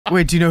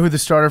Wait, do you know who the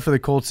starter for the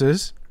Colts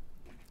is?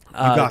 You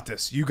got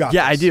this. You got this.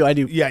 Yeah, I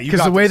do. Yeah, you got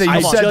Because the way this. that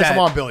you said that. Come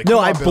on, Billy. No, Come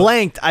on, I Billy.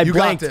 blanked. I You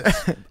blanked. got this.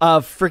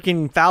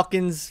 Freaking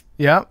Falcons.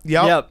 Yep.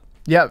 Yep.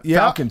 Yep. Yeah.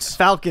 Falcons.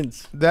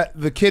 Falcons. That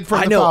the kid from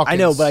I the know, Falcons. I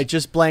know, but I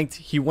just blanked.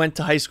 He went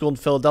to high school in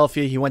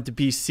Philadelphia. He went to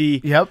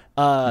BC. Yep.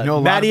 You know a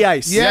lot Matty of-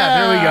 Ice. Yeah,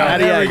 there we go.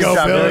 Matty There we Ice. go,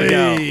 There we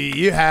go. Billy.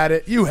 You had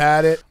it. You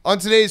had it. On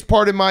today's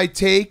part of my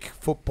take,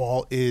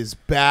 football is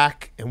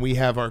back, and we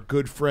have our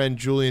good friend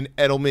Julian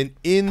Edelman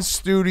in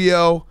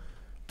studio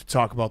to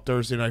talk about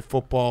Thursday Night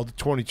Football, the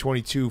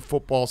 2022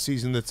 football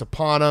season that's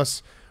upon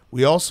us.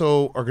 We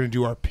also are going to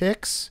do our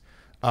picks,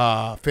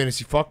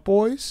 fantasy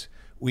Fuccbois.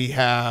 We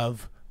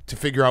have to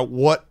figure out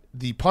what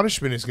the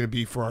punishment is going to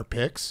be for our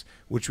picks,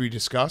 which we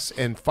discuss,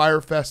 and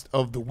Fyre Fest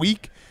of the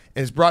week.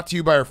 And it's brought to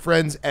you by our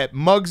friends at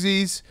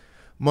Muggsy's.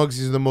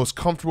 Muggsy's are the most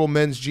comfortable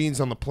men's jeans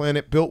on the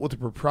planet, built with a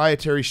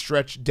proprietary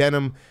stretch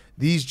denim.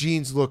 These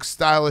jeans look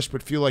stylish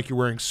but feel like you're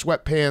wearing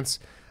sweatpants.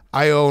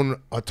 I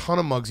own a ton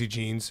of Muggsy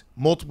jeans,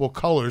 multiple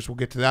colors. We'll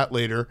get to that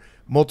later.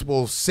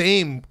 Multiple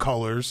same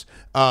colors.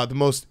 The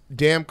most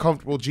damn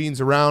comfortable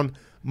jeans around.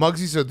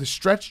 Muggsy's are the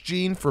stretch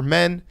jean for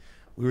men.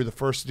 We were the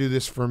first to do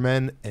this for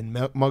men, and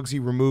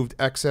Muggsy removed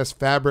excess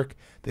fabric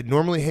that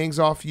normally hangs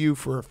off you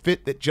for a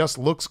fit that just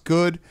looks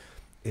good.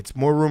 It's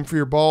more room for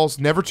your balls.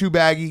 Never too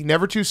baggy,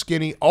 never too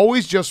skinny,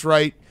 always just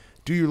right.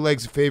 Do your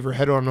legs a favor.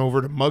 Head on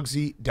over to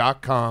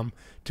Muggsy.com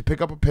to pick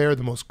up a pair of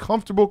the most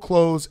comfortable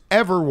clothes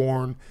ever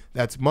worn.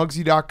 That's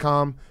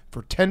Muggsy.com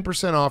for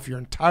 10% off your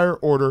entire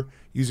order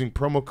using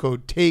promo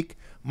code TAKE.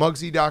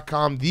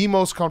 Muggsy.com, the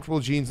most comfortable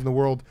jeans in the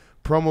world.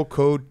 Promo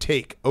code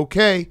TAKE.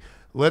 Okay,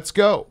 let's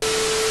go.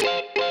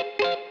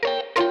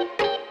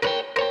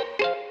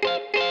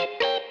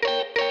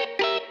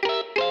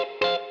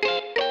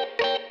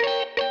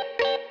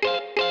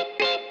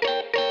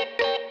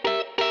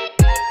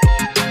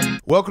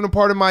 Welcome to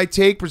Part of My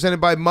Take, presented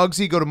by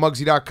Muggsy. Go to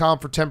Muggsy.com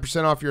for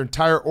 10% off your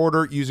entire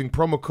order using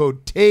promo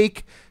code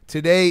TAKE.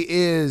 Today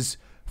is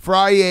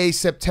Friday,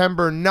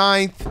 September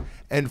 9th,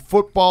 and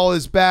football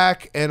is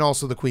back, and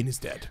also the Queen is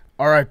dead.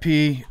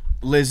 R.I.P.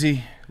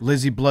 Lizzie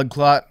Blood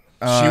Clot.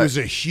 She was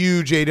a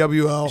huge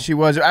AWL. She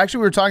was. Actually,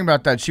 we were talking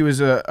about that. She was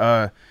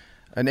an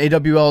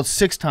AWL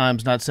 6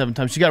 times, not 7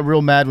 times. She got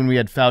real mad when we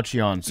had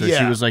Fauci on. So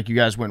she was like, you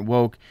guys went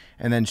woke,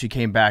 and then she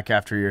came back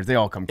after years. They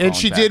all come And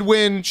she back. did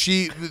win.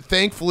 She,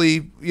 thankfully,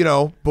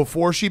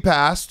 before she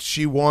passed,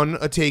 she won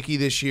a takey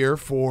this year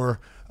for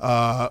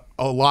a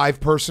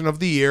live person of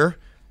the year.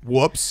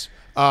 Whoops.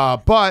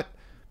 But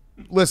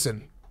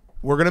listen,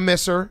 we're going to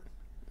miss her.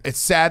 It's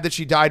sad that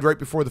she died right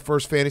before the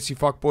first Fantasy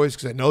Fuccbois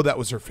because I know that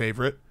was her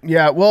favorite.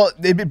 Yeah, well,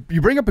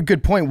 you bring up a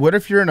good point. What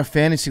if you're in a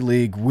fantasy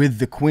league with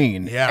the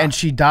Queen and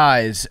she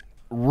dies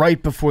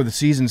right before the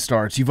season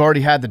starts? You've already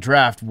had the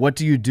draft. What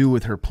do you do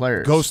with her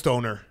players? Ghost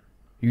owner.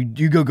 You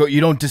go. You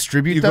don't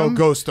distribute them? You go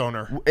ghost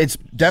owner. It's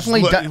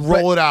definitely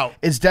roll it out.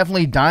 It's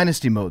definitely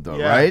dynasty mode though,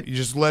 right? You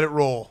just let it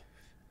roll.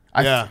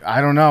 I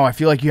don't know. I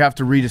feel like you have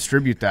to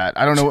redistribute that.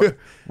 I don't know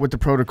what the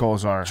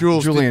protocols are.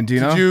 Julian, do you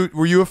know?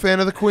 Were you a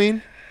fan of the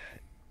Queen?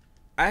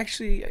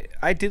 Actually,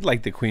 I did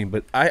like the Queen,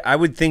 but I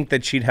would think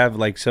that she'd have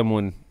like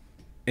someone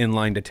in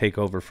line to take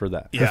over for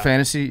that. For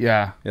fantasy,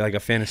 yeah. Like a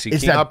fantasy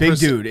It's king. that big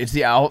dude. It's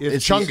the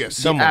It's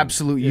Chungus. the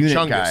absolute unit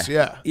Chungus,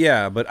 guy.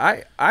 Yeah, but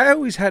I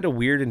always had a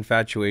weird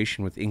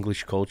infatuation with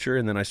English culture,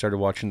 and then I started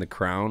watching The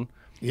Crown.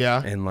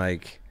 Yeah. And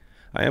like,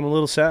 I am a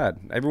little sad.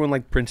 Everyone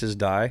liked Princess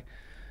Di.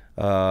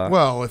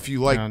 Well, if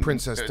you like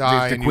Princess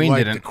Di the and Queen you like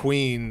didn't. the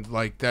Queen,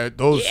 like that,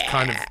 those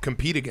kind of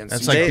compete against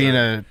That's each like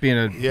other. being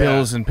a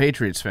Bills and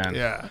Patriots fan.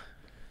 Yeah.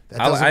 That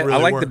I doesn't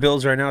really like work. the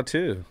Bills right now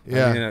too.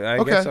 Yeah. I mean,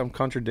 I guess I'm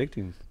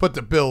contradicting. But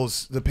the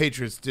Bills, the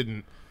Patriots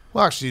didn't.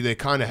 Well, actually, they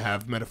kind of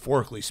have,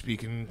 metaphorically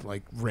speaking,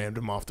 like rammed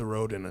him off the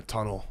road in a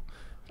tunnel,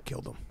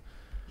 killed him.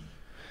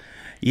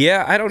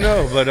 Yeah, I don't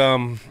know, but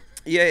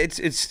yeah, it's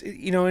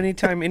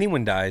anytime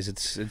anyone dies,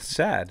 it's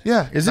sad.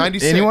 Yeah. Is it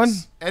 96. anyone?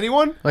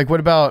 Anyone? Like, what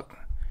about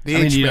The I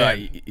mean,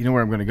 H-Man. you know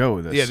where I'm going to go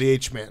with this. Yeah, the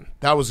H-Man.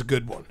 That was a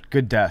good one.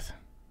 Good death.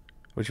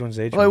 Which one's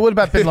H? Well, what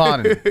about Bin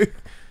Laden?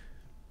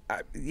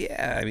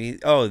 Yeah, I mean,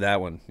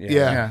 that one.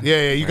 Yeah.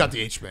 You got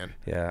the H-Man.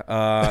 Yeah.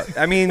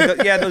 I mean,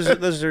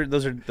 those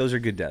are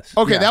good deaths.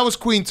 Okay, that was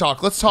Queen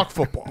talk. Let's talk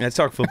football. Let's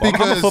talk football. I'm a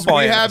Because football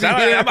we analyst. have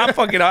you here.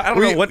 I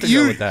don't know what to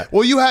do with that.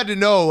 Well, you had to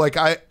know. Like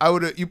I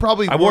would. You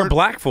probably. I wore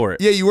black for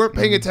it. Yeah, you weren't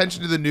paying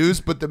attention to the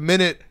news, but the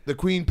minute the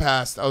Queen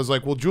passed, I was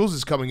like, "Well, Jules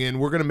is coming in.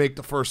 We're going to make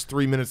the first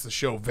 3 minutes of the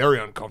show very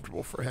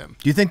uncomfortable for him."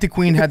 Do you think the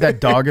Queen had that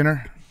dog in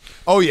her?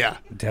 Oh yeah,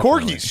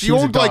 Definitely. corgis. She She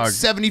was a owned like dog.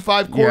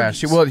 75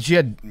 corgis. Yeah, she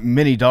had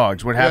many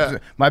dogs. What happens?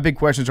 My big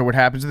questions are what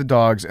happens to the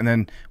dogs, and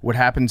then what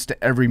happens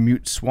to every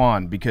mute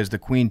swan, because the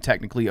Queen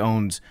technically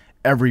owns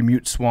every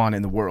mute swan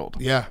in the world.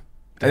 Yeah.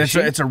 And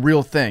it's a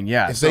real thing.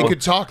 Yeah, If they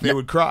could talk, they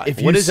would cry.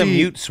 If What you is a see-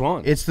 mute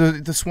swan? It's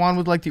the swan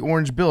with like the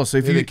orange bill. So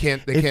if Yeah, you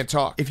they can't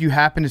talk. If you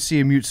happen to see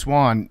a mute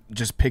swan,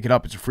 just pick it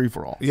up. It's a free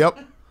for all. Yep.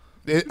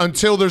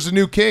 Until there's a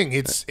new king,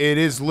 it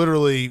is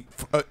literally,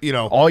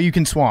 All you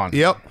can swan.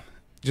 Yep.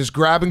 Just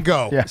grab and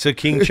go. Yeah. So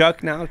King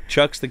Chuck now?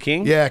 Chuck's the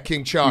king? Yeah,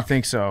 King Chuck. You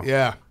think so?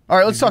 Yeah. All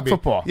right, let's talk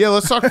football. Yeah,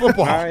 let's talk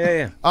football. All right,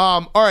 yeah.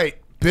 All right,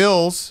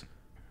 Bills,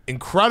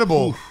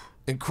 incredible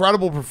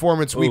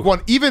performance week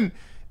one. Even,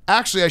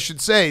 actually, I should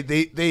say,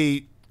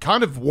 they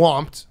kind of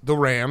whomped the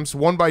Rams,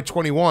 won by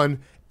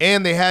 21,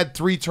 and they had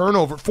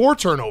four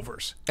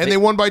turnovers, and they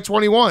won by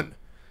 21.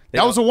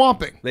 That was a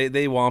whomping.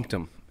 They whomped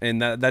them,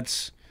 and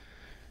that's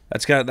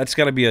got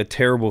to be a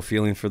terrible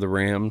feeling for the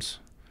Rams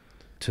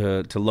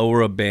to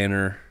lower a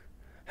banner,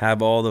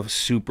 have all the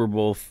Super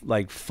Bowl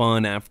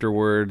fun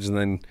afterwards, and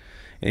then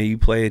you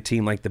play a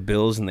team like the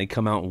Bills and they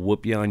come out and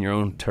whoop you on your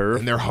own turf.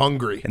 And they're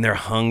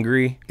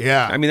hungry.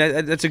 Yeah. I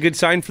mean, that's a good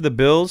sign for the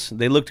Bills.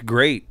 They looked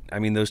great. I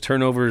mean, those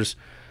turnovers,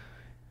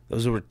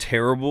 those were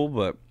terrible,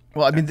 but...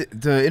 Well, I mean,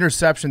 the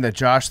interception that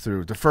Josh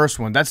threw, the first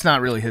one, that's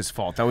not really his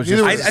fault. That was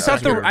just...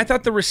 I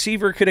thought the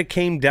receiver could have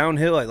came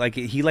downhill.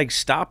 He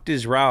stopped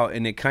his route,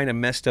 and it kind of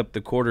messed up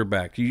the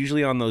quarterback.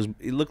 Usually on those,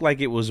 it looked like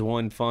it was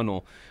one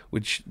funnel,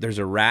 which there's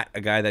a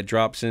guy that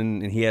drops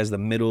in, and he has the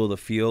middle of the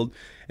field.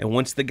 And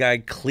once the guy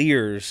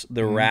clears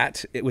the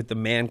rat with the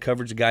man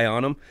coverage guy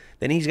on him,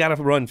 then he's got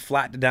to run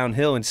flat to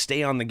downhill and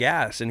stay on the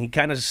gas. And he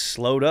kind of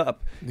slowed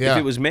up. Yeah. If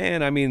it was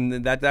man, I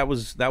mean, that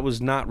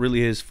was not really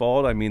his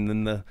fault. I mean,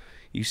 then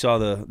you saw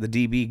the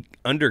DB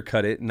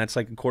undercut it, and that's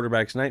like a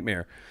quarterback's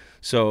nightmare.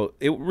 So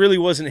it really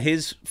wasn't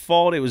his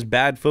fault. It was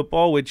bad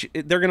football, which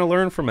they're going to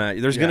learn from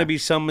that. There's going to be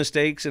some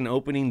mistakes in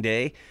opening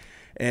day.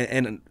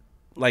 And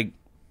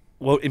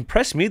what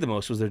impressed me the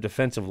most was their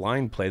defensive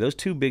line play. Those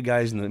two big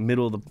guys in the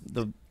middle of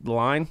the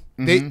line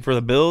for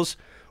the Bills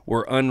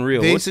were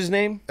unreal. What's his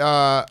name?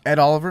 Ed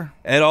Oliver.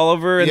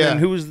 And then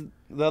who was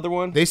the other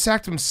one? They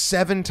sacked him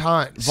 7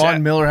 times.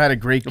 Von Miller had a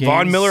great game.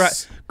 Von Miller,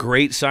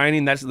 great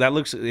signing. That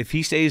looks, if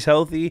he stays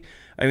healthy,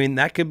 I mean,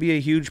 that could be a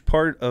huge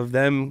part of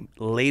them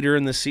later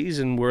in the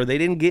season where they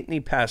didn't get any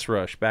pass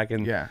rush back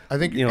in. I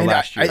think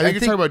last year. I think you're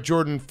talking about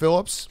Jordan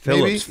Phillips.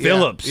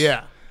 Phillips.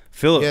 Yeah.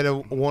 Phillips. He had a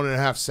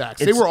 1.5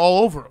 sacks. They were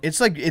all over him.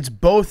 It's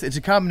both. It's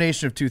a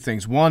combination of two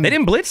things. One, they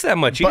didn't blitz that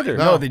much either.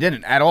 No, they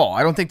didn't at all.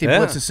 I don't think they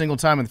blitzed a single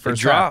time in the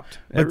first half.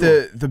 But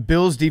the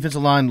Bills'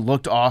 defensive line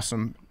looked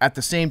awesome. At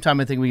the same time,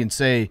 I think we can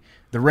say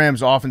the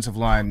Rams' offensive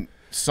line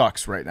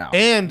sucks right now.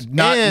 And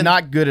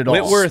not good at all.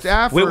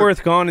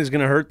 Whitworth gone is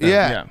going to hurt them.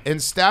 Yeah.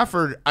 And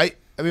Stafford, I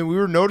mean, we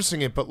were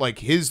noticing it, but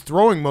his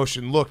throwing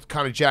motion looked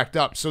kind of jacked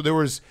up. So there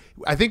was,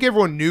 I think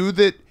everyone knew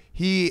that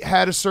he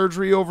had a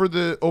surgery over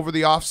the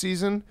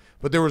offseason,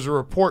 but there was a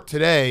report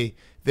today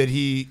that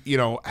he,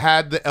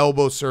 had the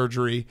elbow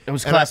surgery. It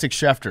was classic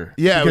Schefter.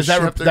 Yeah, because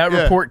that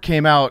report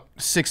came out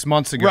 6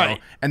 months ago,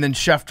 right. And then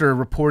Schefter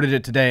reported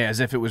it today as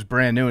if it was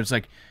brand new. It's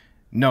like,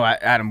 no,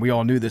 Adam, we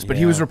all knew this, but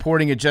he was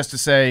reporting it just to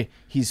say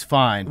he's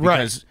fine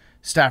because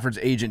Stafford's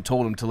agent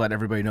told him to let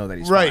everybody know that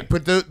he's fine. Right,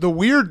 but the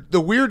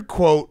weird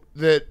quote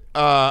that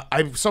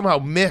I somehow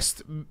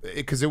missed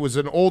because it was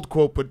an old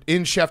quote, but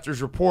in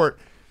Schefter's report,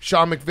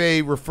 Sean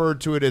McVay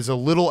referred to it as a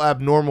little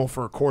abnormal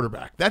for a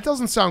quarterback. That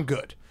doesn't sound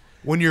good.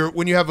 When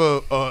you have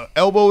a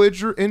elbow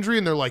injury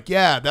and they're like,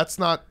 yeah, that's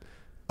not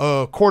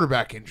a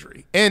quarterback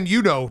injury. And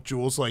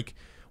Jules,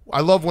 I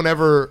love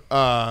whenever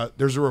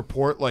there's a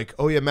report like,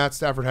 oh yeah, Matt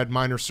Stafford had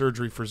minor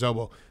surgery for his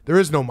elbow. There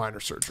is no minor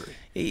surgery.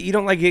 You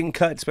don't like getting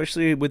cut,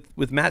 especially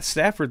with Matt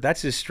Stafford.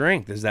 That's his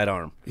strength, is that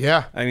arm.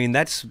 Yeah. I mean,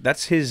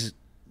 that's his.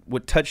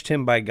 What touched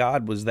him by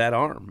God was that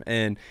arm,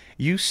 and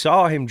you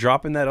saw him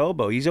dropping that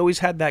elbow. He's always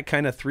had that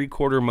kind of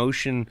 3/4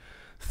 motion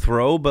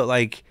throw,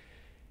 but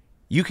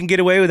you can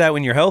get away with that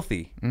when you're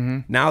healthy.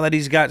 Mm-hmm. Now that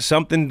he's got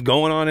something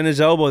going on in his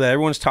elbow that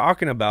everyone's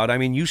talking about, I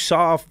mean, you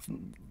saw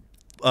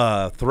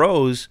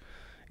throws.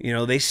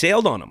 They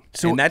sailed on him,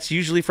 and that's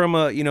usually from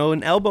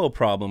an elbow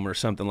problem or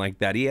something like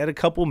that. He had a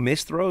couple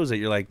missed throws that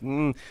you're like,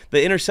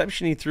 the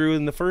interception he threw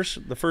in the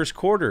first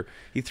quarter,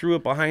 he threw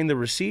it behind the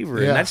receiver,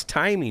 and that's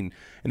timing.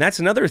 And that's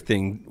another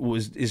thing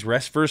is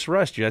rest versus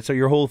rust. That's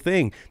your whole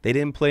thing. They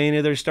didn't play any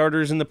of their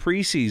starters in the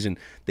preseason.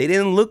 They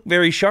didn't look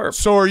very sharp.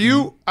 So are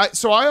you? I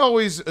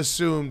always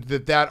assumed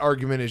that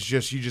argument is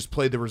you just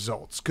played the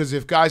results, because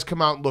if guys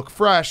come out and look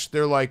fresh,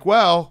 they're like,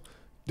 well.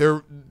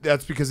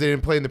 That's because they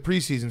didn't play in the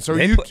preseason. So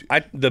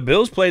the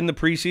Bills played in the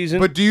preseason.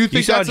 But do you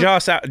think you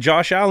saw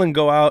Josh Allen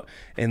go out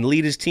and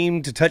lead his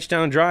team to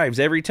touchdown drives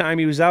every time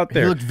he was out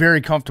there? He looked very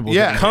comfortable.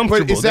 Yeah,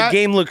 comfortable. The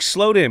game looked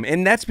slow to him,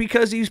 and that's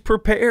because he's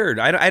prepared.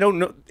 I don't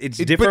know. It's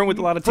different with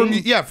a lot of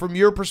teams. From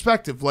your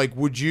perspective,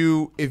 would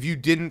you, if you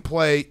didn't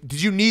play,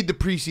 did you need the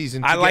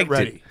preseason to get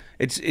ready? It.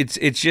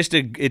 It's just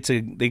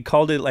they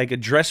called it like a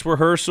dress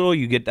rehearsal.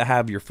 You get to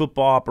have your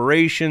football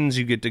operations.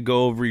 You get to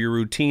go over your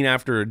routine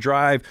after a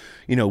drive.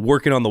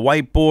 Working on the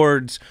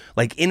whiteboards.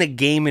 In a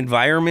game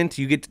environment,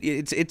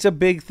 it's a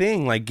big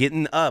thing.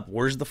 Getting up.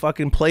 Where's the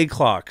fucking play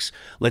clocks?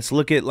 Let's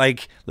look at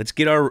let's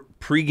get our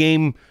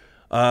pregame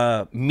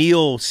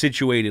meal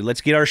situated.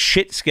 Let's get our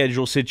shit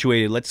schedule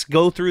situated. Let's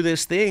go through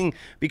this thing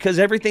because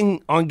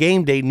everything on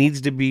game day needs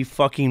to be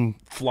fucking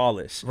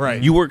flawless.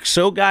 Right. You work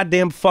so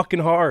goddamn fucking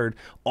hard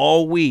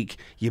all week.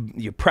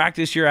 You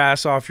practice your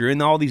ass off. You're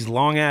in all these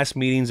long ass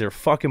meetings. They're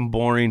fucking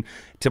boring.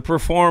 To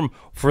perform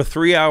for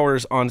 3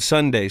 hours on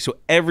Sunday, so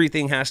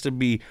everything has to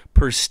be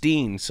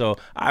pristine. So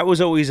I was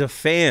always a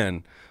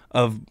fan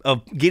of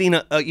getting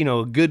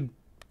a good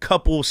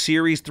couple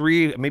series,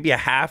 3, maybe a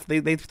half.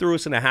 They threw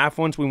us in a half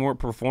once we weren't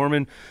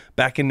performing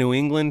back in New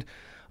England.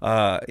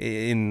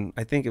 In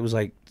I think it was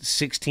like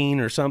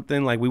 16 or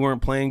something, like we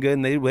weren't playing good,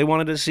 and they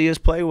wanted to see us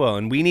play well,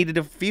 and we needed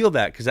to feel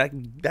that because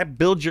that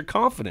builds your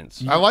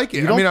confidence. I like it.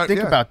 You don't think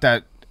about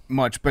that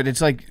much, but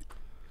it's like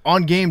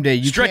on game day,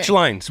 you stretch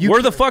lines.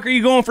 Where the fuck are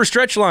you going for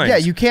stretch lines? Yeah,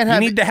 you can't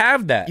have. You need to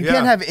have that. You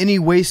can't have any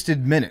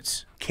wasted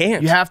minutes.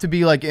 Can't. You have to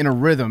be like in a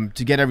rhythm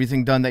to get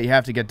everything done that you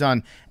have to get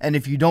done. And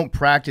if you don't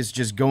practice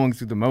just going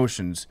through the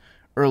motions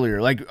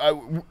earlier, like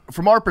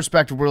from our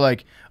perspective, we're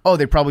like, oh,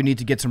 they probably need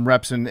to get some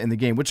reps in the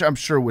game, which I'm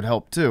sure would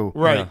help too.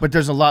 Right. Yeah. But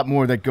there's a lot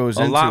more that goes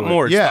into it. A lot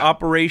more. It's Yeah. the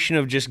operation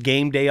of just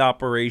game day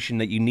operation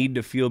that you need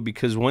to feel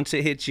because once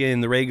it hits you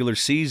in the regular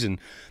season,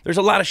 there's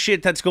a lot of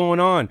shit that's going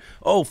on.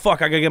 Oh,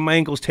 fuck, I got to get my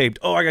ankles taped.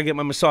 Oh, I got to get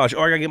my massage.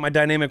 Oh, I got to get my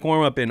dynamic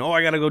warm-up in. Oh,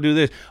 I got to go do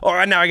this.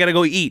 Oh, now I got to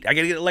go eat. I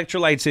got to get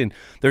electrolytes in.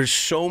 There's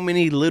so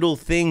many little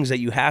things that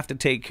you have to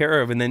take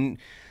care of, and then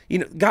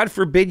God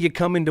forbid you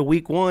come into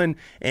week 1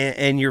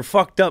 and you're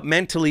fucked up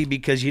mentally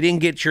because you didn't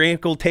get your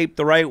ankle taped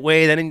the right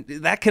way.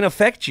 That can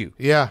affect you.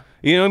 Yeah.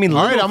 You know what I mean?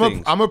 All right,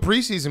 things. I'm a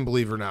preseason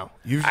believer now.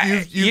 You've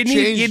changed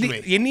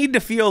me. You need to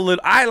feel a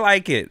little. I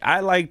like it. I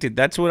liked it.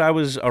 That's what I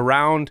was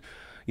around.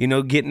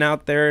 Getting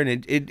out there,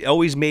 and it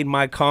always made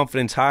my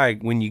confidence high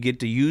when you get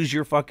to use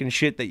your fucking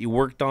shit that you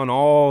worked on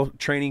all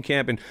training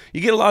camp, and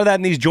you get a lot of that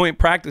in these joint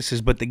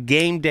practices, but the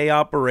game day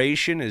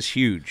operation is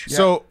huge. Yeah.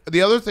 So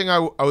the other thing I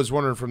was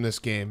wondering from this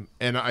game,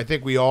 and I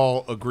think we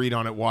all agreed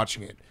on it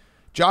watching it,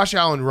 Josh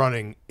Allen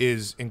running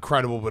is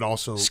incredible, but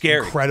also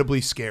incredibly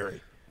scary.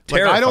 Like,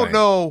 Terrifying.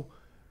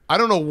 I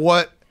don't know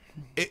what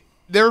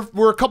there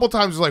were a couple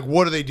times like,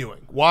 what are they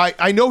doing? Why?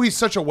 I know he's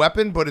such a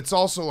weapon, but it's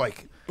also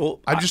like,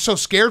 I'm just so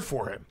scared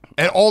for him,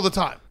 and all the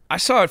time. I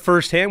saw it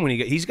firsthand when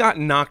he's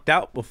gotten knocked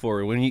out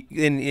before.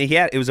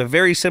 It was a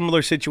very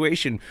similar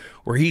situation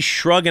where he's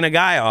shrugging a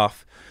guy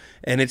off,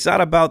 and it's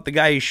not about the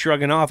guy he's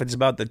shrugging off. It's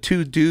about the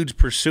two dudes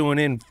pursuing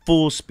in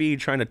full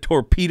speed, trying to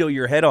torpedo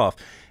your head off.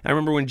 I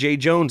remember when Jay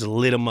Jones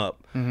lit him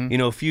up,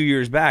 a few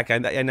years back,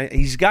 and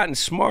he's gotten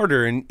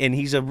smarter, and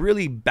he's a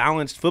really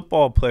balanced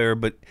football player.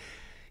 But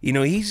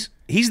he's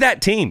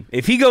that team.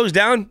 If he goes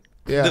down.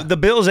 Yeah. The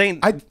Bills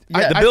ain't.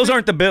 The Bills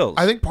aren't the Bills.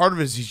 I think part of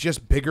it is he's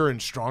just bigger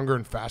and stronger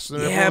and faster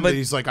than everyone. But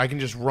he's like, I can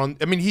just run.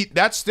 I mean,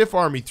 that stiff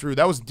arm he threw,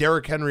 that was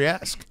Derrick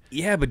Henry-esque.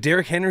 Yeah, but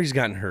Derrick Henry's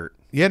gotten hurt.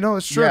 Yeah, no,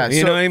 it's true. Yeah,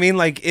 you know what I mean?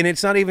 Like, and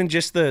it's not even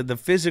just the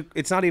physical.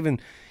 It's not even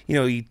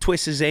he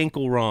twists his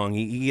ankle wrong.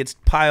 He gets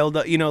piled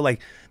up.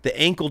 Like the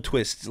ankle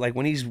twists. Like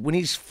when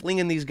he's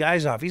flinging these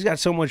guys off, he's got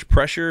so much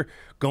pressure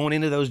going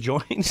into those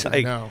joints.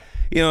 Like,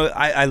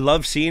 I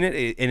love seeing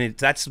it, and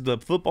that's the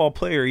football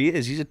player he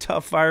is. He's a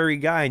tough, fiery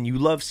guy, and you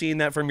love seeing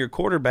that from your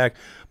quarterback.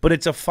 But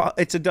it's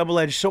a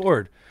double-edged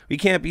sword. We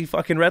can't be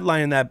fucking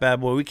redlining that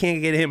bad boy. We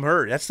can't get him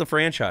hurt. That's the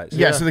franchise.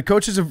 Yeah, so the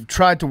coaches have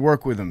tried to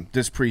work with him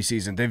this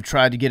preseason. They've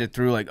tried to get it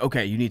through, like,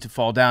 okay, you need to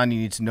fall down. You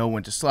need to know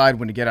when to slide,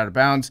 when to get out of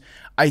bounds.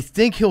 I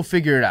think he'll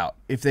figure it out.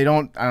 If they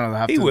don't, I don't know, they'll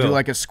have to do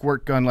like a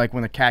squirt gun, like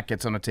when the cat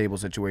gets on a table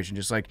situation,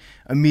 just like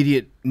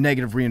immediate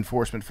negative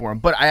reinforcement for him.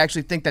 But I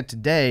actually think that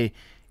today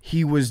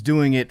he was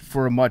doing it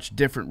for a much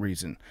different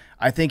reason.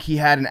 I think he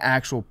had an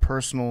actual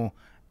personal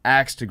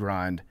axe to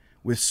grind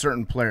with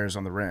certain players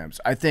on the Rams.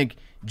 I think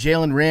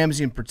Jalen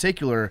Ramsey in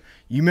particular,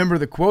 you remember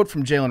the quote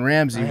from Jalen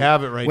Ramsey? I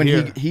have it right when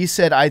here. He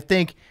said, I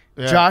think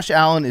Josh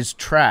Allen is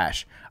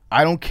trash.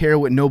 I don't care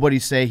what nobody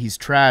say. He's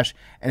trash,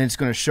 and it's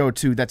going to show,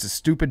 too. That's a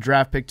stupid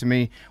draft pick to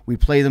me. We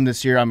play them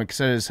this year. I'm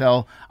excited as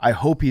hell. I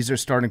hope he's their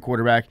starting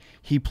quarterback.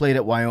 He played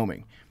at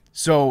Wyoming.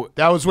 So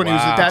that was when he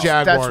was at the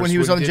Jaguars. That's when he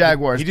was on the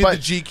Jaguars. He did the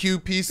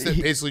GQ piece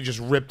that basically just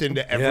ripped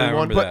into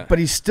everyone. But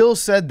he still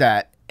said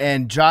that,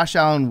 and Josh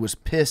Allen was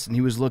pissed, and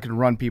he was looking to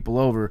run people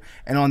over.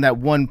 And on that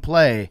one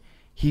play,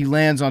 he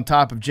lands on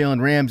top of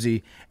Jalen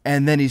Ramsey,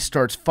 and then he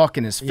starts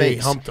fucking his face. Yeah, he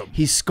humped him.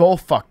 He skull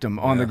fucked him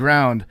on the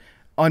ground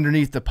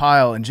underneath the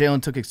pile, and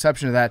Jalen took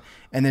exception to that.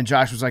 And then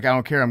Josh was like, I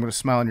don't care, I'm going to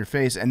smile on your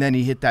face. And then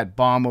he hit that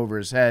bomb over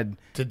his head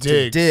to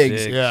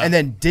Diggs. Yeah. And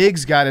then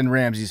Diggs got in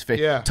Ramsey's face.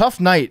 Yeah. Tough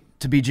night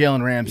to be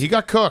Jalen Ramsey. He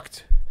got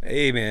cooked.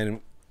 Hey,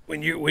 man,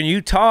 when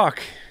you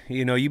talk,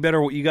 you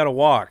got to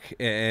walk.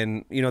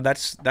 And,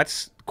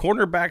 that's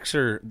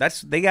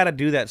cornerbacks they got to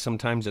do that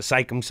sometimes to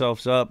psych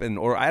themselves up.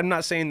 Or I'm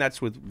not saying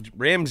that's with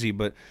Ramsey,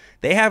 but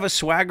they have a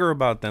swagger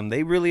about them.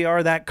 They really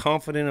are that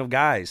confident of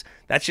guys.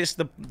 That's just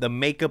the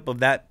makeup of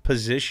that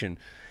position.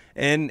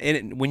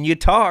 And when you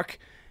talk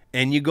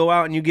and you go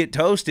out and you get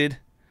toasted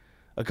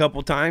a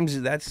couple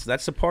times,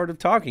 that's a part of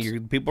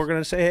talking. People are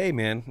going to say, hey,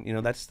 man,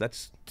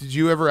 that's. Did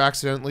you ever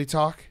accidentally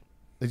talk?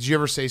 Did you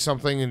ever say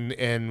something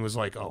and was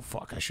like, oh,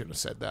 fuck, I shouldn't have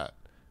said that?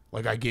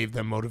 Like I gave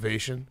them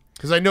motivation?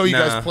 Because I know you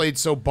guys played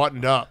so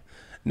buttoned up.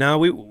 No,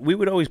 we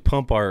would always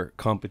pump our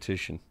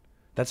competition.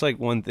 That's like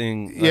one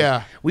thing.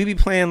 Yeah. We'd be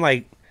playing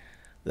like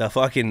the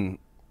fucking,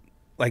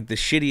 like the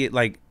shitty,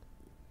 like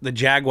the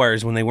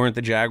Jaguars when they weren't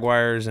the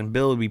Jaguars, and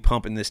Bill would be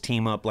pumping this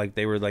team up like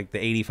they were like the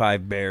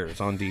 85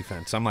 Bears on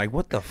defense. I'm like,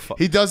 what the fuck?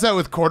 He does that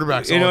with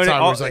quarterbacks all the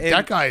time. He's like,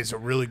 that guy is a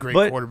really great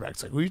quarterback.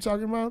 It's like, who are you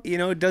talking about?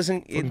 It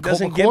doesn't give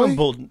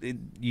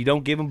him you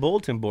don't give him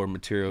bulletin board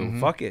material.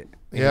 Fuck it.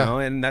 You know,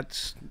 and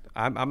that's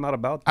I'm not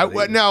about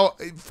that. Now,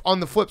 on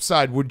the flip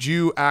side, would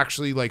you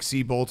actually like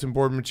see bulletin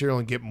board material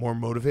and get more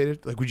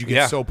motivated? Like, would you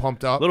get so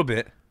pumped up? A little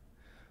bit.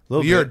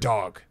 You're a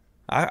dog.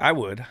 I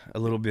would a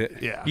little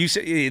bit. Yeah. You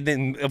say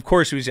then of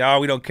course we say, oh,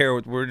 we don't care.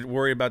 We're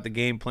worried about the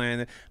game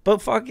plan.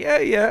 But fuck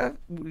yeah.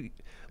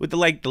 With the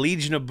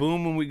Legion of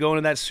Boom when we go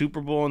into that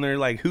Super Bowl and they're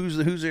like, who's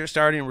their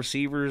starting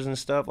receivers and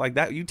stuff like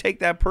that. You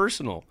take that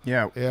personal.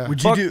 Yeah.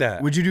 Would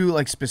you do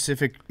like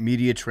specific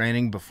media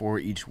training before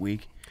each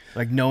week,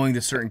 like knowing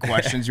the certain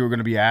questions you were going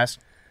to be asked?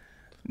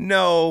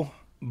 No,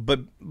 but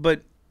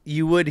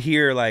you would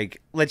hear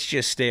like, let's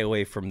just stay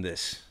away from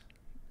this.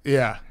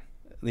 Yeah.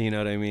 You know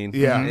what I mean?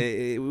 Yeah.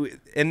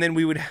 And then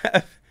we'd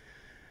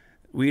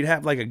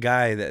have like the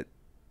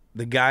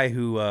guy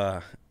who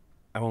I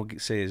won't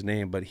say his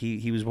name, but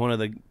he was one of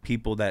the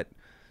people that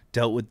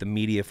dealt with the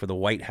media for the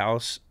White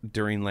House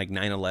during like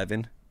 9/11.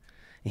 And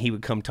he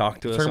would come talk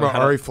to us. Talking about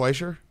Ari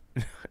Fleischer?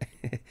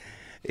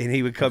 And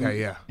he would come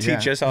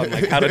teach us how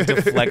to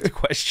deflect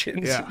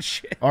questions and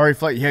shit. Ari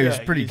Fleischer, he was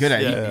pretty good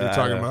at it. You're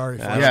talking about Ari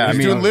Fleischer. Yeah,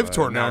 he's doing Live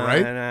Tour now,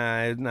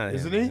 right? Not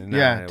Isn't he?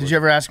 Yeah. Did you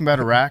ever ask him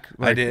about Iraq?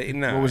 I did.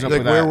 No. What was up like,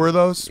 with where that? were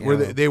those? Were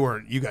they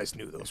weren't. You guys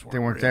knew those weren't. They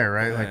weren't real. there,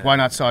 right? Like, why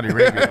not Saudi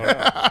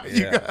Arabia?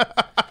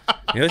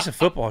 It's a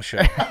football show.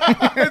 All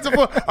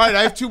right,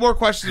 I have two more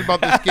questions about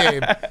this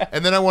game,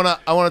 and then I want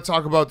to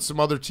talk about some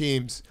other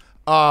teams.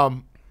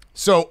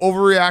 So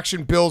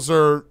overreaction. Bills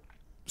are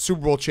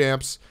Super Bowl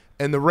champs,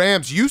 and the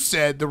Rams. You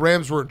said the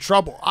Rams were in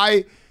trouble.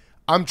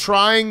 I'm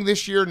trying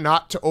this year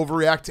not to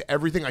overreact to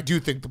everything. I do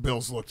think the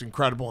Bills looked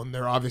incredible, and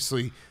they're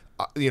obviously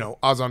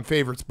odds-on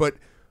favorites. But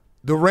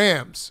the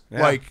Rams,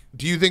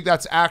 do you think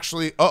that's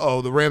actually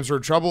the Rams are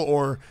in trouble,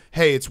 or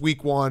hey, it's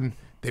week 1?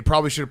 They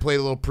probably should have played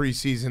a little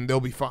preseason. They'll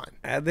be fine.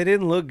 They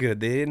didn't look good.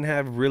 They didn't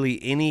have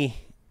really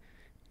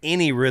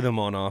any rhythm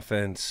on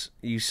offense.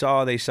 You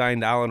saw they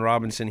signed Allen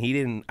Robinson. He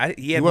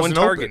had one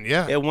target. Open,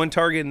 yeah. He had one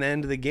target in the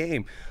end of the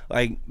game.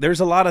 Like, there's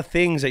a lot of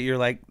things that you're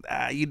like,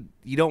 you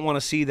don't want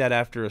to see that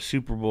after a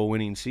Super Bowl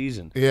winning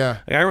season. Yeah.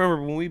 Like, I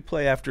remember when we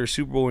play after a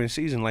Super Bowl winning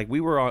season, like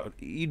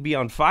you'd be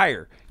on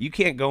fire. You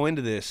can't go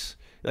into this.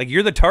 Like,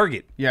 you're the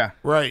target. Yeah.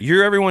 Right.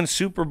 You're everyone's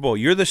Super Bowl.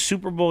 You're the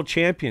Super Bowl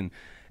champion.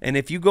 And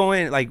if you go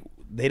in, like,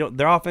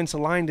 their offensive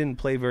line didn't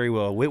play very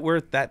well.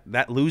 Whitworth,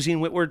 that losing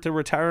Whitworth to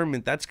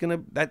retirement,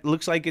 that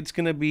looks like it's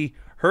gonna be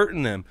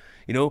hurting them.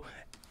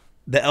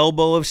 The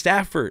elbow of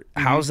Stafford.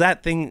 How's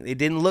that thing? It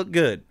didn't look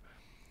good.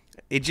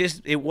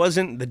 It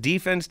wasn't. The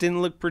defense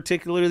didn't look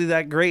particularly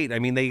that great. I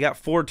mean, they got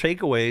 4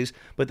 takeaways,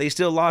 but they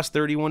still lost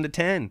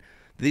 31-10.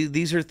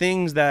 These are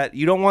things that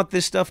you don't want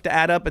this stuff to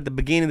add up at the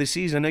beginning of the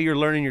season. I know you're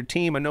learning your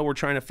team. I know we're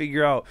trying to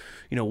figure out,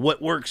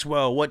 what works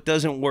well, what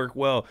doesn't work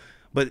well.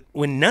 But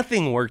when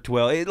nothing worked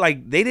well,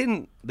 they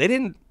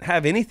didn't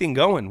have anything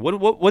going.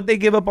 What they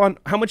give up on?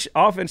 How much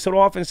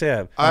total offense they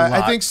have?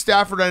 I think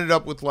Stafford ended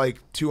up with like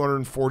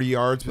 240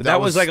 yards, but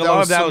that was like a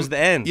lot of that was the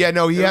end. Yeah,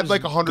 no, he had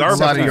like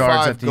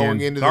 175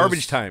 going into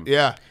garbage time.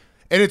 Yeah,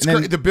 and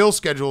the Bills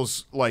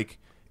schedule's like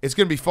it's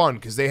gonna be fun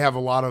because they have a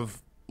lot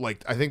of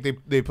I think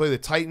they play the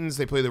Titans,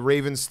 they play the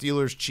Ravens,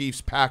 Steelers, Chiefs,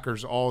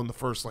 Packers all in the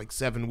first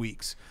 7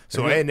 weeks.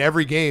 So in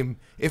every game,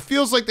 it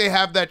feels like they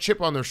have that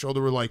chip on their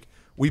shoulder. We're like,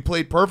 we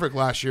played perfect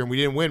last year and we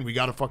didn't win. We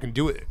got to fucking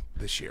do it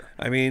this year.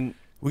 I mean,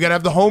 we got to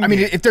have the home game.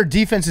 If their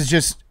defense is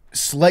just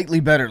slightly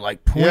better,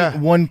 like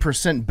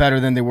 0.1% better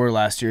than they were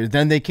last year,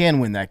 then they can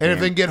win that game. And if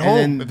they get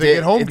home,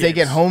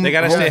 they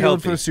got to stay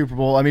healthy for the Super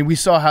Bowl. I mean, we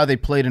saw how they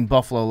played in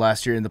Buffalo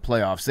last year in the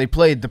playoffs. They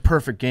played the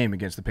perfect game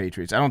against the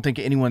Patriots. I don't think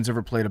anyone's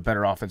ever played a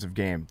better offensive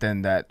game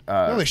than that.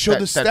 No, they showed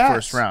the stats. That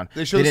first round.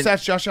 They showed the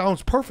stats. Josh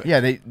Allen's perfect. Yeah,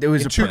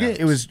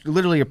 it was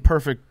literally a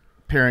perfect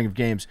pairing of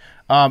games.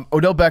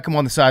 Odell Beckham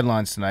on the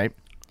sidelines tonight.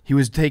 He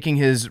was taking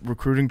his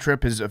recruiting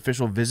trip, his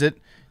official visit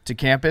to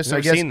campus. I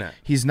guess seen that.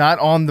 He's not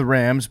on the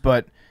Rams,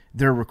 but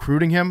they're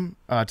recruiting him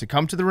to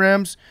come to the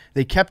Rams.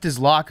 They kept his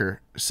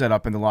locker set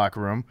up in the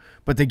locker room,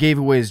 but they gave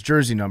away his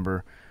jersey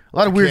number. A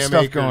lot of weird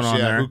stuff going on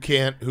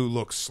there. Who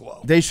looks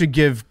slow. They should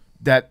give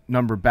that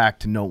number back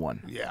to no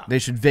one. Yeah. They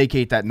should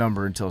vacate that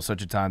number until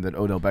such a time that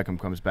Odell Beckham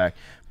comes back.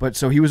 But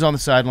so he was on the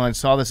sideline,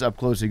 saw this up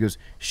close. He goes,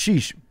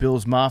 "Sheesh,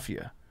 Bills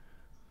Mafia."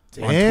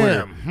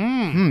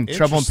 Damn.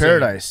 Trouble in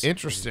paradise.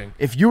 Interesting.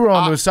 If you were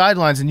on those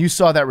sidelines and you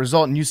saw that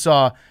result and you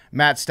saw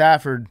Matt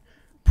Stafford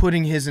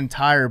putting his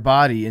entire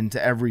body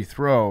into every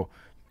throw,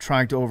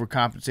 trying to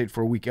overcompensate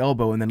for a weak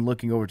elbow, and then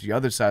looking over to the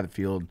other side of the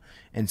field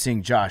and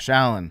seeing Josh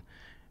Allen,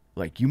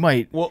 they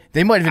might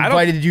have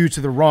invited you to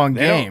the wrong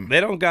game.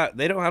 I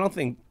don't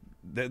think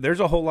there's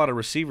a whole lot of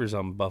receivers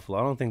on Buffalo.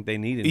 I don't think they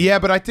need any. Yeah,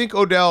 but I think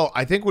Odell.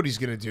 I think what he's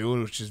going to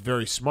do, which is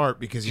very smart,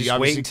 because he just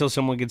obviously wait until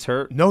someone gets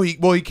hurt. No, he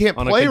can't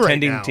on play a right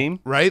contending now. team,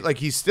 right? Like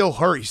he's still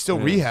hurt. He's still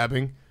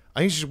rehabbing. I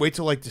think he should wait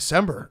till like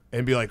December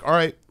and be like, all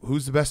right,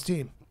 who's the best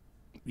team?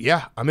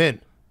 Yeah, I'm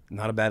in.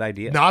 Not a bad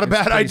idea. Not a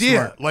bad idea.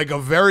 smart. Like a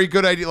very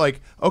good idea.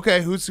 Like,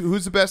 okay, who's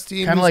the best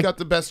team? Kinda Who's like- got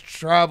the best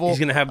travel? He's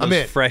gonna have I'm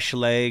those in. fresh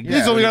legs.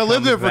 He's only when he gonna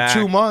live there comes for back.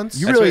 2 months.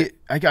 You That's really,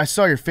 I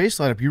saw your face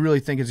light up. You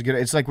really think it's a good.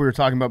 It's like we were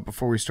talking about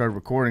before we started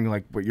recording,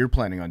 like what you're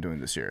planning on doing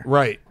this year.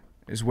 Right.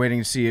 Is waiting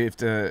to see if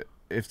the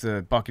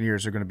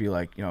Buccaneers are going to be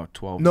like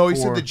 12. No, he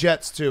said the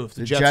Jets too. If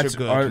the Jets are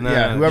good,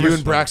 yeah, you whoever's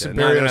and Braxton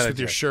No, Berrios no, with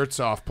your Jets. shirts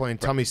off playing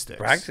tummy sticks.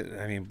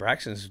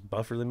 Braxton's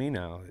buffer than me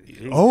now.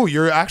 Oh,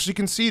 you're actually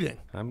conceding.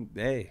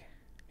 Hey.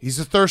 He's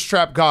a thirst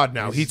trap god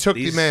now. He took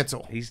the He's-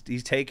 mantle. He's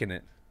taking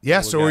it. Yeah,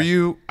 Little so guy. are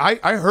you?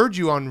 I heard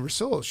you on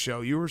Russillo's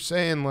show. You were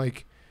saying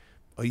like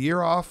a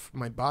year off,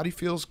 my body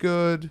feels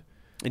good.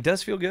 It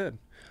does feel good,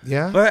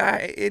 Yeah, but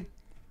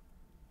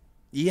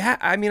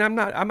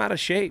I'm out of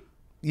shape.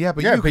 yeah,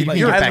 but Yeah, you but could you can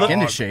you're get a back dog.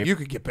 into shape. You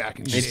could get back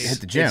in Hit shape.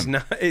 the gym.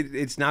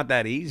 It's not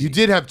that easy. You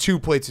did have 2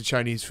 plates of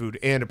Chinese food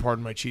and a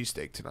pardon my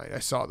cheesesteak tonight. I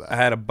saw I that.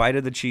 had a bite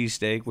of the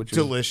cheesesteak, which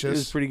Delicious. Was,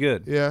 it was pretty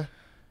good. Yeah,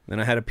 Then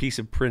I had a piece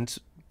of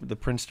the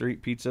Prince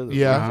Street pizza.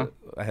 Yeah.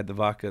 I had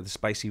the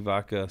spicy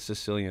vodka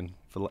Sicilian,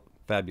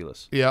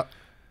 fabulous. yeah,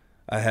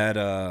 I had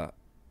a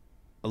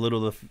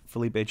little of the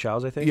Felipe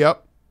Chow's, I think.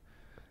 yep.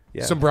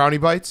 Yeah. Some brownie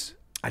bites.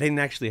 I didn't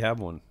actually have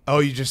one. Oh,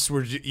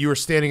 you were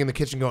standing in the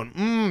kitchen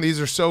going, these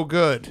are so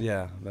good.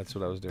 Yeah, that's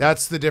what I was doing.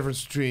 That's the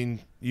difference between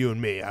you and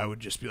me. I would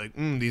just be like,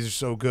 these are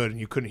so good, and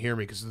you couldn't hear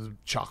me because of the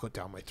chocolate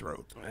down my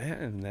throat.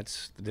 And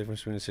that's the difference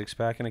between a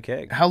 6-pack and a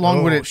keg. How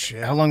long would it?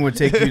 Shit. How long would it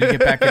take you to get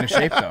back into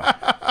shape though?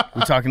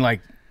 We're talking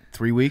like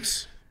 3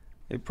 weeks.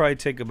 It'd probably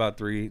take about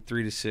three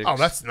to 6. Oh,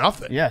 that's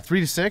nothing. Yeah, 3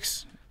 to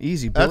 6,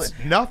 easy. Billy, That's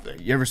nothing.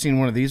 you ever seen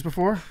one of these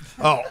before?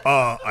 Oh,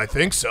 I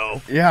think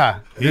so. Yeah,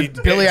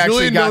 Billy actually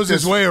Julian got knows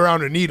this. his way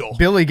around a needle.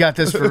 Billy got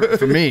this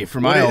for me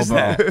for my What is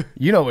elbow. that?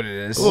 You know what it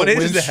is? What is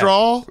Wind that?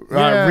 straw?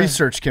 Yeah.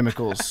 Research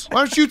chemicals. Why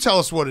don't you tell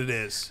us what it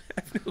is?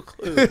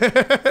 Do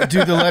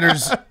the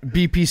letters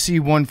BPC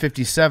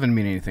 157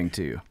 mean anything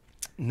to you?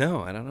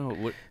 No, I don't know.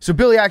 What? So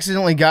Billy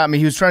accidentally got me.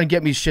 He was trying to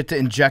get me shit to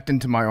inject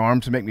into my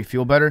arm to make me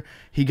feel better.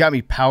 He got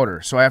me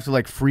powder, so I have to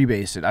like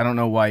freebase it. I don't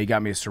know why he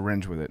got me a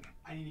syringe with it.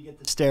 I need to get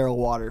the sterile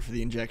water for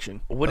the injection.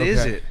 What is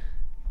Okay. it?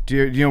 Do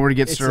you know where to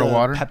get It's sterile a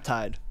water?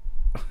 peptide.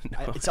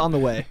 It's on the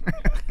way.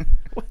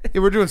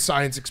 Yeah, we're doing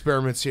science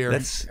experiments here.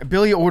 That's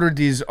Billy ordered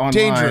these online.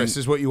 dangerous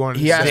is what you wanted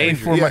He to asked say. me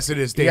for yes, my, it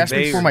is He asked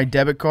dangerous. me for my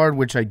debit card,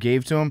 which I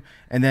gave to him,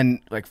 and then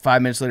like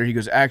 5 minutes later, he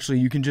goes, "Actually,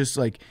 you can just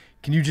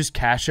can you just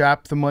cash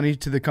app the money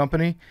to the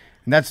company?"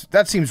 And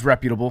that seems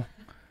reputable.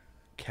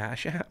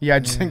 Cash App. Yeah, I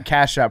just sent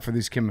cash app for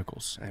these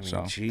chemicals. I mean, so.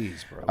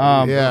 jeez, bro.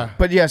 Yeah.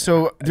 But yeah,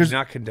 so I there's do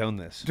not condone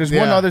this. one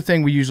Yeah. other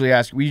thing we usually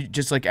ask. We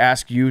just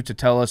ask you to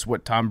tell us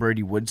what Tom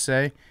Brady would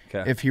say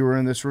Okay. if he were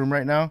in this room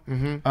right now.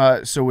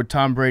 Mm-hmm. So would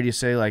Tom Brady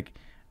say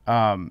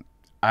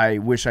I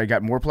wish I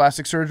got more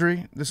plastic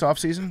surgery this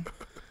offseason?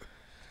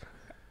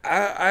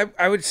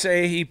 I would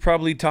say he'd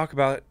probably talk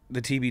about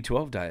the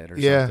TB12 diet or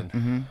Yeah.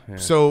 something. Yeah.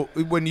 So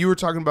when you were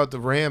talking about the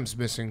Rams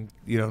missing,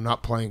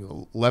 not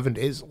playing 11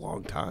 days is a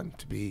long time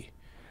to be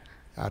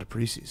out of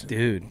preseason.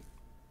 Dude,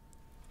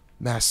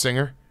 Mass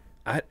Singer.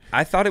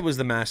 I thought it was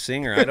the Masked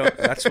Singer. I don't.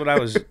 That's what I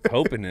was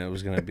hoping it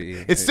was going to be.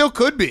 It still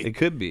could be. It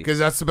could be. Because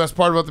that's the best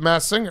part about the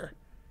Mass Singer.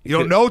 You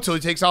don't could- know till he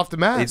takes off the It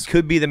mask.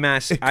 could be the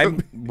Masked.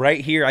 I'm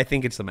right here. I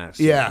think it's the Masked.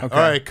 Yeah. Okay.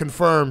 All right.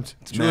 Confirmed.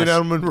 Julian Mass-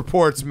 Edelman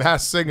reports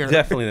Mass Singer.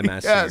 Definitely the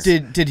Masked Yes.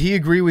 Singer. Did he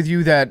agree with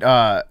you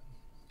that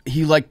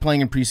he liked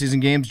playing in preseason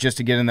games just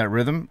to get in that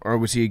rhythm, or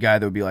was he a guy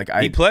that would be like,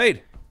 He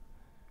played.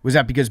 was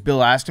that because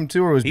Bill asked him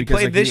to, or was it He because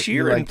played like, this he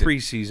year in liked it?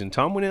 preseason.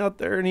 Tom went out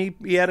there and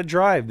he had a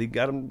drive. They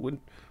got him with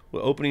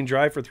opening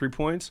drive for 3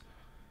 points.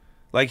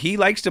 Like, he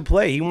likes to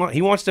play. He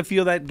wants to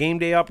feel that game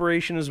day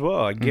operation as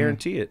well. I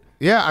guarantee it.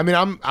 Yeah, I mean,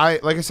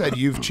 like I said,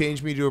 you've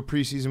changed me to a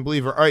preseason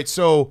believer. All right,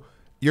 so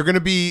you're going to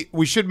be.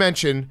 We should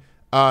mention,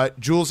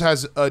 Jules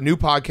has a new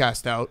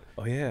podcast out.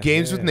 Oh yeah,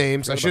 Games yeah, with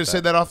Names. I forgot should have about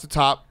said that off the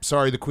top.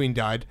 Sorry, the Queen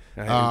died.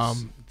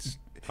 It's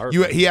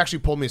heartbreaking. He actually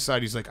pulled me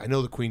aside. He's like, I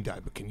know the Queen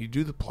died, but can you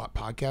do the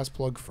podcast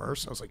plug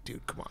first? I was like,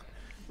 dude, come on.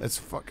 That's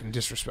fucking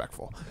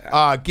disrespectful.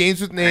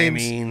 Games with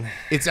Names. I mean,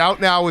 it's out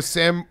now with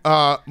Sam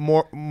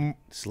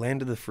it's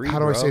land of the free. how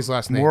do I say his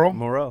last name?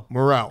 Morrill?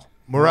 Morrell.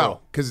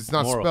 Because it's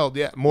not Morrill. spelled.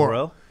 Yeah, Morrill.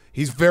 Morrill?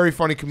 He's a very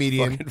funny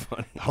comedian. Fucking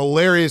funny.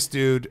 Hilarious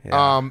dude.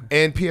 Yeah.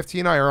 And PFT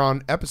and I are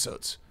on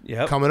episodes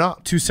Yep. coming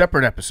up. 2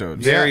 separate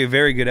episodes. Yeah. Very,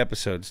 very good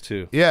episodes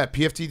too. Yeah,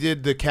 PFT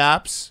did the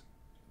Caps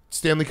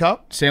Stanley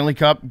Cup, Stanley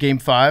Cup Game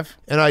 5.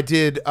 and I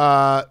did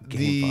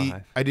Game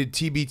 5. I did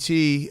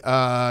TBT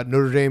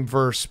Notre Dame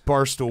versus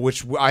Barstool,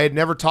 which I had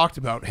never talked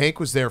about. Hank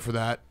was there for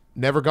that.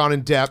 Never gone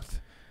in depth.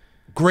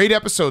 Great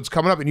episodes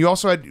coming up, and you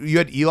also had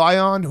Eli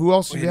on. Who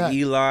else We you had had?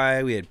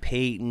 Eli. We had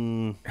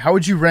Peyton. How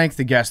would you rank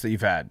the guests that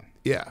you've had?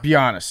 Yeah, Be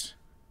honest.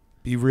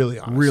 be really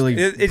honest. Really,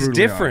 It's brutally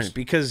different honest.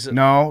 because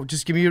No,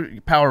 just give me your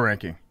power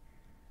ranking.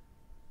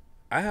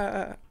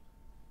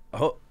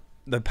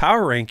 The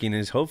power ranking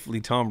is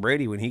hopefully Tom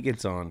Brady when he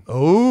gets on.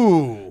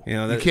 Oh,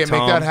 you can't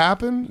make that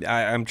happen.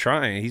 I'm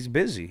trying. He's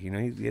busy.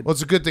 Well,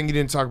 it's a good thing you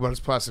didn't talk about his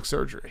plastic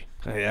surgery.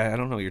 I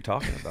don't know what you're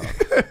talking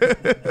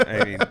about.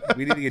 I mean,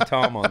 we need to get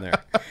Tom on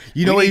there.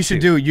 You know what you should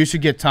do? You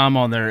should get Tom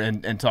on there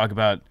and talk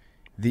about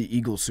the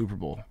Eagles Super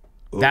Bowl.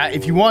 That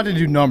if you want to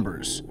do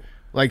numbers,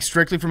 like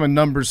strictly from a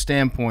numbers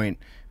standpoint,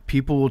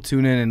 people will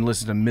tune in and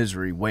listen to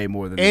misery way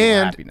more than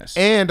happiness.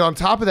 And on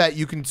top of that,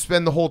 you can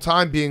spend the whole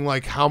time being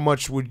like, how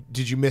much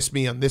did you miss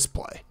me on this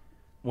play?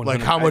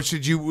 Like, how much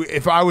did you,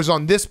 if I was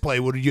on this play,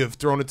 would you have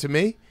thrown it to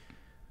me?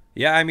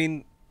 Yeah, I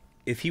mean,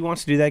 if he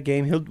wants to do that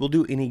game, we'll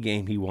do any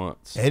game he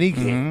wants. Any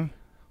game.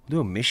 We'll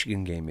do a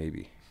Michigan game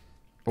maybe.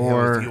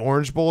 Or the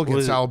Orange Bowl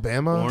against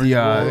Alabama.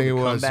 I think it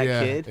was.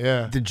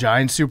 Yeah. The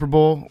Giants Super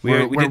Bowl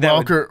where did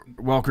that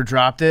Welker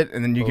dropped it,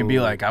 and then you can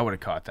be like, I would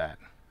have caught that.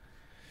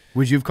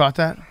 Would you have caught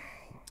that?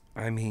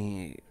 I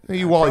mean,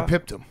 you Wally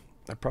pipped him.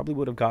 I probably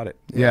would have got it.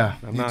 Yeah.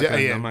 I'm not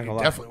gonna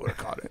lie. Definitely would have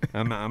caught it.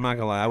 I'm not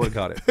gonna lie. I would have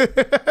got it.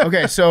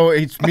 Okay, so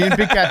it's me and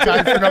Big Cat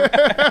tied for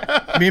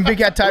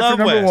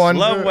number one.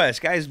 Love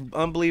West. Guy's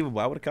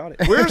unbelievable. I would have caught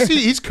it. Where is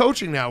he? He's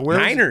coaching now.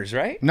 Niners,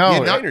 right?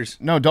 No, Niners.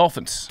 No,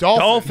 Dolphins.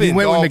 Dolphins. He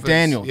went with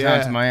McDaniel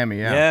down to Miami.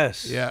 Yeah.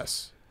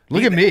 Yes.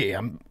 Look at me.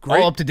 I'm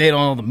all up to date on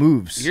all the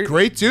moves.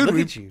 Great dude. Look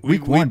at you.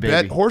 Week one, we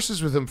bet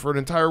horses with him for an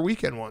entire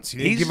weekend once. He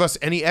didn't give us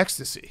any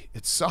ecstasy.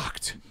 It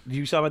sucked.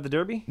 You saw him at the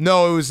Derby?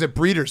 No, it was at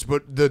Breeders,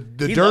 but the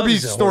Derby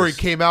story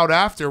came out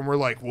after, and we're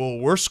like, well,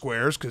 we're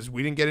squares because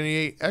we didn't get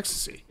any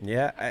ecstasy.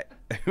 Yeah, I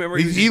remember.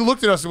 He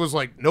looked at us and was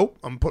like, nope,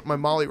 I'm putting my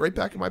Molly right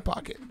back in my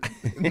pocket.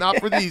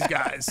 Not for these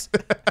guys.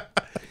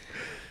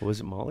 Was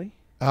it Molly?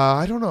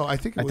 I don't know. I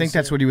think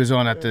that's what he was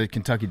on at the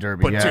Kentucky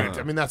Derby. But yeah. dude,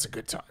 I mean, that's a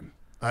good time.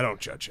 I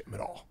don't judge him at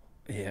all.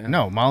 Yeah.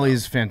 No, Molly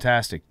is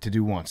fantastic to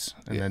do once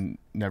and then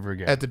never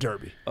again. At the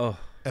Derby. Oh.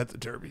 At the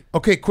Derby.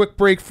 Okay, quick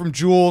break from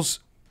Jules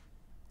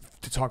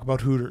to talk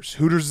about Hooters.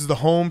 Hooters is the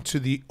home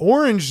to the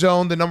Orange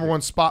Zone, the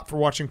 #1 spot for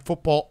watching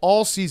football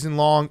all season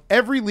long.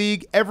 Every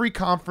league, every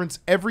conference,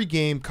 every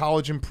game,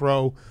 college and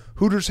pro.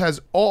 Hooters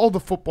has all the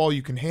football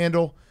you can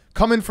handle.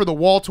 Come in for the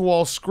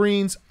wall-to-wall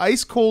screens,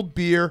 ice-cold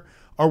beer,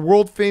 our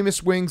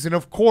world-famous wings, and,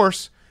 of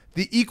course,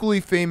 the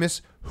equally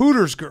famous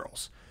Hooters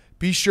girls.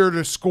 Be sure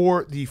to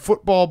score the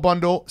football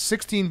bundle,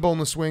 16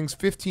 boneless wings,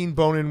 15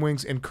 bone-in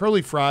wings, and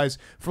curly fries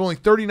for only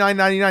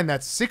 $39.99.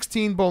 That's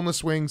 16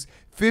 boneless wings,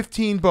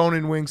 15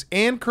 bone-in wings,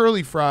 and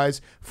curly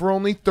fries for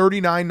only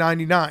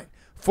 $39.99.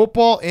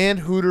 Football and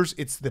Hooters,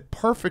 it's the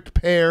perfect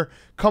pair.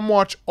 Come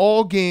watch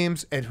all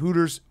games at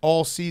Hooters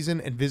all season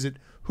and visit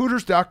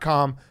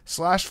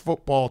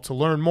Hooters.com/football to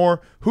learn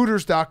more.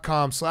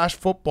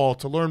 Hooters.com/football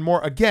to learn more.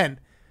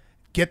 Again,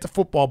 get the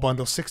football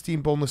bundle,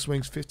 16 boneless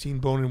wings, 15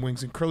 bone-in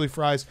wings, and curly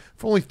fries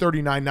for only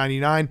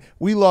 $39.99.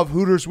 We love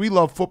Hooters. We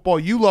love football.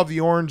 You love the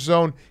Orange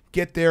Zone.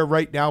 Get there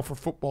right now for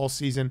football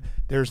season.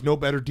 There's no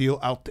better deal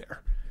out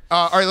there.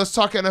 All right, let's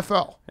talk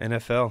NFL.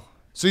 NFL.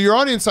 So you're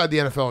on Inside the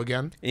NFL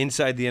again.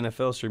 Inside the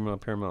NFL, streaming on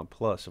Paramount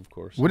Plus, of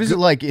course. What is it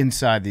like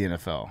inside the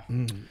NFL?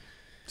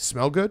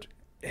 Smell good?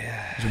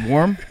 Yeah. Is it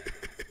warm?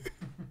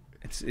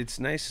 It's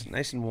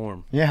nice and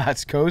warm. Yeah,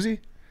 it's cozy.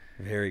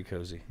 Very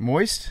cozy.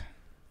 Moist?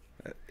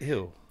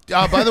 Ew.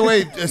 By the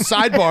way, a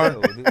sidebar.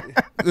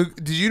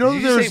 Did you know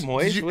that there's?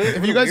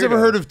 Have you guys ever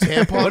heard of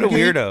Tampon? What a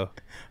weirdo.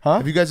 Huh?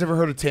 Have you guys ever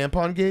heard of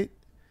Tampon Gate?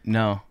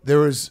 No. There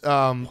was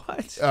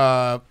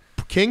What?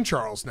 King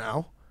Charles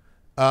now,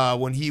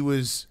 when he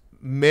was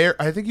married.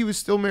 I think he was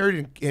still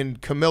married,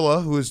 and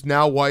Camilla, who is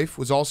now wife,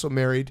 was also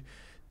married.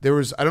 There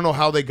was, I don't know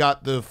how they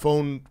got the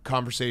phone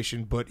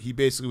conversation, but he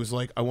basically was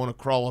like, "I want to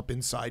crawl up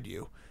inside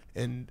you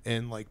and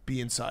like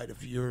be inside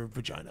of your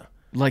vagina."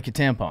 Like a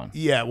tampon.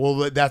 Yeah,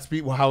 well, that's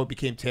how it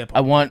became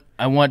tampon.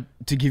 I want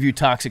to give you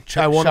toxic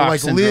shock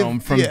syndrome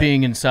live, from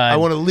being inside. I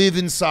want to live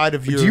inside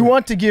of your. Do you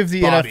want to give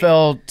the body.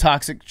 NFL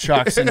toxic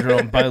shock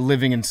syndrome by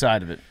living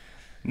inside of it?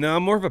 No,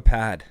 I'm more of a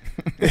pad.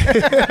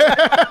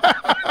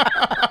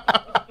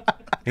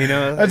 You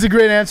know, That's a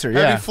great answer.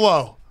 Yeah. Heavy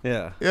flow.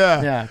 Yeah.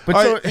 Yeah. Yeah. But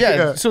All so right,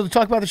 yeah. So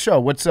talk about the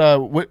show. What's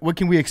what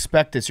can we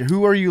expect this year?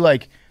 Who are you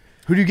like?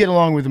 Who do you get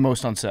along with the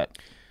most on set?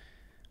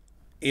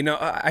 You know,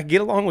 I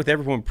get along with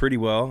everyone pretty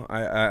well.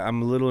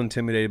 I'm a little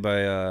intimidated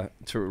by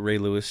Ray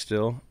Lewis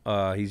still.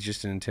 He's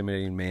just an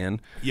intimidating man.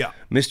 Yeah.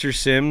 Mr.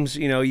 Sims,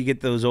 you know, you get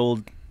those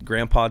old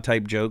grandpa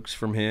type jokes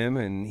from him,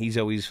 and he's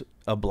always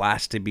a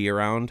blast to be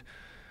around.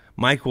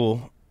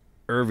 Michael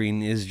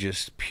Irving is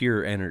just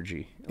pure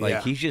energy.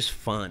 Like he's just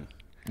fun.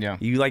 Yeah.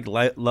 You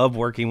love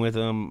working with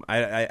him.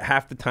 I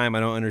half the time I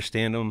don't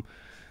understand him.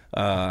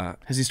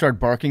 Has he started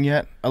barking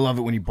yet? I love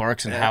it when he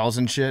barks and howls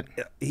and shit.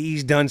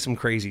 He's done some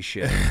crazy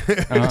shit.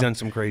 He's done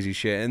some crazy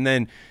shit. And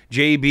then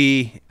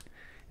JB,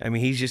 I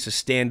mean, he's just a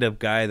stand-up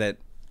guy that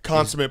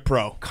Consummate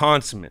pro.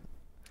 consummate.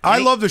 I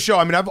love the show.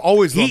 I mean, I've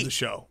always loved the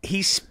show.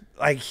 He's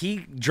like he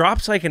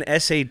drops like an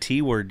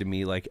SAT word to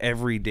me like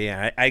every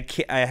day. I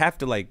can't, I have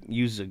to like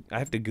I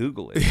have to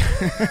Google it,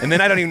 and then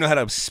I don't even know how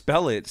to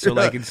spell it. So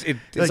like it's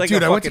like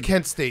dude, I went to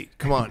Kent State.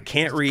 Come on,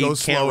 can't read,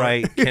 can't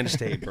write, Kent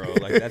State, bro.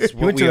 Like that's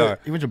what we are.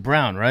 He went to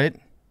Brown, right?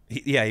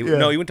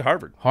 No, he went to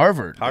Harvard.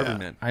 Harvard,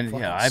 man. Ivy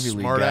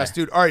League smart guy. ass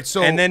dude. All right,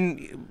 so and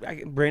then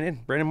Brandon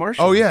Marsh.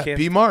 Oh yeah,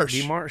 B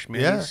Marsh,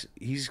 man. Yeah.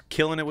 He's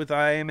killing it with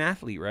I Am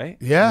Athlete, right?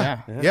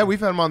 Yeah. We've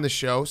had him on the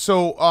show.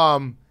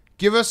 So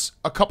give us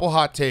a couple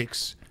hot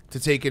takes to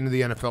take into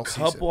the NFL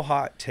season. Couple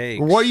hot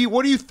takes. What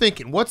are you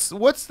thinking? What's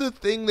the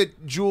thing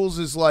that Jules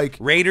is like?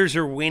 Raiders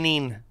are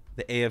winning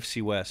the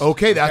AFC West.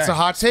 Okay, that's a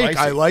hot take. Spicy.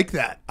 I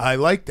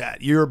like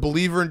that. You're a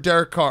believer in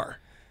Derek Carr.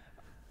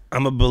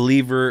 I'm a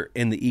believer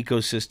in the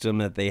ecosystem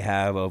that they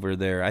have over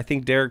there. I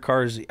think Derek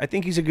Carr's. I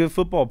think he's a good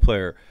football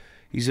player.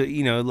 He's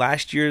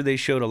last year they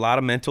showed a lot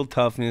of mental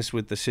toughness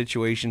with the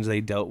situations they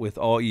dealt with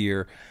all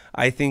year.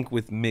 I think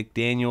with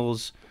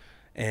McDaniels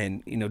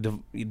and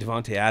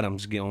Devontae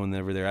Adams going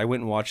over there, I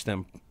went and watched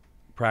them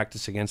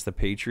practice against the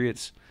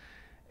Patriots,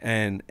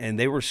 and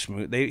they were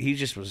smooth. He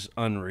just was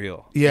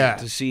unreal. Yeah,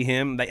 to see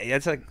him,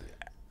 that's like.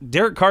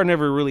 Derek Carr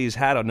never really has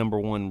had a number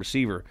one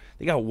receiver.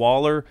 They got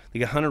Waller, they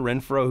got Hunter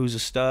Renfrow, who's a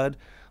stud.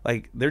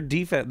 Like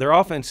their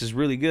offense is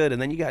really good,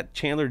 and then you got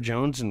Chandler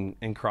Jones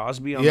and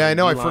Crosby on. Yeah, I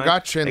know. I D-line.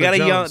 forgot Chandler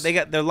Jones. They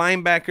got their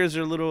linebackers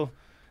are a little,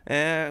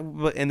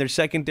 and their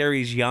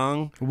secondary is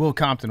young. Will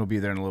Compton will be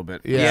there in a little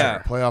bit.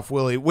 Yeah. Playoff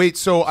Willie. Wait,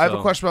 so I have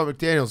a question about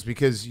McDaniels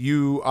because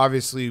you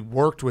obviously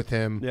worked with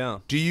him. Yeah.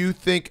 Do you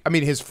think? I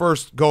mean, his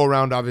first go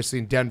around obviously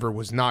in Denver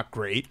was not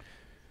great,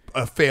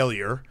 a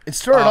failure. It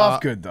started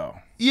off good though.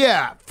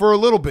 Yeah, for a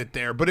little bit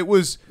there, but it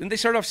was. Didn't they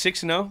start off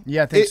 6-0?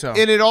 Yeah, I think so.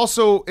 And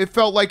it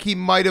felt like he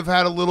might have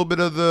had a little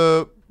bit of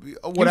the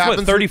what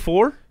happens.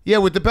 34? Yeah,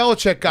 with the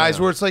Belichick guys,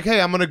 where it's like,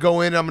 hey, I'm going to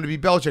go in, I'm going to be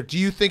Belichick. Do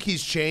you think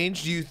he's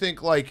changed? Do you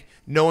think like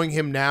knowing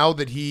him now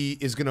that he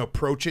is going to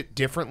approach it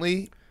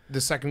differently the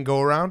second go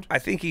around? I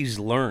think he's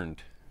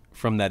learned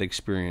from that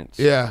experience.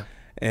 Yeah,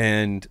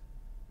 and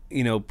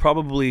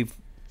probably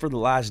for the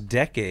last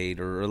decade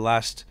or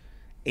last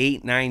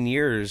 8-9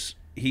 years,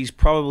 he's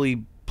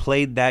probably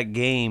played that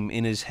game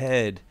in his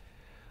head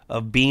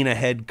of being a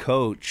head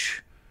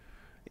coach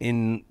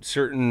in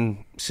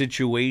certain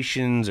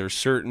situations or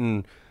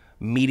certain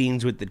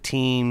meetings with the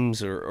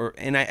teams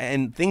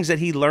and things that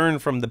he learned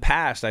from the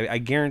past. I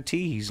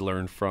guarantee he's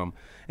learned from.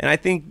 And I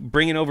think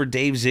bringing over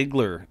Dave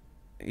Ziegler,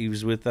 he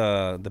was with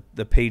the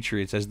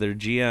Patriots as their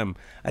GM.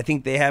 I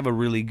think they have a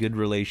really good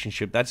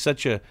relationship. That's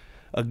such a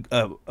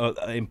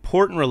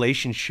important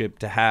relationship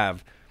to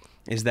have.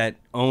 Is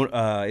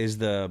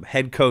the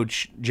head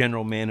coach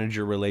general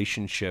manager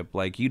relationship.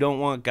 Like you don't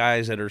want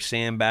guys that are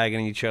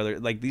sandbagging each other.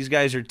 Like these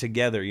guys are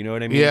together, you know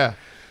what I mean? Yeah.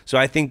 So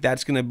I think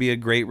that's going to be a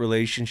great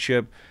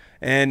relationship.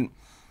 And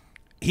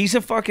he's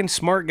a fucking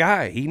smart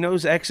guy. He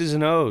knows X's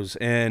and O's,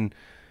 and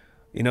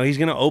he's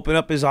going to open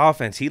up his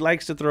offense. He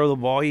likes to throw the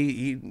ball.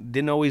 We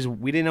didn't always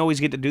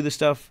get to do the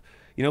stuff.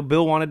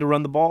 Bill wanted to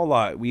run the ball a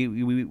lot.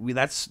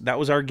 That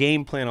was our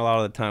game plan a lot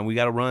of the time. We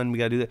got to run. We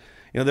got to do that.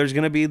 There's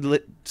going to be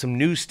some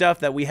new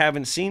stuff that we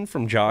haven't seen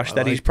from Josh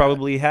that he's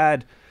probably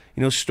had,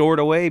 stored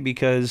away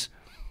because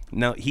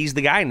now he's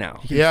the guy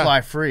now. He can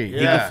fly free. He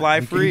can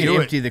fly free. He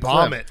can empty the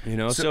clip.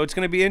 So it's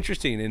going to be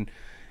interesting. And,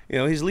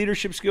 his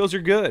leadership skills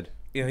are good.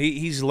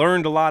 He's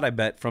learned a lot, I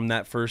bet, from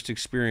that first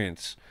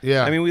experience.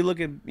 Yeah. I mean, we look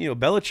at,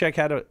 Belichick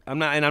had I'm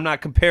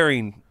not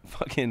comparing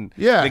fucking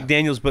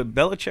McDaniels, but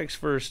Belichick's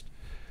first,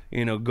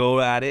 go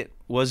at it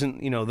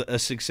wasn't, a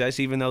success,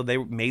 even though they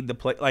made the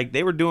play. Like,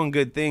 they were doing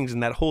good things,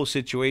 and that whole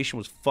situation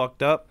was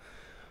fucked up.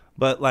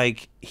 But,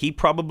 like, he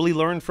probably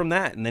learned from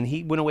that, and then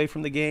he went away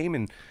from the game.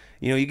 And,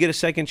 you get a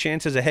second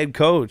chance as a head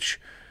coach.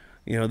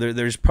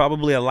 There's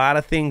probably a lot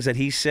of things that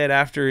he said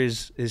after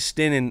his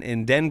stint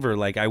in Denver,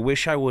 like, I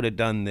wish I would have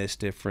done this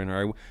different.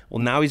 Or,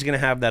 now he's going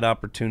to have that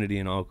opportunity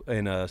in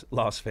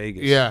Las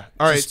Vegas. Yeah.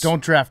 All right. Just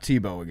don't draft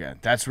Tebow again.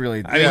 That's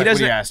really what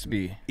he has to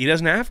be. He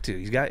doesn't have to.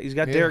 He's got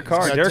Derek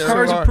Carr. Derek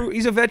Carr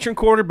he's a veteran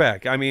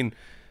quarterback. I mean,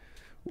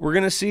 we're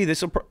going to see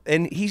this.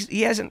 And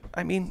he hasn't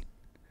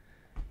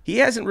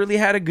really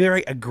had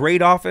a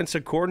great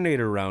offensive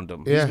coordinator around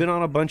him. Yeah. He's been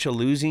on a bunch of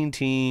losing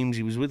teams.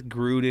 He was with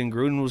Gruden.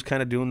 Gruden was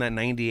kind of doing that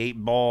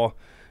 98 ball.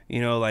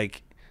 We're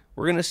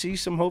going to see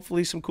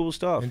hopefully some cool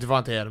stuff. And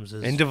Devontae Adams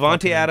is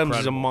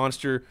incredible. A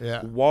monster.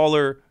 Yeah.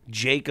 Waller,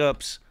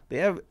 Jacobs. They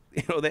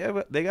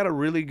got a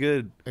really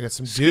good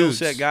skill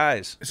set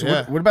guys.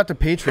 So what about the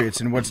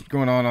Patriots and what's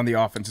going on the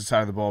offensive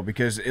side of the ball?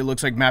 Because it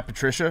looks like Matt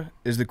Patricia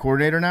is the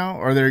coordinator now.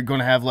 Or they're going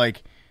to have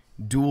like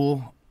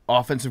dual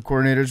offensive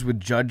coordinators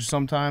with Judge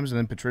sometimes and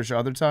then Patricia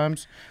other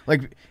times.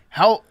 Like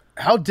how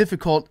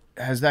difficult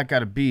has that got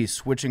to be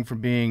switching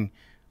from being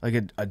like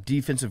a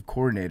defensive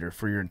coordinator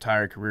for your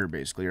entire career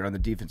basically, or on the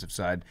defensive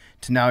side,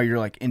 to now you're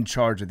like in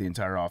charge of the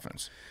entire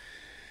offense?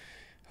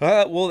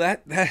 Well,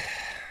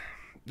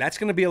 that's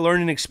going to be a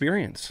learning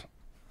experience.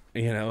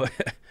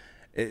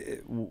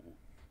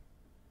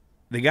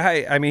 The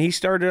guy, I mean,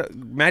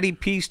 Matty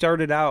P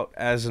started out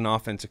as an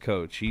offensive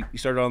coach. He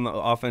started on the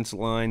offensive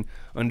line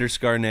under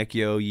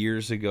Scarnecchio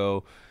years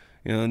ago.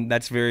 You know, and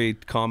that's very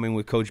common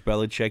with Coach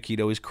Belichick. He'd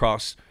always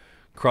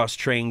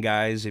cross-train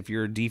guys. If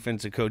you're a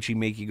defensive coach, he'd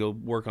make you go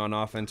work on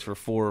offense for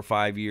 4 or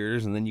 5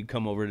 years, and then you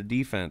come over to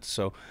defense.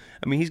 So,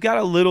 I mean, he's got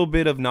a little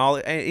bit of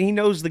knowledge. And he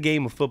knows the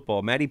game of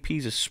football. Matty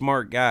P's a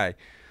smart guy.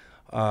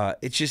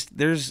 It's just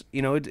it's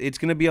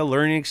going to be a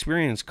learning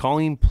experience.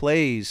 Calling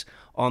plays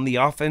on the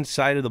offense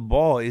side of the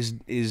ball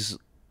is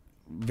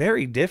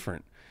very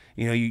different.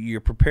 You know, you're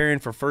preparing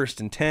for 1st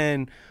and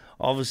 10.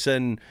 All of a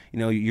sudden, you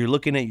know, you're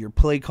looking at your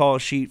play call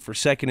sheet for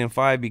 2nd and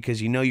 5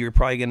 because you know you're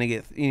probably going to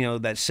get, you know,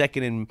 that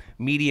 2nd and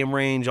medium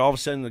range. All of a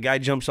sudden, the guy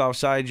jumps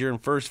offside. You're in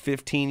 1st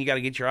 15. You got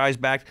to get your eyes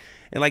back.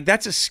 And, like,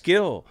 that's a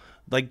skill.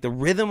 Like, the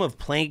rhythm of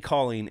play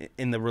calling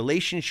and the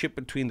relationship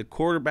between the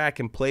quarterback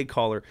and play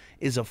caller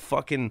is a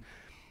fucking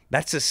 –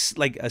 that's a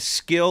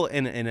skill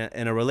and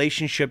a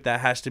relationship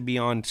that has to be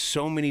on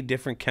so many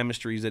different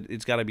chemistries that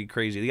it's got to be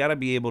crazy. They got to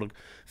be able to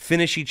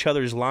finish each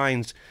other's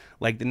lines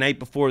like the night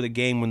before the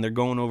game when they're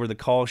going over the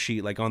call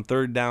sheet. Like on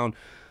 3rd down,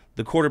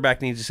 the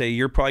quarterback needs to say,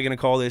 you're probably going to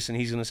call this, and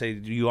he's going to say,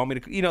 do you want me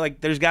to? You know,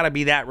 like there's got to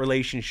be that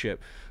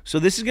relationship. So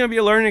this is going to be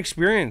a learning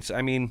experience.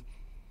 I mean,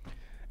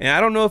 and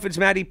I don't know if it's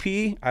Matty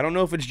P. I don't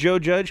know if it's Joe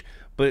Judge.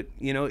 But,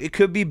 you know, it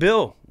could be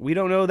Bill. We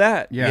don't know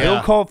that. Yeah.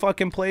 Bill called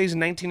fucking plays in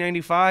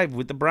 1995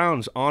 with the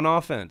Browns on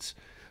offense.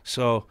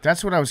 So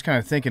that's what I was kind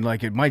of thinking.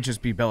 Like, it might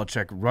just be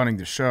Belichick running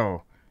the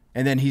show,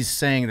 and then he's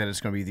saying that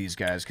it's going to be these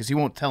guys because he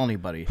won't tell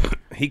anybody.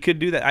 He could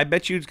do that. I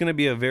bet you it's going to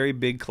be a very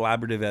big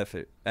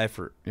collaborative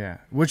effort. Yeah.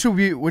 Which will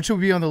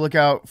be on the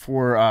lookout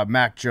for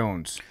Mac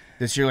Jones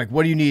this year? Like,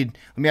 what do you need?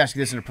 Let me ask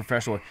you this in a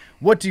professional way.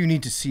 What do you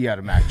need to see out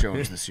of Mac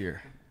Jones this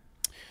year?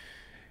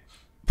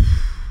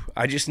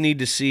 I need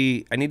to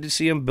see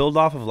him build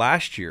off of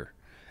last year,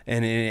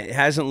 and it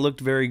hasn't looked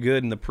very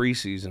good in the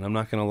preseason. I'm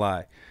not going to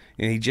lie.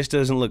 And he just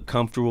doesn't look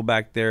comfortable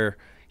back there.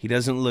 He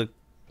doesn't look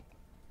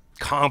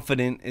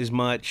confident as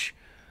much,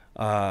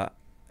 and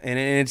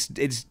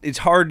it's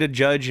hard to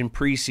judge in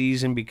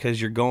preseason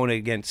because you're going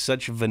against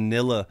such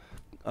vanilla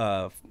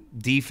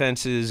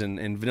defenses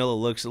and vanilla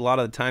looks. A lot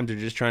of the times they're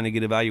just trying to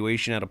get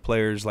evaluation out of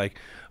players. Like,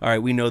 all right,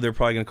 we know they're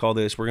probably going to call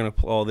this. We're going to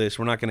call this.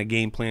 We're not going to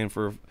game plan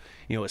for,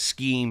 you know, a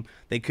scheme.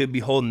 They could be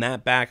holding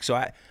that back. So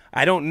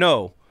I don't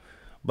know,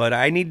 but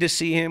I need to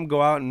see him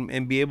go out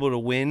and be able to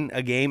win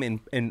a game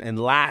and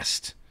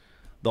last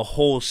the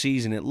whole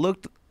season. It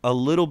looked a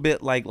little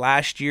bit like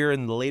last year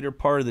in the later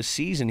part of the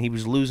season. He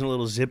was losing a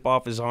little zip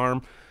off his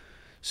arm.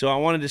 So I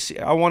want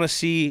to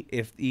see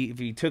if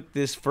he took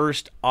this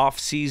first off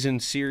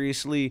season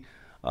seriously,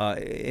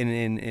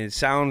 and it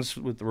sounds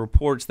with the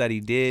reports that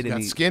he did. He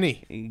got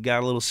skinny. He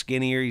got a little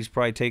skinnier. He's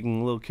probably taking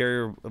a little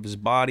care of his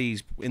body.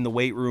 He's in the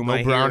weight room.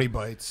 No brownie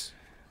bites.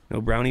 No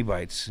brownie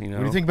bites. You know.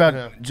 What do you think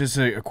about just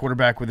a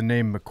quarterback with the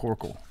name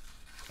McCorkle?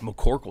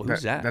 McCorkle,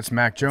 who's that? That's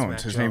Mac Jones.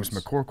 Mac His Jones. name's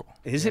McCorkle.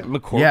 Is it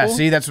McCorkle? Yeah.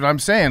 See, that's what I'm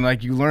saying.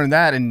 Like, you learn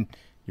that, and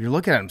you're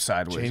looking at him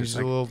sideways. Changes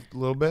like, a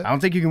little bit. I don't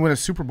think you can win a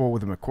Super Bowl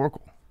with a McCorkle.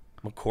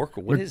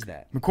 McCorkle, what is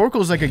that?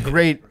 McCorkle's like a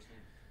great.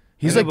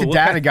 He's like the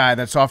data guy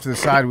that's off to the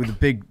side with the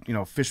big, you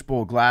know,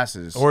 fishbowl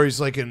glasses. Or he's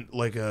like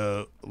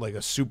a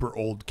super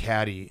old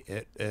caddy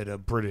at a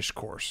British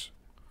course.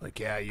 Like,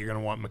 yeah, you're gonna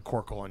want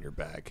McCorkle on your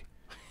bag.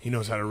 He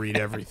knows how to read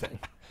everything.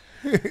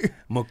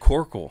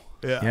 McCorkle.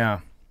 Yeah.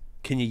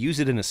 Can you use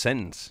it in a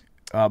sentence?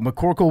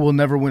 McCorkle will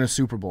never win a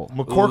Super Bowl.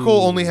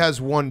 McCorkle only has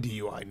 1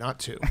 DUI, not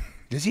 2.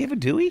 Does he have a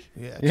Dewey?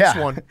 Yeah, Yeah. just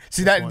 1.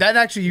 See, that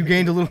actually you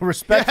gained a little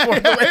respect for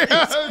him.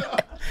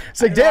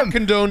 It's like, damn.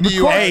 Condone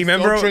DUI. Hey,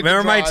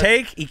 remember my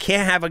take? You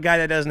can't have a guy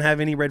that doesn't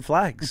have any red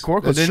flags.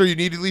 McCorkle That's true. You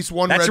need at least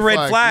one. That's red a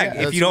red flag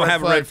Yeah, if you don't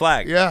have a red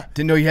flag. Yeah.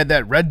 Didn't know you had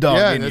that red dog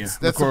Yeah, in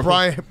that's you.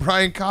 the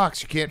Brian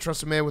Cox. You can't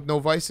trust a man with no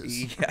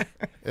vices. Yeah.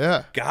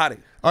 Yeah. Got it.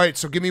 All right,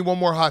 so give me one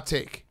more hot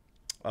take.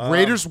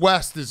 Raiders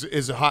West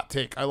is a hot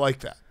take. I like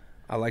that.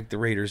 I like the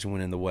Raiders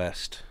winning the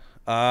West.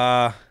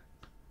 Maybe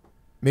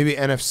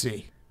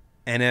NFC.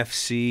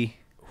 NFC.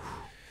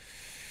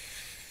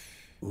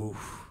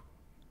 Oof.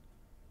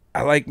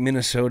 I like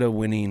Minnesota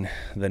winning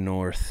the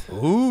North.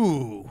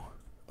 Ooh.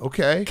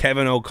 Okay.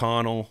 Kevin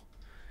O'Connell.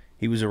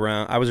 He was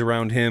around. I was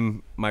around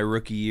him my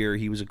rookie year.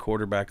 He was a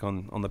quarterback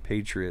on the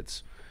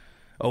Patriots.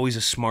 Always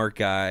a smart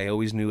guy.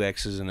 Always knew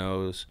X's and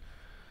O's.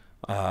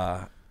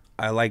 I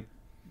like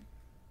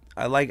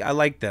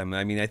them.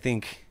 I mean, I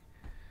think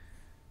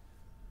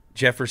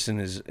Jefferson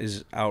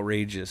is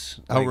outrageous.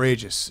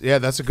 Outrageous. Yeah,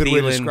 that's a good way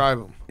to Thielen describe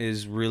him.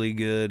 is really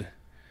good.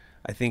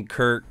 I think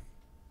Kirk.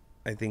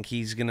 I think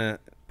he's gonna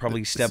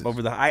probably step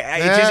over the.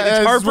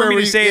 It's hard for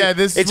me to say it.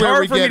 It's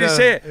hard for me to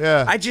say it.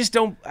 Yeah. I just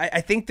don't. I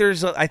think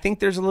there's a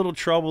little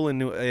trouble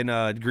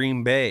in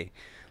Green Bay.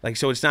 Like,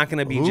 so it's not going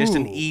to be just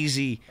an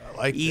easy,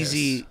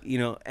 this. you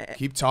know.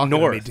 Keep talking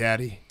north, to me,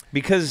 Daddy.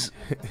 Because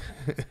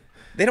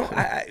they don't.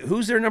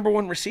 Who's their number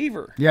one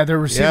receiver? Yeah, their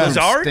receiver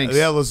Lazard? stinks.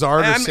 Yeah,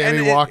 Lazard or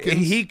Sammy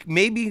Watkins.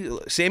 Maybe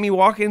Sammy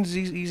Watkins.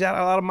 He's had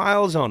a lot of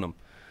miles on him,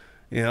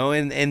 you know.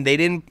 And they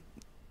didn't.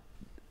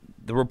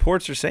 the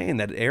reports are saying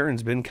that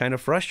Aaron's been kind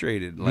of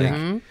frustrated.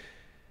 Like,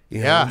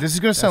 yeah, this is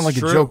going to sound like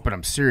true. a joke, but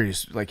I'm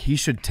serious. Like, he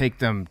should take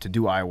them to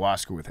do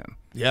ayahuasca with him.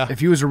 Yeah. If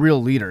he was a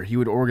real leader, he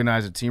would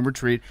organize a team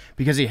retreat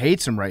because he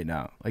hates him right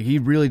now. Like, he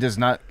really does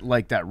not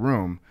like that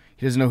room.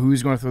 He doesn't know who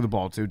he's going to throw the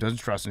ball to, doesn't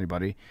trust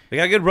anybody. They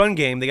got a good run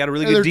game. They got a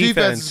really good their defense.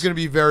 defense is going to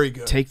be very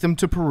good. Take them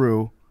to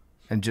Peru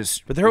and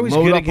just But they're always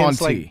load good up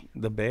against on like T.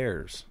 the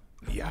Bears.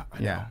 Yeah, I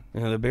know. Yeah. You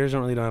know, the Bears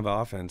don't have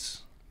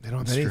offense. They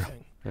don't have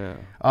anything.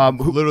 Yeah.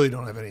 Who literally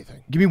don't have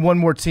anything. Give me one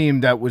more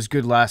team that was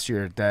good last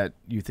year that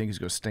you think is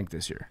going to stink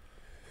this year.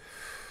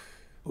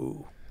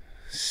 Ooh,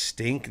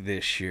 Stink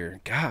this year.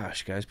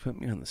 Gosh, guys,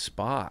 put me on the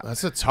spot.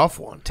 that's a tough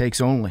one.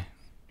 Takes only.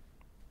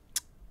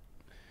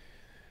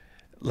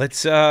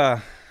 Let's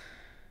I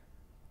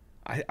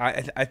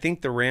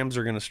think the Rams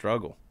are going to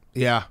struggle.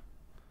 Yeah,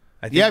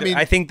 I think Yeah, I mean-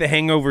 I think the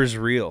hangover is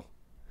real.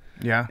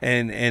 Yeah.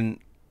 And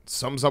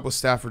sums up with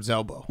Stafford's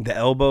elbow. the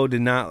elbow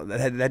did not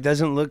that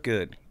doesn't look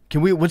good.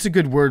 Can we? What's a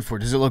good word for it?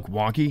 Does it look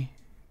wonky?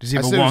 Does he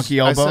have a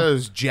wonky I elbow? said it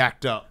was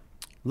jacked up.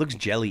 Looks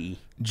jelly-y.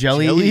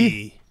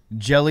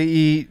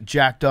 Jelly-y,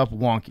 jacked up,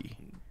 wonky.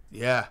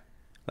 Yeah,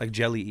 Like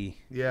jelly-y.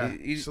 yeah.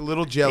 He's It's a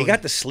little jelly. He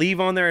got the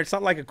sleeve on there. It's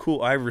not like a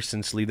cool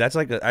Iverson sleeve. That's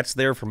like that's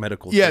there for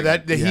medical. Yeah,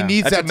 treatment. that he Yeah.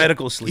 needs That's that a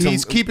medical sleeve.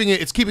 He's keeping it.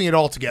 It's keeping it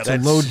all together.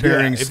 It's a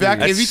load-bearing If, sleeve. if he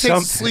That's takes the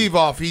something. sleeve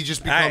off, he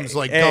just becomes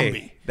like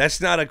Gumby.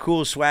 That's not a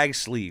cool swag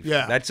sleeve.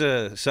 Yeah. That's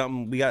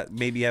something we got.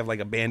 Maybe have like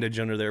a bandage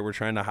under there we're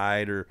trying to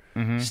hide, or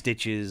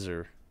stitches,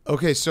 or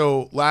Okay,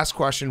 so last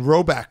question,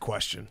 Roback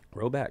question.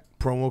 Roback.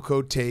 Promo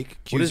code take.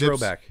 What is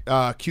Q-Zips.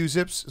 Roback?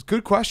 Q-Zips.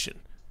 Good question.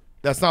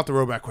 That's not the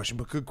Roback question,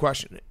 but good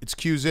question. It's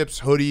Q-Zips,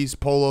 hoodies,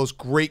 polos,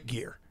 great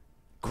gear.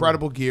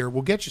 Incredible gear.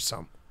 We'll get you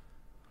some.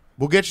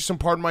 We'll get you some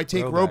Pardon My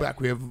Take Roback.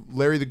 We have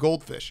Larry the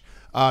Goldfish.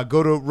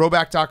 Go to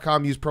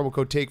roback.com, use promo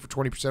code take for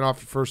 20% off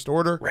your first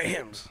order.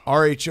 Rams.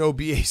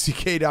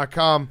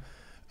 RHOBACK.com.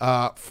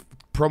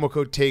 Promo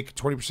code take,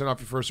 20% off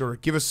your first order.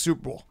 Give us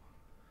Super Bowl.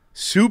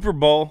 Super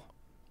Bowl.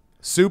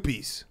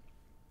 Soupies.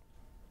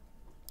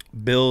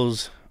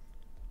 Bills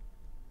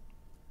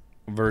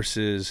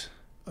versus.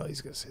 Oh,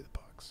 he's going to say the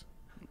Bucks.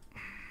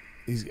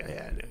 He's going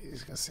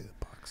to say the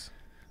Bucks.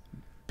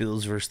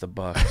 Bills versus the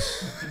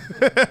Bucks.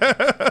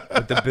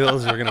 But the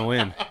Bills are gonna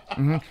win.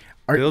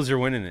 Bills are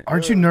winning it.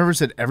 Aren't you nervous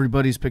that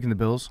everybody's picking the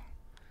Bills?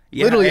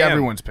 Yeah, Literally I am.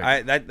 everyone's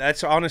picking.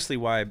 That's honestly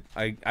why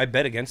I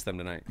bet against them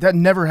tonight. That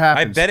never I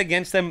happens. bet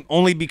against them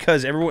only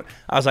because everyone.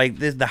 I was like,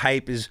 the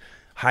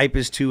hype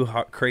is too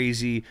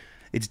crazy.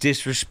 It's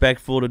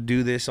disrespectful to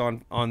do this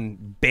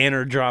on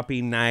banner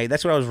dropping night.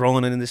 That's what I was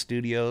rolling in the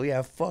studio.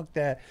 Yeah, fuck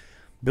that.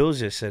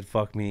 Bills just said,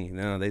 "Fuck me."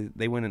 No,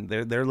 they went in.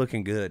 They're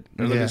looking good.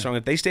 They're looking strong.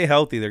 If they stay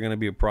healthy, they're going to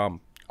be a problem.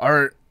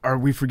 Are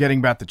we forgetting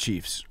about the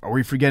Chiefs? Are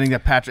we forgetting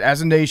that Patrick,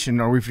 as a nation,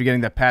 are we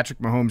forgetting that Patrick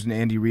Mahomes and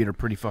Andy Reid are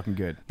pretty fucking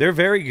good? They're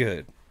very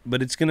good,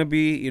 but it's going to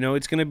be,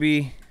 it's going to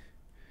be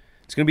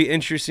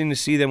interesting to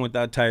see them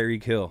without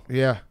Tyreek Hill.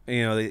 Yeah.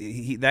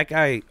 That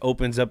guy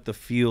opens up the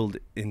field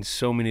in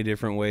so many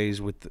different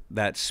ways with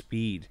that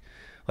speed,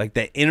 like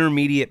that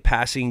intermediate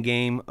passing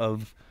game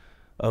of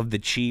the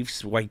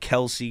Chiefs. Why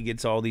Kelsey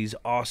gets all these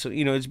awesome,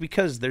 it's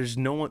because there's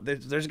no one.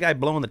 There's a guy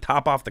blowing the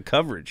top off the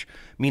coverage,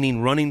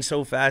 meaning running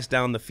so fast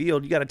down the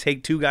field. You got to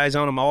take two guys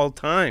on him all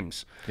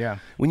times. Yeah.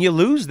 When you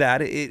lose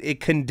that,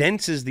 it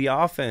condenses the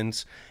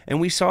offense,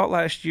 and we saw it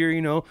last year.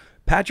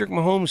 Patrick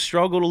Mahomes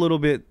struggled a little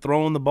bit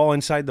throwing the ball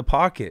inside the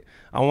pocket.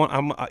 I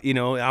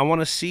want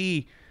to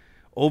see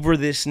over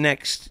this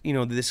next,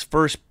 this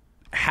first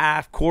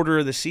quarter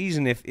of the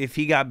season if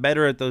he got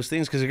better at those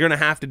things, because they're going to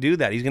have to do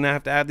that. He's going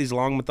to have these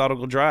long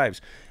methodical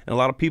drives, and a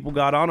lot of people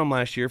got on him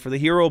last year for the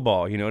hero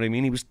ball. You know what I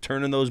mean? He was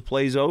turning those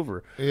plays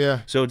over.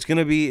 Yeah. So it's going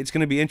to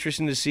be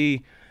interesting to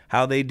see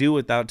how they do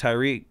without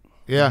Tyreek.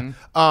 Yeah.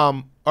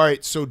 All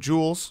right. So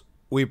Jules,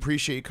 we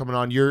appreciate you coming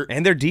on.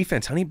 And their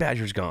defense, Honey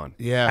Badger's gone.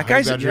 Yeah, that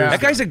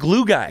guy's a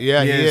glue guy.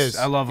 Yeah, he is.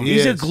 I love him.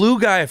 He's a glue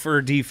guy for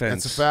a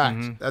defense. That's a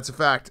fact. That's a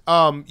fact.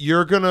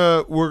 We're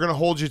gonna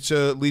hold you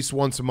to at least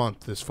once a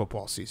month this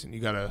football season. We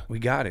got to. We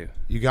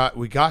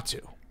got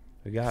to.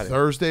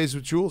 Thursdays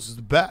with Jules is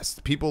the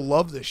best. People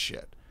love this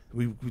shit.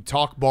 We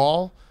talk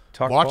ball.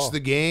 Watch the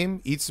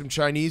game, eat some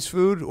Chinese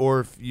food,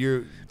 or if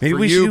you're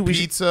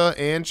pizza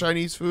and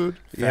Chinese food.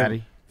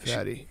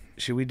 Fatty.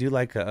 Should we do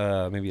like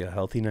maybe a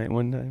healthy night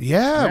one time?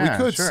 Yeah, we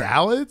could. Sure.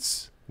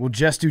 Salads. We'll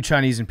just do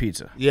Chinese and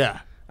pizza. Yeah.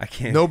 I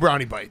can't. No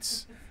brownie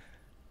bites.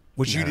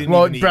 Which you didn't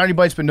Well, even eat. brownie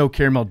bites, but no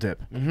caramel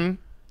dip.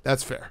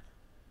 That's fair.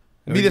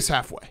 Meet us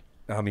halfway.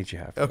 I'll meet you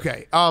halfway.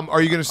 Okay.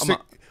 Are you gonna stick?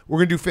 We're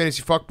gonna do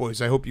fantasy fuckboys.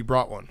 I hope you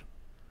brought one.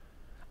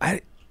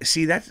 I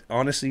see. That's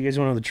honestly, you guys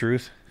want to know the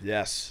truth?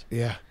 Yes.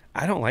 Yeah.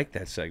 I don't like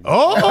that segment.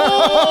 Oh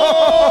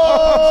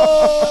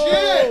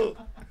shit!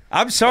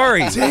 I'm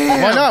sorry.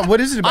 Damn. Why not?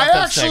 What is it about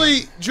that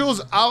segment?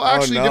 Jules, I'll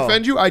actually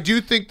defend you. I do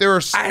think there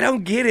are. I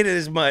don't get it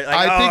as much. Like,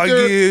 I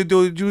think you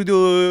do.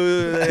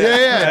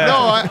 Yeah.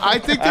 No, I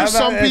think there's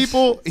some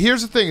people.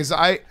 Here's the thing: is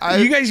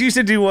you guys used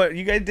to do what?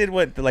 You guys did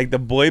what? Like the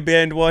boy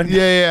band one.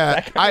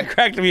 Yeah. That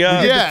cracked me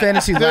up. The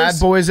Fantasy Lad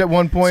Boys at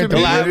one point. To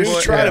me,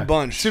 We tried a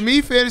bunch. To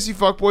me, Fantasy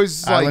Fuckboys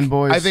is Island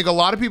Boys. I think a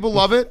lot of people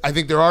love it. I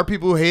think there are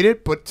people who hate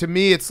it, but to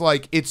me, it's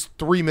like it's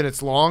 3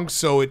 minutes long,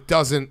 so it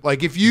doesn't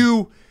like if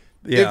you're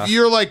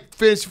like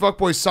Fantasy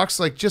Fuckboys sucks,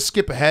 like just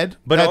skip ahead.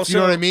 But that's, also, you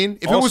know what I mean?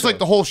 If it was like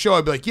the whole show,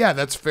 I'd be like, yeah,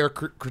 that's fair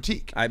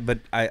critique. But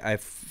I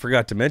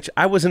forgot to mention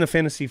I wasn't a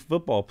fantasy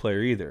football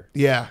player either.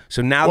 Yeah.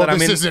 So now that I'm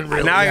this in, isn't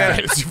really now I got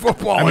fantasy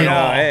football I mean, at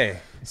all. hey.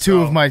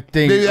 Two of my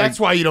things. Maybe that's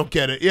why you don't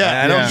get it.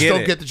 Yeah, I don't you get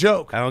don't it. get the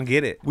joke. I don't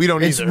get it. We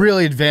don't It's either.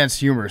 really advanced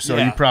humor, so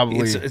Yeah. you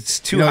probably It's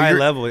too high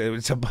level.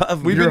 It's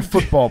above. You're a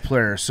football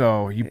player,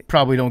 so you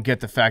probably don't get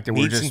the fact that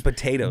we're Meats and just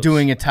potatoes.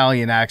 doing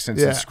Italian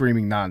accents Yeah. and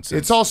screaming nonsense.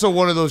 It's also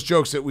one of those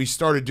jokes that we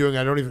started doing.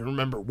 I don't even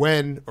remember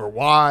when or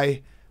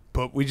why,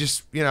 but we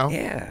just,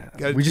 Yeah.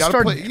 We just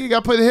started- you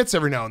got to play the hits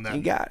every now and then.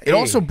 You got It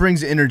also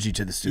brings energy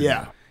to the studio.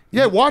 Yeah.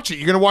 Yeah, watch it.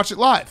 You're going to watch it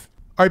live.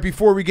 All right,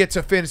 before we get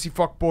to Fantasy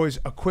Fuckboys,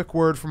 a quick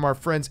word from our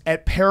friends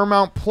at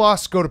Paramount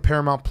Plus. Go to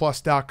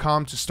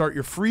ParamountPlus.com to start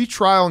your free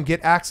trial and get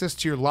access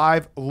to your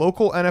live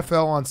local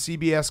NFL on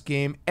CBS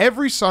game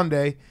every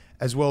Sunday,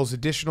 as well as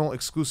additional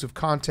exclusive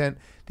content.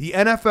 The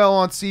NFL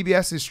on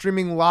CBS is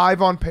streaming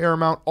live on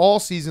Paramount all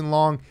season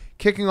long,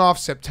 kicking off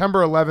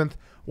September 11th.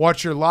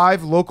 Watch your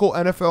live local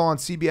NFL on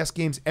CBS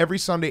games every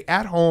Sunday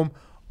at home,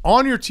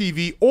 on your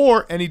TV,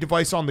 or any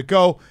device on the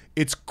go.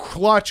 It's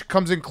clutch,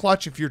 comes in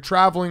clutch if you're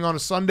traveling on a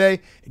Sunday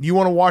and you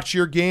want to watch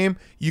your game.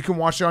 You can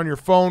watch it on your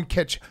phone,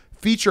 catch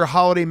feature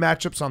holiday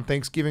matchups on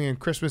Thanksgiving and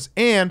Christmas,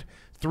 and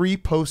 3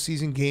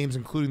 postseason games,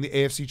 including the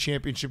AFC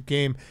Championship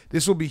game.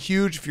 This will be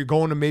huge if you're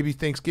going to maybe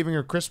Thanksgiving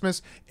or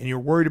Christmas and you're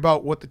worried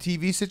about what the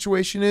TV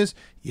situation is.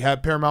 You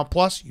have Paramount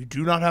Plus. You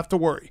do not have to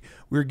worry.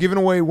 We're giving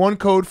away 1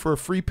 code for a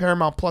free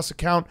Paramount Plus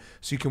account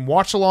so you can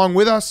watch along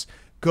with us.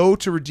 Go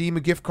to redeem a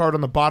gift card on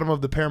the bottom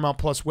of the Paramount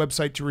Plus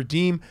website to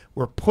redeem.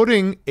 We're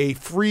putting a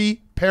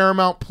free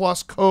Paramount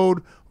Plus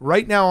code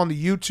right now on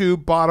the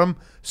YouTube bottom.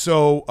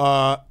 So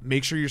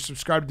make sure you're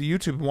subscribed to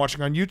YouTube and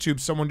watching on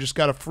YouTube. Someone just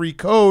got a free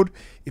code.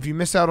 If you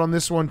miss out on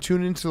this one,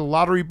 tune into the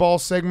Lottery Ball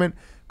segment.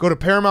 Go to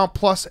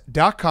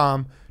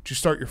ParamountPlus.com to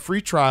start your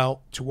free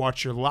trial to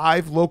watch your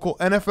live local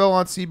NFL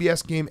on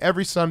CBS game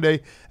every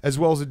Sunday, as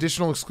well as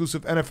additional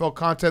exclusive NFL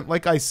content.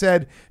 Like I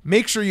said,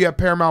 make sure you have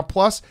Paramount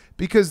Plus,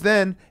 because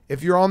then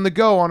if you're on the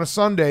go on a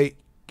Sunday,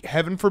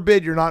 heaven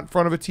forbid you're not in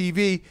front of a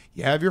TV,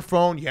 you have your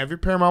phone, you have your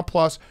Paramount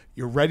Plus,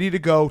 you're ready to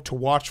go to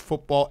watch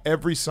football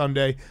every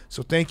Sunday.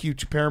 So thank you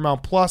to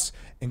Paramount Plus,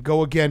 and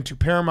go again to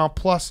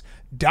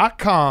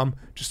ParamountPlus.com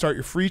to start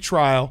your free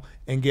trial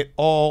and get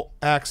all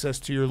access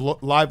to your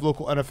live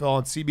local NFL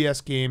on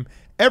CBS game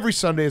every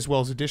Sunday, as well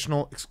as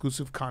additional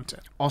exclusive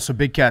content. Also,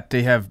 Big Cat,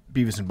 they have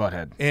Beavis and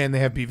Butthead. And they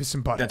have Beavis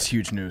and Butthead. That's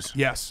huge news.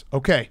 Yes.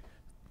 Okay.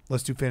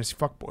 Let's do Fantasy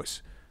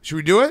Fuckboys. Should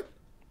we do it?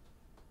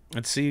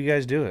 Let's see you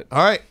guys do it.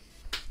 All right.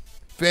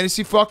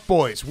 Fantasy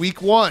Fuckboys,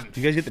 week 1.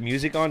 Do you guys get the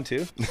music on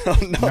too?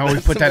 No, we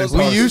put that as We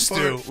well. used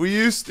to. We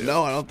used to.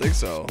 No, I don't think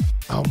so.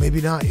 Oh,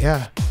 maybe not.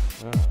 Yeah.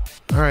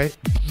 All right.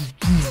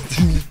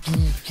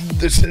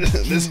 This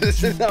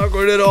isn't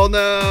awkward at all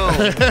now.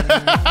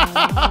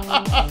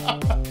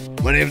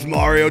 My name's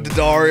Mario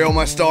Daddario.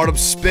 My startup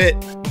Spit.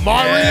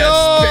 Mario!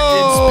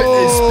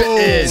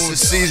 It's the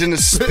season to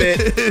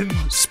spit.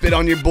 Spit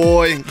on your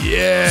boy.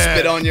 Yeah.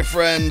 Spit on your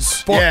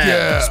friends. Fuck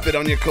yeah. Spit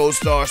on your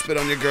co-star. Spit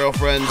on your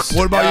girlfriends.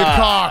 What about your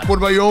cock? What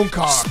about your own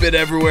cock? Spit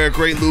everywhere.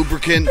 Great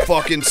lubricant.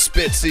 Fucking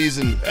spit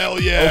season.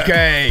 Hell yeah.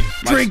 Okay.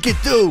 Drink it,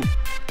 too.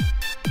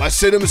 My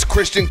situm is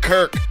Christian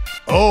Kirk.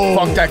 Oh.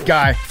 Fuck that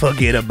guy.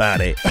 Forget about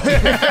it.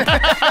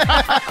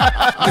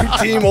 New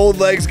team, old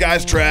legs,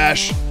 guys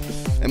trash.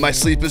 And my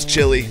sleep is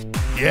chilly.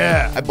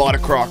 Yeah. I bought a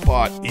crock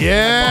pot.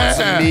 Yeah.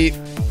 Some meat.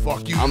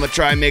 Fuck you. I'm gonna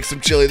try and make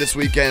some chili this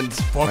weekend.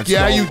 Fuck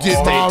yeah, go. you did,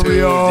 Stay Mario.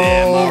 tuned.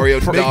 Yeah, Mario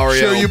Make Daddario.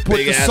 sure you put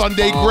the Big-ass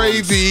Sunday bombs.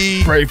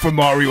 gravy. Pray for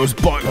Mario's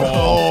butthole.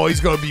 Oh, he's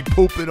going to be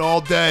pooping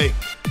all day.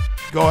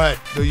 Go ahead.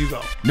 No, you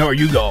go. No,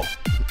 you go.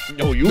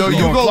 No, you No, you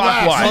going go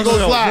clockwise. last. He goes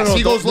No, last. no,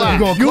 He goes no, last.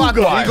 you're going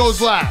clockwise. He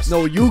goes last.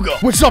 No, you go.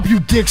 What's up, you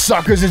dick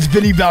suckers? It's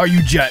Vinny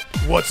Value Jet.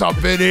 What's up,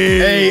 Vinny?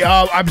 Hey,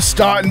 I'm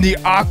starting the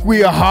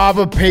Aquia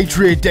Harbor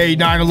Patriot Day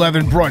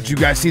 9/11 brunch. You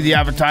guys see the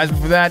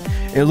advertisement for that?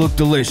 It looked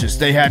delicious.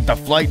 They had the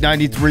Flight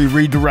 93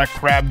 redirect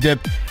crab dip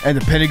and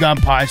the Pentagon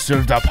pie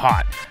served up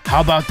hot. How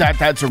about that?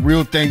 That's a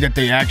real thing that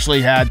they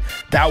actually had.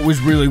 That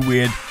was really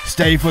weird.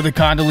 Stay for the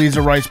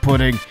Condoleezza rice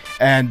pudding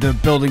and the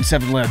Building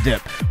 7 layer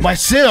dip. My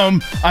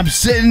sim, I'm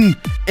sitting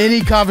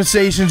any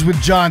conversations with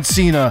John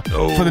Cena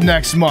for the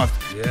next month.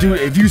 Yeah.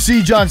 Dude, if you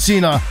see John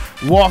Cena,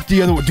 walk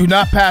the other way. Do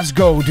not pass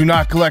go. Do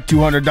not collect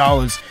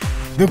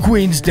 $200. The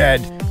Queen's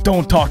dead.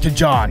 Don't talk to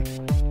John.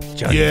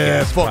 Johnny,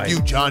 Yeah, fuck you,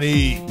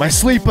 Johnny. My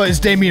sleeper is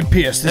Damian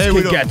Pierce. This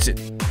kid gets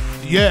it.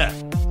 Yeah.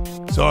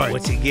 Sorry.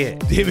 What's he get?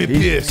 David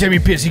Pierce.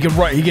 Damian Pierce, he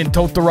can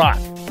tote the rock.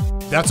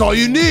 That's all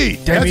you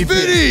need. Damian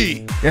That's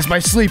Vinny. That's my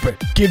sleeper.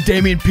 Give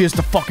Damian Pierce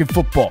the fucking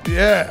football.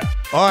 Yeah.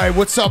 All right,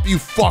 what's up, you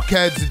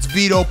fuckheads? It's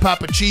Vito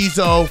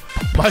Papachizo.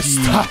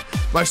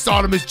 My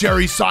stardom is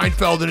Jerry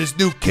Seinfeld in his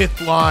new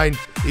Kith line.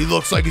 He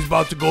looks like he's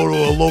about to go to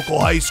a local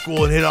high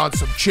school and hit on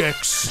some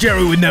chicks.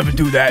 Jerry would never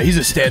do that. He's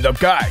a stand-up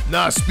guy.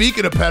 Nah,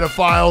 speaking of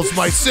pedophiles,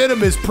 my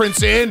Sidham is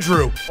Prince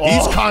Andrew.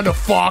 He's kind of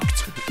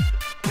fucked.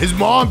 His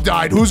mom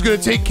died. Who's going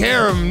to take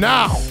care of him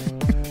now?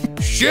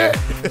 Shit.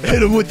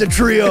 Hit him with the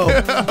trio.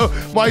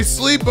 My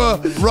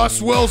sleeper,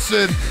 Russ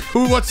Wilson.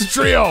 What's the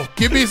trio?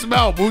 Give me some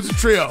help. Who's the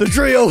trio? The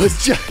trio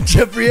is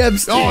Jeffrey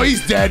Epstein. Oh,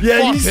 he's dead. Yeah,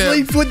 Fuck he him.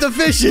 sleeps with the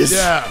fishes.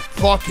 Yeah,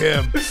 fuck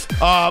him.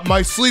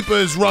 My sleeper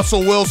is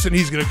Russell Wilson.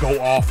 He's going to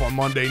go off on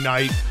Monday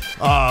night.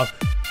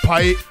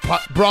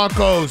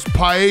 Broncos,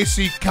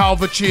 Paesi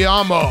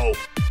Calvachiamo.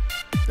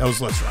 That was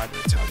Let's Ride in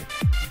Italian.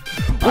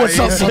 What's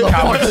up,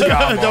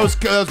 motherfucker? that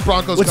was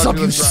Broncos. What's up,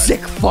 country. you Let's Ride. sick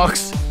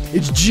fucks?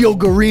 It's Gio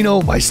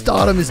Garino. My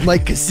stardom is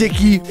Mike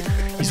Kosicki.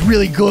 He's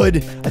really good. I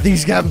think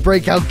he's going to have a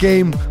breakout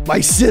game. My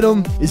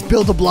Sidham is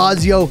Bill de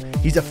Blasio.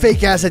 He's a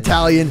fake-ass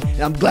Italian,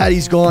 and I'm glad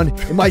he's gone.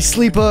 And my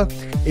sleeper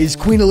is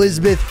Queen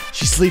Elizabeth.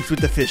 She sleeps with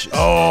the fishes.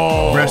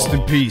 Oh, Rest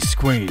in peace,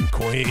 Queen.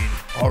 Queen.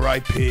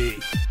 R.I.P.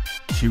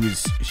 She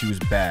was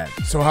bad.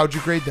 So how'd you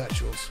grade that,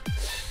 Jules?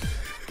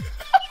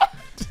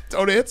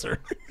 Don't answer.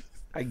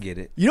 I get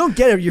it. You don't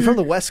get it. You're from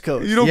the West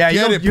Coast. You don't Yeah,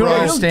 get it, you bro. don't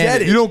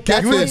understand it. You don't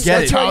get You don't this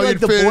get it. Italian Like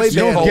the boy fantasy band.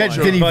 You don't get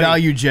culture. Vinny Buddy.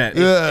 Value Jet.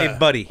 Yeah. Hey,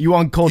 buddy. You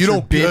uncultured You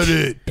don't bitch. get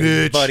it,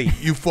 bitch. Buddy. You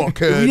If you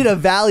fuckhead. need a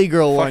Valley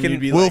Girl one, Fucking- you'd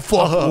be We'll like,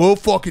 we'll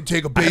fucking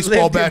take a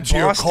baseball lived in bat to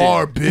your Boston.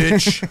 car,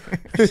 bitch.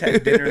 Just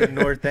had dinner in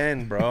the North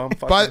End, bro. I'm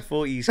fucking But-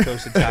 full East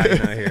Coast Italian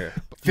out here.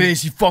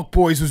 Fantasy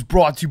Fuckboys was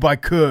brought to you by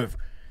Curve.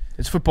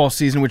 It's football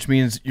season, which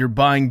means you're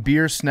buying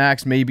beer,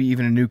 snacks, maybe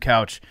even a new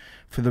couch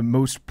for the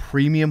most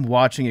premium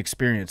watching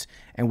experience.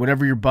 And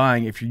whatever you're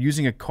buying, if you're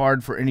using a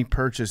card for any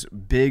purchase,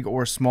 big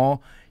or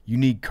small, you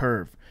need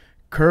Curve.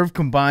 Curve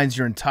combines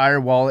your entire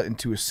wallet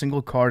into a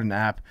single card and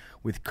app.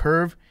 With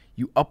Curve,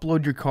 you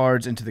upload your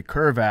cards into the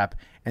Curve app,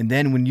 and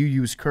then when you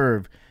use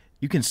Curve,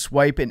 you can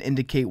swipe and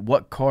indicate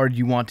what card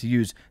you want to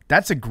use.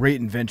 That's a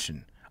great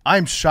invention.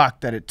 I'm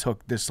shocked that it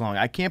took this long.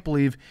 I can't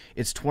believe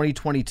it's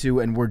 2022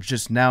 and we're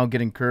just now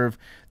getting Curve.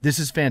 This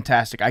is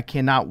fantastic. I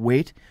cannot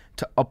wait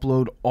to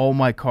upload all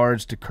my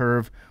cards to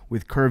Curve.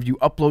 With Curve, you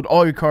upload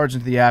all your cards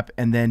into the app,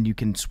 and then you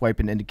can swipe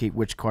and indicate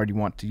which card you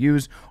want to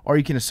use, or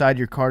you can assign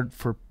your card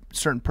for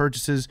certain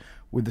purchases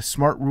with the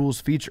Smart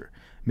Rules feature.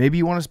 Maybe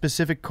you want a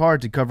specific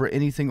card to cover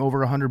anything over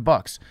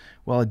 $100,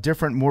 while a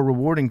different, more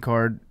rewarding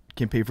card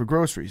can pay for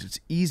groceries. It's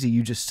easy.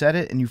 You just set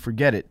it and you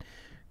forget it.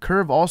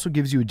 Curve also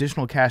gives you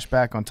additional cash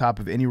back on top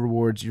of any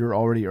rewards you're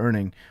already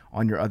earning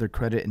on your other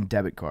credit and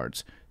debit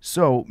cards.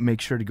 So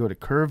make sure to go to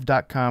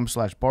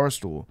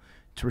curve.com/barstool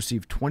to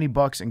receive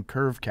 $20 in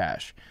Curve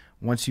cash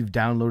once you've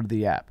downloaded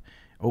the app,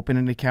 open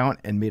an account,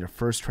 and made a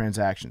first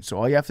transaction. So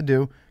all you have to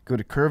do, go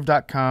to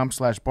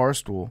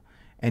curve.com/barstool,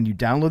 and you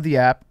download the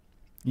app,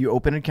 you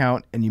open an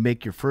account, and you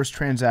make your first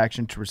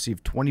transaction to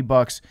receive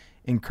 $20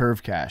 in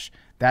Curve cash.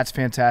 That's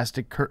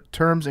fantastic.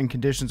 Terms and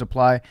conditions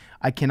apply.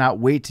 I cannot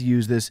wait to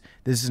use this.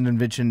 This is an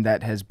invention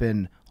that has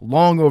been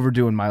long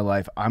overdue in my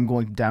life. I'm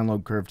going to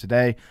download Curve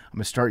today. I'm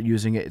going to start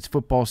using it. It's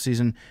football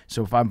season,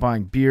 so if I'm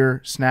buying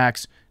beer,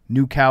 snacks,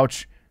 new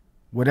couch,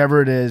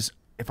 whatever it is,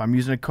 if I'm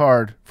using a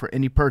card for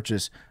any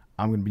purchase,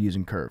 I'm going to be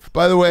using Curve.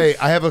 By the way,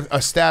 I have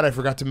a stat I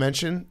forgot to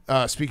mention.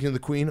 Speaking of the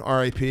Queen,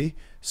 R.I.P.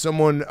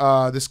 Someone,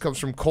 this comes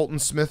from Colton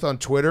Smith on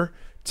Twitter.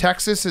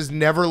 Texas has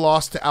never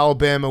lost to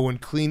Alabama when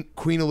Queen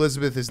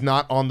Elizabeth is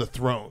not on the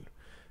throne.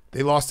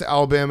 They lost to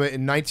Alabama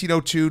in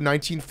 1902,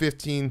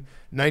 1915,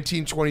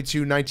 1922,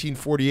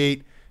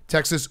 1948.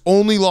 Texas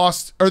only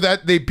lost, or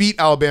that they beat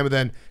Alabama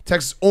then.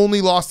 Texas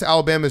only lost to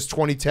Alabama is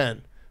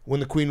 2010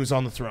 when the Queen was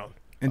on the throne.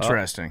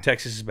 Interesting.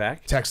 Texas is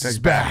back. Texas is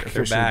back.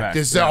 They're back.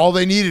 This, all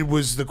they needed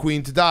was the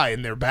Queen to die,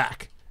 and they're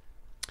back.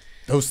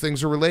 Those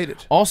things are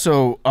related.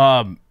 Also,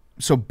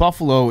 so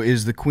Buffalo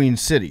is the Queen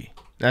City.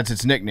 That's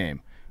its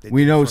nickname.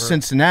 We know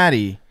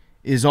Cincinnati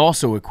is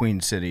also a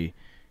Queen City.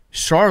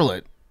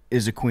 Charlotte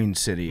is a Queen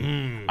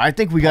City. I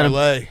think we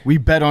we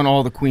bet on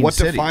all the Queen What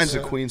cities. defines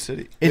a Queen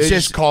City? It's They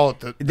just call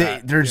it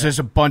there's just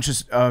a bunch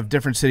of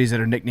different cities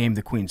that are nicknamed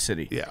the Queen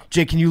City. Yeah.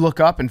 Jake, can you look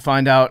up and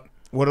find out?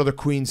 What other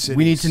Queen cities?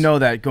 We need to know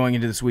that going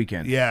into this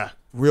weekend. Yeah,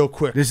 real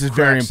quick. This is Crack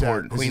very that.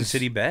 important. This Queen is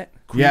City bet.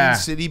 Queen Yeah.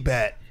 City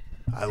bet.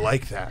 I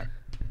like that.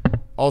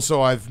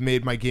 Also, I've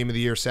made my game of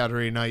the year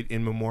Saturday night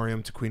in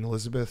memoriam to Queen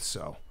Elizabeth.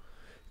 So,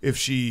 if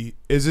she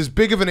is as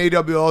big of an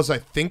AWL as I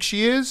think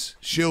she is,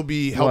 she'll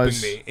be helping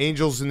me.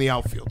 Angels in the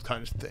outfield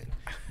kind of thing.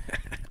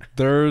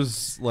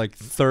 There's like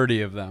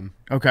 30 of them.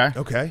 Okay.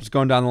 Okay. Just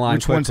going down the line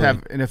Which ones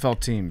quickly. have NFL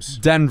teams?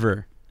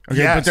 Denver, Okay,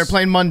 Yes. but they're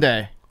playing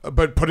Monday.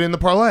 But put it in the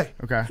parlay.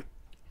 Okay.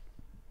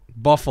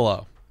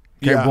 Buffalo,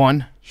 Okay, Yeah.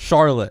 one.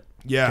 Charlotte,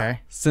 Yeah. Okay.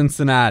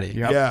 Cincinnati.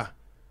 Yep. Yeah.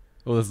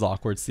 Oh, this is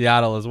awkward.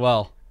 Seattle as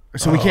well.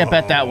 So we can't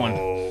bet that one.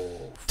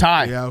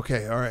 Tie. Yeah.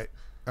 Okay. All right.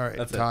 All right.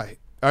 That's it. tie.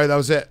 All right, that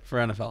was it. for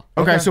NFL.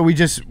 Okay, so we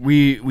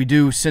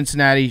do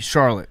Cincinnati,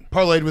 Charlotte.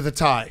 Parlayed with a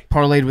tie.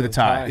 Parlayed with a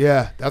tie.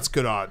 Yeah, that's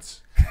good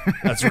odds.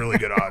 That's really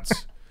good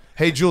odds.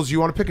 Hey, Jules, you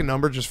want to pick a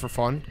number just for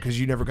fun? Because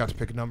you never got to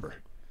pick a number.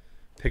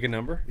 Pick a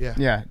number. Yeah.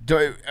 Yeah.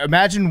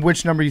 Imagine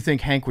which number you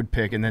think Hank would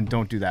pick, and then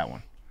don't do that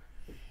one.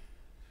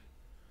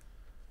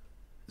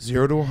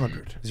 0 to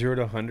 100. 0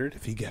 to 100.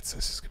 If he gets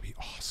this, it's gonna be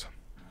awesome.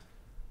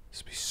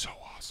 This will be so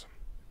awesome.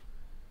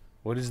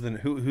 What is the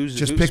who's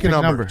Just who's, pick a pick a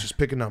number. number. Just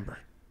pick a number.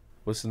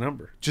 What's the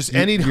number? Just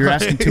any. You're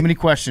asking too many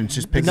questions.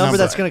 Just pick a Number number.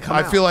 that's gonna come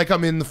I out. feel like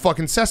I'm in the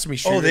fucking Sesame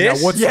Street. Oh, this?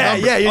 Now, what's the Yeah,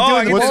 number? yeah, you're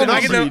doing the what's the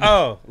ball number? read.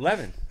 Oh,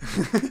 11.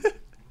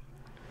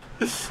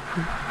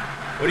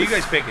 What are you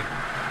guys picking?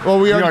 Well,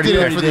 we already did it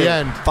already for did. the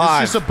end.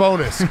 5. It's just a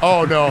bonus.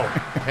 Oh no,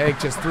 Hank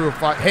just threw a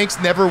 5. Hank's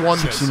never won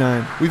this.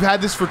 69. We've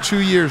had this for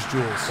 2 years,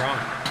 Jules. Wrong.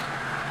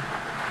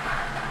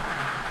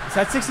 Is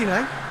that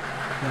 69?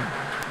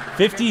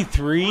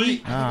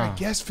 53. I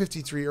guessed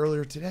 53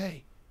 earlier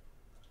today.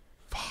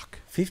 Fuck.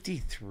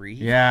 53.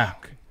 Yeah.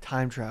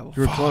 Time travel.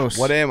 You were close.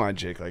 What am I,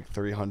 Jake? Like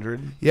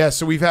 300? Yeah,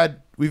 so we've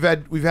had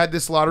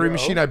this lottery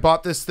machine. I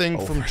bought this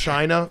thing from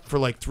China for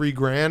like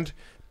 $3,000.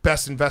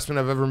 Best investment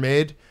I've ever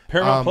made.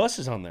 Paramount Plus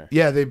is on there.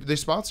 Yeah, they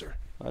sponsor.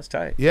 Oh, that's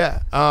tight.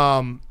 Yeah.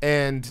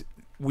 And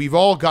we've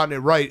all gotten it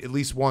right at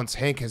least once.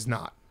 Hank has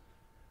not.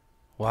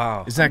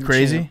 Wow. Is that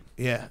crazy?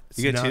 Yeah. It's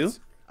You get nuts.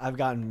 2? I've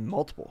gotten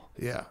multiple.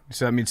 Yeah.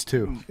 So that means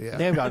 2. Yeah.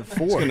 They have gotten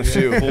 4. A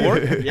few. 4?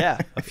 Yeah.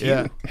 A few.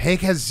 Yeah.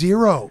 Hank has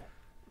 0.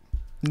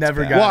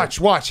 Never got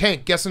Watch.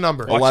 Hank, guess a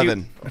number.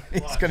 11.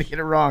 it. He's going to get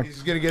it wrong.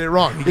 He's going to get it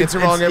wrong. He gets it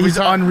wrong every He's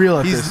time. unreal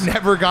at He's this.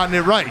 never gotten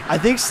it right. I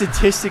think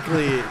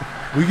statistically,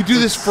 We could do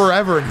this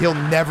forever and he'll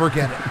never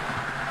get it.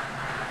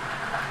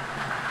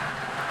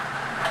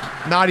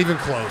 Not even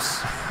close.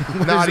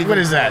 What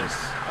is that?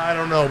 I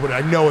don't know, but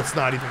I know it's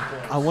not even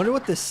close. I wonder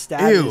what the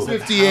stat Ew. is. of how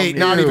 58, many-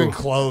 not Ew. even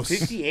close.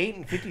 58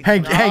 and 53.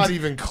 Hank, Not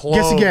even close.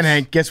 Guess again,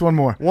 Hank. Guess one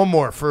more. One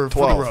more for the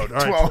 12. road. All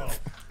right, 12.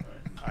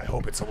 I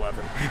hope it's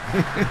 11.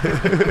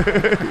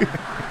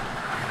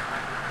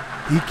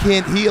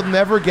 He'll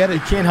never get it. He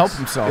can't help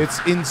himself. It's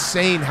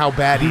insane how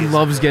bad he He is.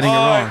 loves getting it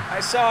wrong. I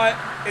saw it.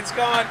 It's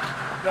gone.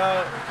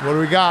 No. What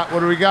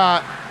do we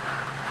got?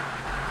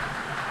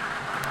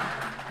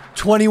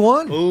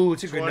 21. Ooh,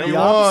 it's a good The number. 21.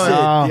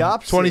 opposite. The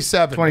opposite.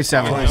 27.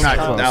 27. Not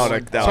close.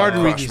 It's hard to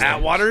read these At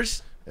numbers.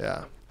 Waters.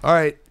 Yeah. All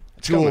right.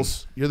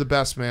 Jules, you're the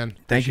best, man.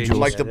 Thank you, Appreciate Jules.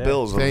 Like the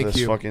Bills of Thank this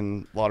you.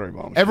 fucking lottery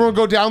bomb. Everyone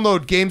go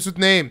download Games with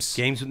Names.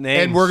 Games with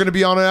names. And we're going to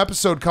be on an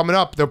episode coming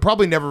up. They'll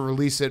probably never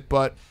release it,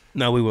 but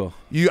No, we will.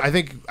 I don't even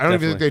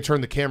Definitely. think they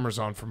turned the cameras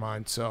on for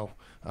mine, so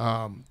it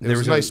There was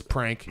was a a- nice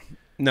prank.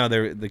 No,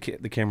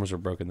 the cameras were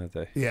broken that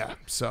day. Yeah,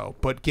 so,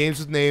 but Games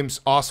with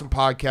Names, awesome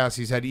podcast.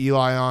 He's had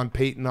Eli on,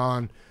 Peyton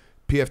on,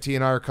 PFT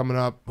and I are coming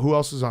up. Who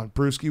else was on?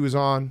 Brewski was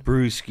on.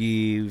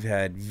 Brewski, we've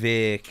had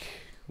Vic,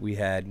 we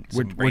had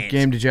some What rants.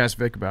 game did you ask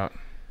Vic about?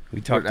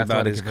 We talked what about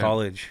athletic his event?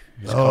 college.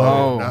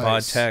 Oh,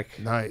 nice. Vod Tech.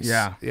 Nice.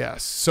 Yeah.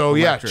 Yes. So,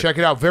 Electric. check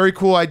it out. Very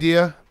cool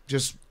idea.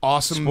 Just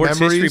awesome Sports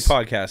memories. history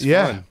podcast.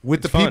 Yeah, Fun. with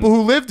It's the fun. people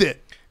who lived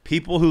it.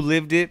 People who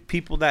lived it,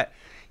 people that,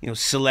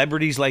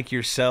 celebrities like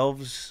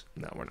yourselves.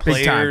 No, we're not.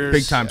 Big time. Players.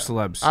 Big time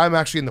celebs. I'm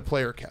actually in the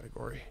player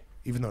category,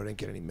 even though I didn't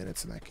get any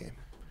minutes in that game.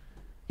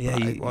 Yeah,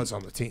 But I you was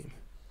on the team.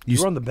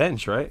 were on the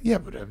bench, right? Yeah,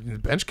 but the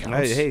bench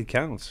counts. Hey, it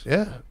counts.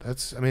 Yeah,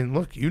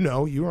 look, you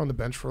were on the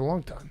bench for a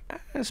long time.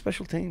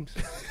 Special teams.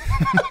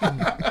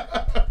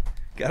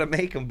 Gotta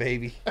make them,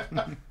 baby.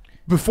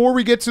 Before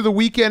we get to the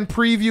weekend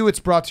preview, it's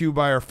brought to you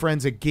by our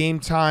friends at Game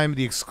Time,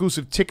 the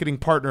exclusive ticketing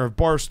partner of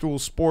Barstool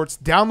Sports.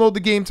 Download the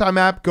Game Time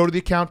app, go to the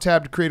account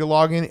tab to create a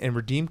login, and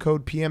redeem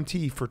code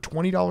PMT for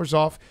 $20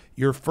 off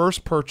your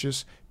first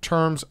purchase.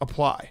 Terms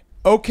apply.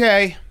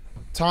 Okay,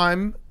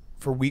 time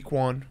for week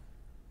 1.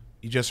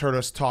 You just heard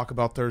us talk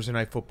about Thursday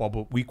Night Football,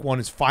 but week 1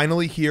 is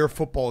finally here.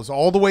 Football is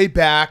all the way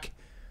back.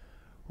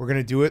 We're going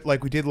to do it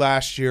like we did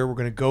last year. We're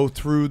going to go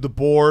through the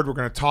board. We're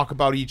going to talk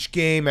about each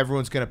game.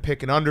 Everyone's going to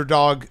pick an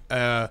underdog,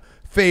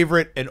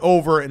 favorite, and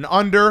over and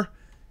under.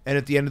 And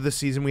at the end of the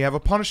season, we have a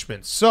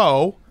punishment.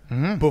 So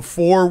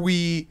before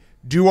we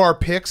do our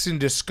picks and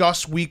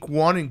discuss week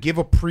 1 and give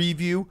a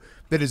preview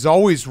that is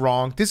always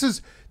wrong, this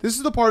is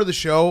the part of the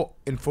show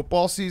in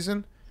football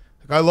season.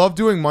 Like, I love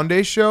doing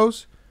Monday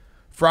shows.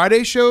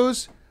 Friday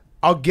shows,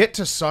 I'll get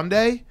to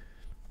Sunday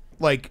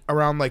like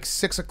around like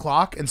 6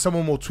 o'clock, and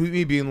someone will tweet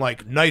me being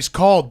like, "Nice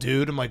call,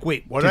 dude." I'm like,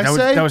 "Wait, what did I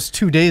say?" That was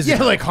 2 days yeah,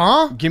 ago. like,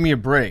 huh? Give me a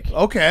break.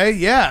 Okay,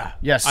 yeah,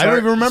 Yes, I don't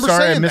even remember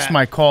sorry saying I missed that.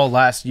 my call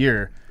last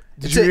year.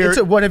 It's you hear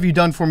a what have you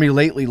done for me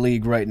lately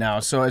league right now.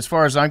 So as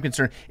far as I'm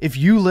concerned, if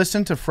you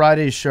listen to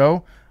Friday's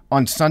show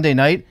on Sunday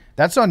night,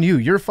 that's on you.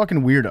 You're a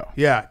fucking weirdo.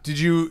 Yeah. Did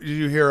you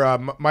hear?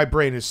 My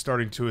brain is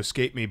starting to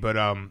escape me, but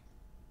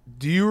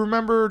do you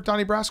remember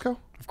Donnie Brasco?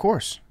 Of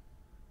course.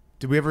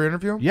 Did we ever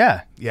interview him?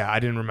 Yeah. Yeah, I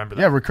didn't remember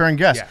that. Yeah, recurring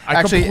guest. Yeah,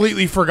 I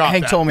completely forgot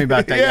Hank that. told me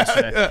about that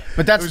yesterday. Yeah.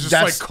 But It was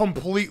just like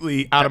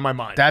completely out of my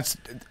mind. That's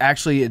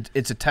actually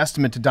it's a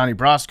testament to Donnie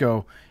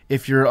Brasco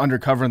if you're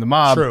undercover in the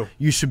mob, True.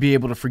 you should be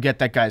able to forget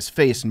that guy's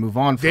face and move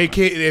on from They it.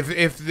 can't,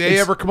 if they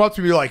ever come up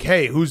to me like,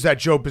 hey, who's that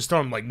Joe Pistone?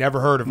 I'm like,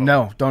 never heard of him.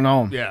 No, don't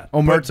know him. Yeah.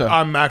 Omerta. But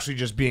I'm actually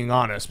just being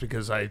honest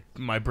because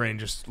my brain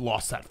just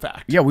lost that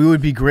fact. Yeah, we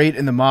would be great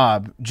in the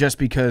mob just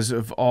because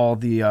of all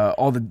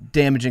the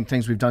damaging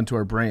things we've done to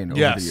our brain over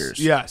the years.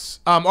 Yes.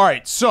 All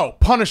right. So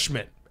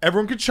punishment.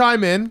 Everyone can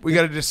chime in. We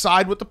got to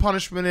decide what the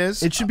punishment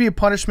is. It should be a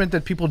punishment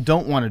that people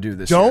don't want to do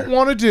this Don't year.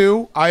 want to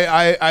do.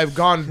 I've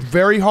gone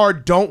very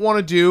hard. Don't want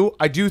to do.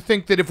 I do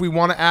think that if we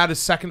want to add a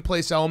second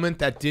place element,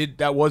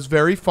 that was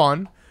very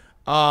fun.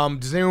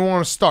 Does anyone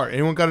want to start?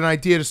 Anyone got an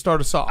idea to start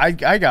us off? I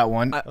got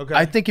one. Okay.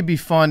 I think it'd be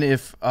fun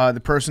if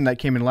the person that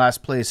came in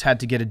last place had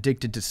to get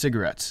addicted to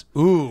cigarettes.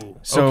 Ooh.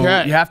 So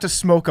okay. you have to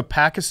smoke a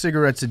pack of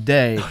cigarettes a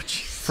day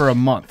for a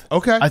month.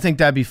 Okay. I think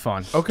that'd be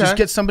fun. Okay. Just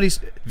get somebody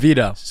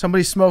Veto.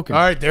 smoking.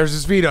 All right. There's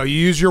his veto. You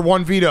use your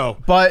one veto.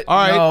 But all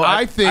right.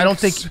 no, I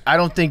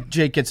don't think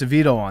Jake gets a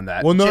veto on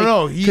that. Well,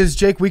 no. Because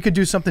Jake, we could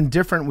do something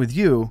different with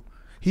you.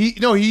 He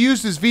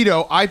used his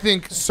veto. I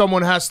think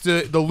someone has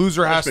to. The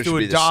loser has to Should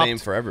be adopt. the same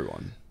for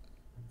everyone.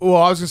 Well,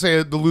 I was gonna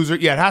say the loser.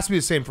 Yeah, it has to be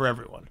the same for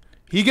everyone.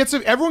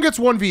 Everyone gets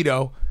one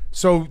veto.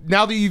 So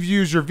now that you've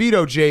used your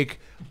veto, Jake,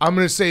 I'm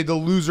gonna say the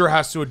loser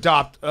has to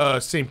adopt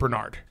Saint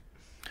Bernard.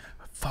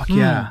 Fuck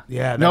yeah.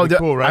 Yeah, that'd be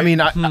cool, right? I mean,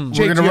 Jake, we're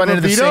do going to you run have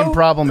into a the veto? same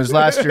problem as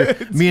last year.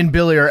 Me and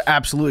Billy are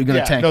absolutely going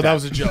to tank that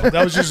was a joke.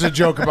 That was just a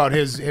joke about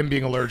him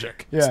being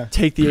allergic. Yeah.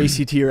 Take the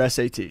ACT or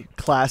SAT.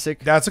 Classic.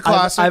 That's a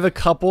classic. I have a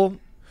couple.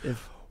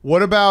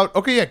 What about?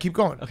 Okay, yeah, keep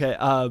going. Okay.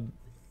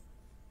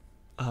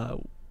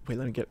 Wait.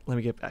 Let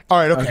me get back. All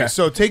right. Okay.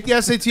 So take the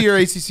SAT or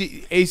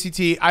ACT.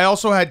 I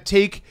also had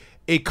take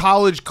a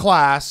college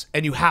class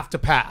and you have to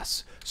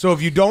pass. So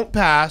if you don't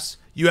pass,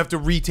 you have to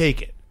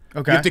retake it.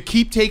 Okay. You have to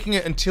keep taking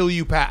it until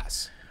you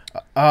pass.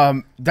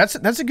 That's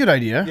a good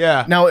idea.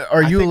 Yeah. Now,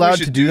 are I you think we allowed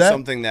should to do that?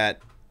 Something that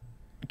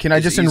Can I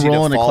is just easy to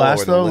enroll in a follow class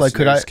where the though? Like,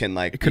 could I listeners can,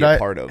 like, be a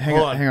part of. Hang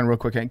Hold on. on, real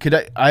quick.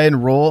 Could I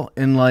enroll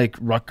in like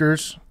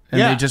Rutgers and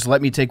Yeah. they just let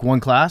me take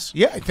one class?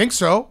 Yeah, I think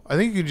so. I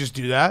think you can just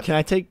do that. Can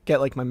I get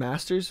like my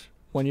master's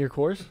 1-year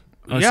course?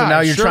 Oh, so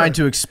now you're sure. trying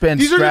to expend.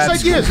 These are just grad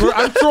school. ideas.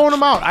 I'm throwing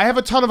them out. I have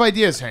a ton of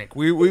ideas, Hank.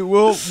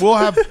 We'll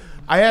have.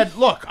 I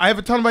have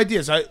a ton of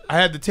ideas. I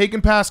had the take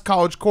and pass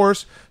college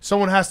course.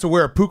 Someone has to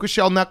wear a puka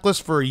shell necklace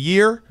for a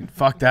year.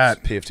 Fuck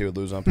that. PFT would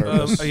lose on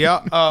purpose.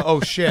 Yeah. Oh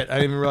shit! I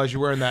didn't even realize you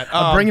were wearing that.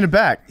 I'm bringing it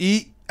back.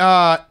 Eat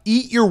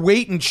your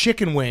weight in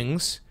chicken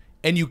wings,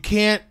 and you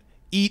can't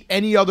eat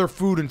any other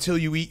food until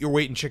you eat your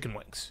weight in chicken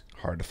wings.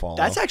 Hard to follow.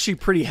 That's actually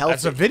pretty healthy.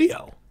 That's a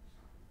video.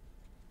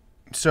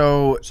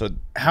 So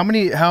how much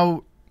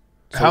like,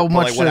 what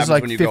does happens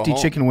like when you go 50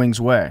 home? chicken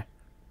wings weigh?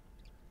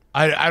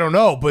 I don't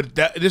know, but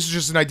this is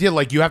just an idea.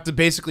 Like you have to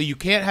basically, you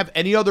can't have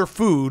any other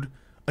food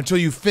until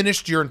you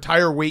finished your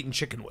entire weight in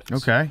chicken wings.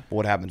 Okay.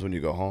 What happens when you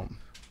go home?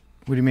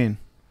 What do you mean?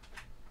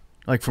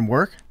 Like from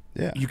work?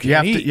 Yeah. You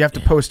can't eat. You have to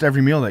post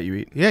every meal that you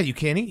eat. Yeah, you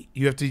can't eat.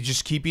 You have to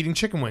just keep eating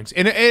chicken wings.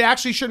 And it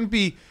actually shouldn't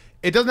be,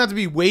 it doesn't have to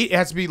be weight. It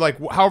has to be like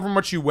however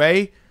much you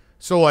weigh.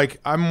 So like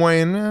I'm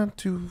weighing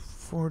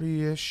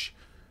 240-ish.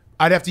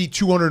 I'd have to eat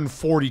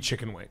 240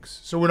 chicken wings.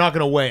 So we're not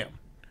going to weigh them.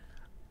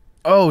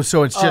 Oh,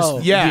 so it's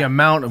just Yeah. the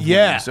amount of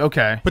wings.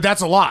 Okay. But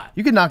that's a lot.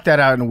 You could knock that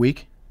out in a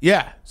week.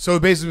 Yeah. So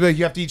basically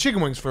you have to eat chicken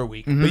wings for a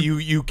week. But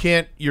you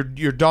can't, you're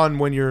done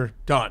when you're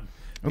done.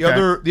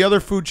 The other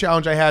food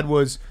challenge I had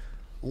was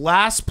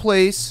last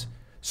place.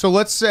 So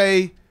let's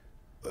say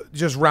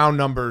just round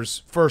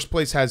numbers. First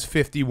place has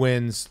 50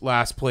 wins.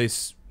 Last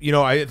place,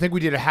 I think we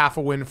did a half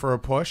a win for a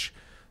push.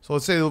 So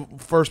let's say the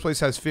first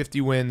place has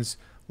 50 wins.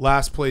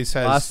 Last place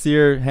has... Last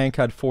year, Hank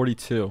had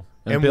 42,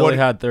 and And Billy what-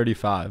 had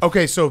 35.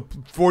 Okay, so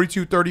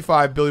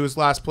 42-35, Billy was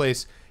last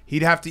place.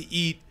 He'd have to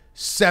eat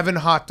 7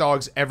 hot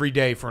dogs every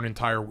day for an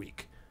entire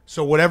week.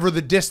 So whatever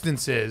the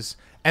distance is,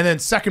 and then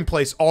second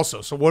place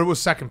also. So what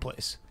was second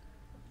place?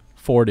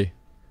 40.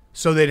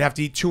 So they'd have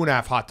to eat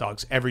 2.5 hot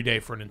dogs every day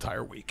for an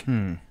entire week.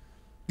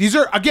 These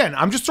are, again,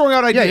 I'm just throwing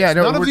out ideas. Yeah,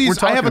 no, None of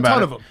these, I have a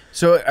ton of them.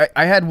 So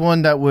I had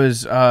one that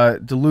was the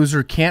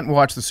loser can't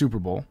watch the Super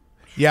Bowl.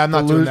 Yeah, I'm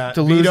not doing that.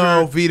 The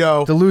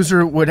Veto. The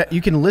loser you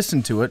can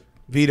listen to it.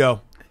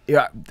 Veto.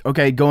 Yeah.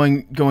 Okay.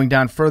 Going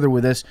down further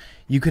with this,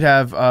 you could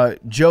have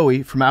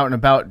Joey from Out and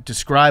About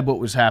describe what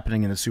was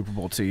happening in the Super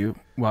Bowl to you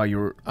while you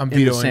were I'm in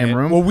the vetoing same it.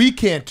 room. Well, we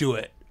can't do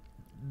it.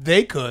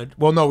 They could.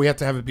 Well, no, we have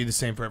to have it be the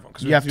same for everyone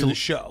because we you have have to do to the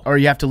show. or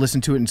you have to listen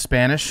to it in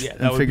Spanish Yeah,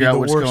 that and would figure be out the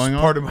what's worst going on.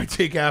 part of my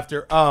take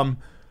after. The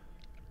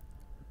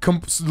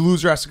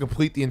loser has to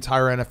complete the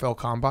entire NFL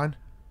combine.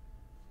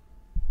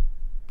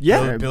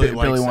 Yeah. Billy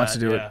Billy likes wants that,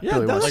 to do yeah. it. Yeah,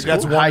 Billy that's wants Like to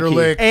that's do it. High key.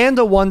 Wonderlic. And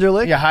a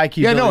Wonderlic. Yeah, high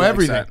key. Yeah, Billy no, likes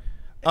everything.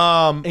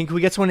 that. And can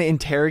we get someone to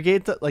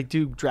interrogate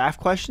do draft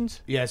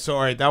questions? Yeah, so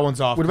all right, that one's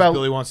off. What 'cause about-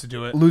 Billy wants to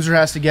do it? Loser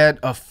has to get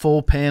a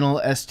full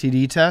panel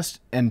STD test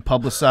and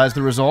publicize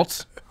the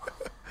results.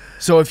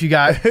 So if you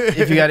got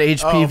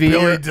HPV,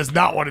 Billy or, does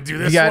not want to do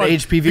this. You got one.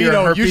 HPV or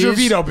veto. Use your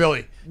herpes? veto,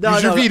 Billy. No,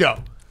 Use your no.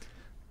 veto.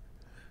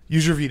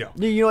 Use your veto.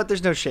 You know what?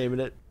 There's no shame in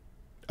it.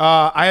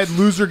 I had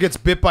loser gets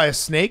bit by a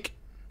snake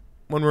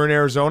when we were in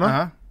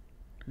Arizona.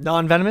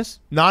 Non-venomous?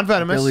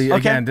 Non-venomous. Billy,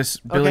 Okay.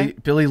 again,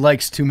 Billy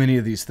likes too many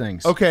of these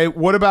things. Okay,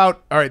 what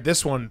about, all right,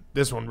 this one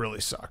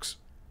really sucks.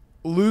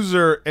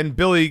 Loser, and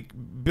Billy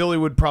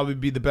would probably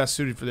be the best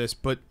suited for this,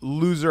 but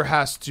loser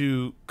has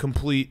to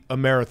complete a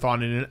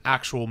marathon in an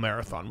actual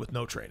marathon with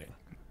no training.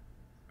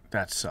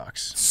 That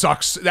sucks.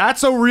 Sucks.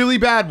 That's a really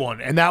bad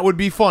one, and that would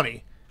be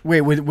funny.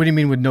 Wait, what do you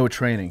mean with no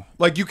training?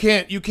 Like you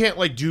can't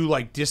like do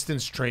like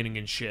distance training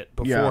and shit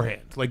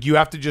beforehand. Like you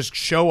have to just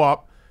show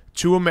up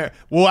to a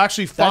we'll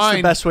actually find That's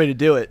the best way to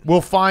do it.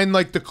 We'll find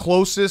like the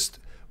closest.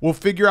 We'll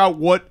figure out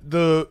what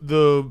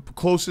the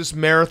closest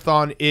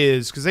marathon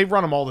is, because they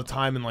run them all the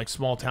time in like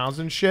small towns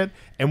and shit.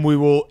 And we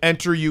will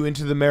enter you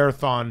into the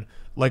marathon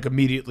like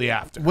immediately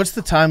after. What's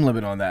the time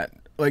limit on that?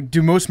 Like,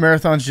 do most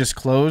marathons just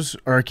close,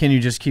 or can you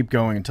just keep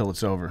going until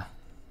it's over?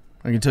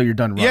 Like until you're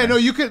done running? Yeah, no,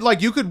 you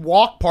could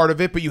walk part of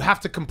it, but you have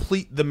to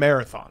complete the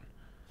marathon.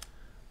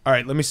 All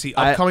right, let me see.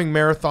 Upcoming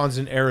marathons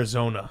in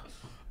Arizona.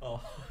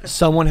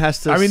 Someone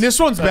has to. I mean, this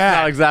one's That's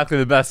bad. not exactly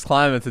the best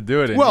climate to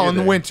do it in. Well, in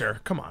the either.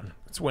 winter. Come on,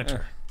 it's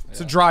winter. It's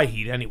a dry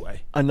heat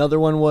anyway. Another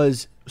one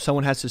was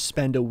someone has to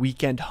spend a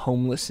weekend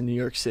homeless in New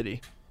York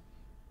City.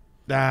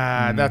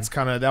 That's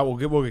kind of that.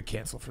 We'll get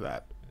canceled for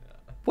that.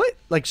 What?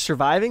 Like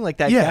surviving? Like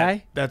that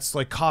guy? That's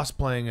like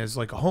cosplaying as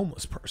like a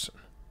homeless person.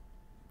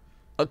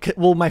 Okay.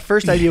 Well, my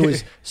first idea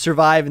was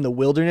survive in the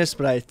wilderness,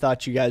 but I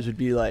thought you guys would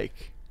be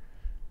like,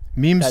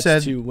 Meme that's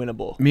said. too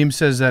winnable. Meme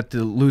says that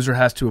the loser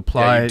has to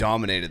apply. Yeah, you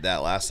dominated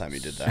that last time you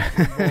did that.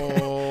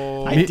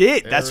 I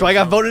did. That's why I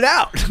got voted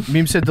out.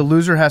 Meme said the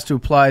loser has to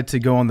apply to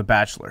go on The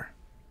Bachelor.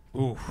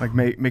 Ooh, Like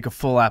make a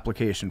full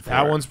application for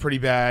that it. one's pretty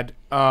bad.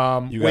 You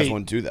guys wait,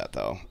 wouldn't do that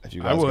though. If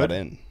you I guys would. got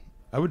in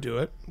I would do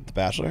it. The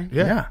Bachelor.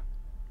 Yeah.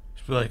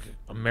 Just be like,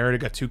 I'm married. I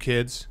got 2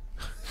 kids.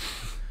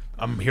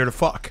 I'm here to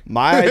fuck.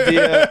 My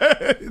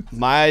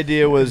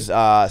idea was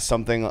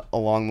something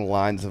along the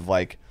lines of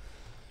like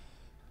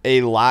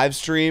a live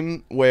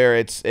stream where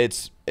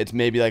it's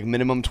maybe like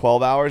minimum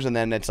 12 hours, and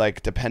then it's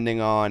like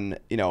depending on,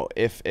 you know,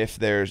 if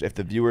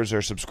the viewers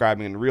are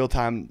subscribing in real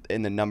time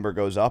and the number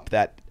goes up,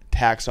 that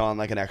tacks on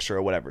like an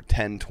extra whatever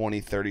 10, 20,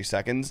 30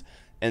 seconds,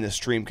 and the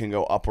stream can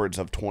go upwards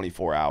of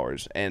 24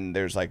 hours. And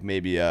there's like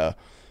maybe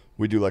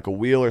we do like a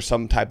wheel or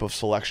some type of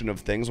selection of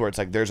things where it's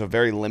like there's a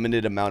very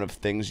limited amount of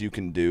things you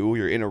can do.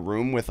 You're in a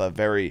room with a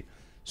very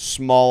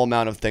small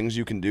amount of things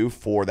you can do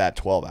for that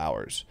 12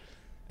 hours.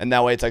 And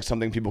that way it's like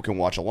something people can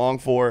watch along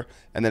for.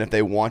 And then if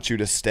they want you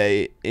to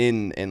stay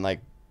in and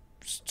like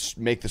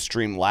make the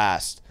stream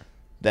last,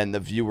 then the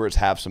viewers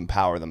have some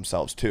power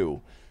themselves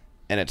too.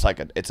 And it's like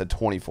it's a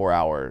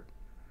 24-hour,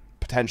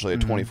 potentially a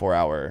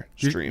 24-hour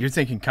stream. You're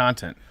thinking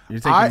content. You're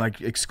thinking like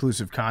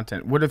exclusive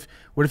content. What if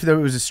there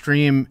was a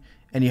stream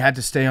and you had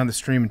to stay on the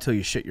stream until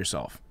you shit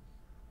yourself?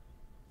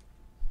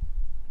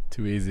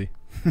 Too easy.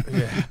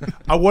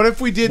 What if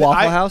we did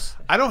Waffle House?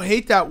 I don't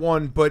hate that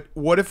one, but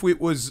what if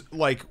it was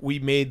like we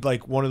made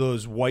like one of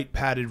those white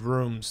padded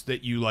rooms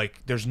that you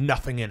like there's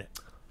nothing in it.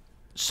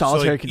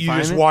 Solitary so, like,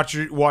 confinement. You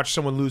just watch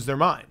someone lose their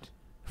mind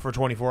for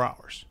 24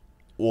 hours.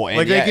 Well, and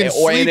Like they can and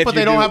sleep, if but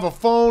they you don't do- have a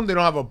phone, they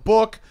don't have a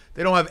book,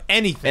 they don't have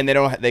anything.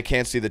 and they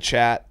can't see the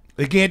chat.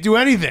 They can't do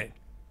anything.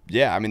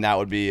 Yeah, I mean that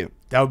would be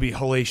That would be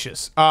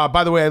hellacious.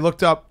 By the way, I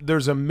looked up.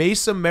 There's a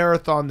Mesa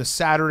Marathon the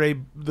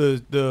Saturday,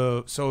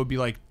 so it would be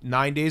like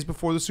 9 days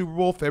before the Super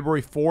Bowl,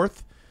 February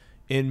 4th,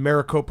 in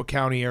Maricopa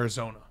County,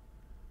 Arizona.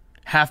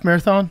 Half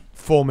marathon?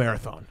 Full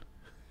marathon.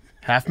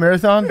 Half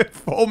marathon?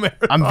 Full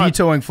marathon. I'm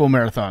vetoing full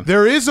marathon.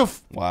 There is a.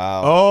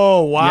 wow.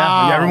 Oh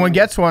wow! Yeah, everyone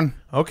gets one.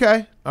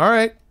 Okay, all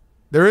right.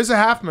 There is a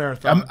half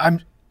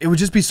marathon. It would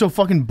just be so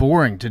fucking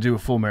boring to do a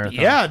full marathon.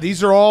 Yeah,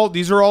 these are all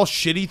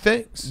shitty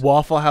things.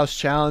 Waffle House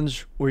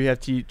challenge where you have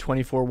to eat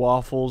 24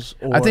 waffles.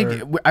 Or I think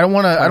I don't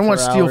want to 24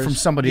 steal hours. from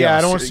somebody Yeah, else.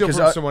 I don't wanna steal from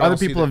 'cause someone other else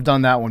people either. have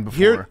done that one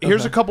before.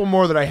 Here's a couple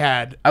more that I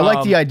had. I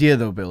like the idea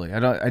though, Billy.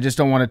 I just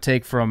don't want to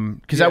take from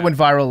because that went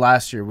viral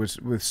last year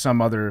with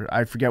some other.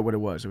 I forget what it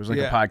was. It was like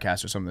a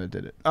podcast or something that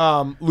did it.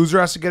 Loser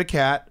has to get a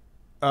cat.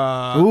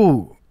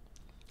 Ooh,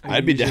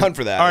 I'd be down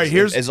for that. All right,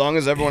 as long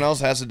as everyone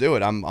else has to do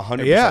it, I'm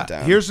 100% Yeah.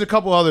 down. Here's a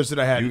couple others that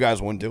I had. You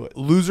guys wouldn't do it.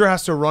 Loser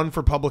has to run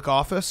for public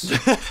office.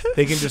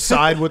 They can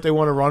decide what they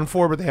want to run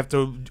for, but they have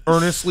to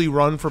earnestly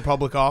run for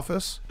public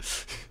office.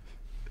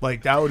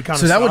 Like that would kind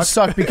of so that would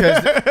suck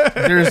because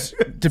there's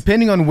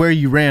depending on where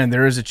you ran,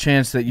 there is a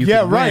chance that you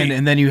could right. win,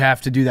 and then you have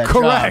to do that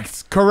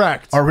Correct. job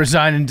or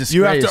resign in disgrace.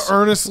 You have to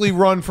earnestly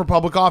run for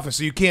public office,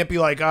 so you can't be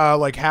like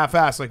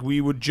half-assed. Like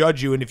we would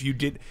judge you, and if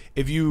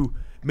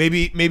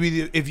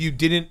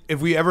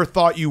we ever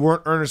thought you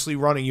weren't earnestly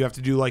running, you have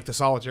to do like the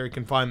solitary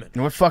confinement. You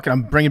know what? Fuck it.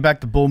 I'm bringing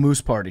back the Bull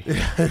Moose Party.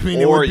 I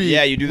mean, Or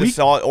you do the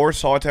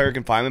solitary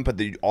confinement, but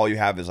all you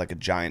have is like a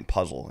giant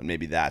puzzle, and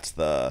maybe that's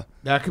the.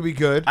 That could be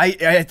good.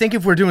 I think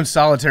if we're doing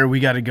solitaire, we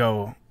got to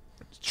go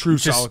True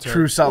just solitaire.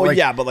 true solitaire. Well,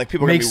 yeah, but like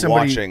people are gonna make be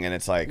somebody- watching, and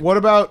it's like, What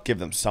about? give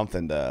them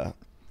something to.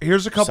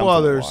 Here's a couple something to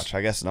others. watch.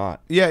 I guess not.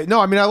 Yeah, no,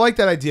 I mean, I like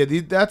that idea.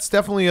 That's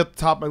definitely at the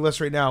top of my list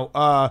right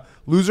now.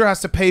 Loser has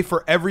to pay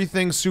for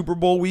everything Super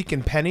Bowl week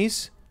in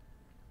pennies.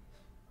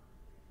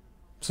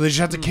 So they just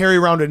have to carry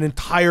around an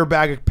entire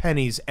bag of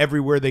pennies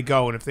everywhere they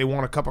go. And if they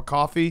want a cup of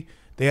coffee,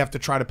 they have to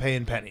try to pay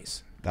in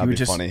pennies. That would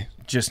be funny.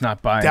 Just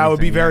not buy That would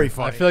be anything, very yeah.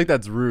 funny. I feel like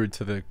that's rude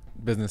to the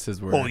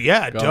businesses we're. Oh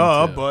yeah, going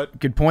duh. to. But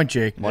Good point,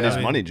 Jake. Money's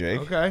money, Jake.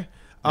 okay.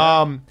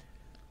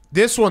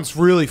 This one's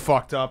really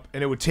fucked up,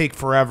 and it would take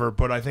forever.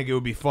 But I think it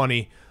would be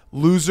funny.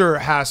 Loser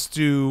has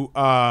to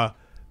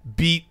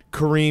beat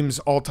Kareem's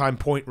all-time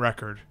point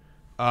record.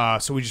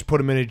 So we just put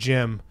him in a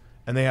gym,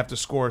 and they have to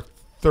score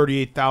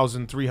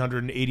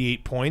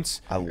 38,388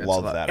 points. I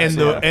love that.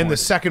 And the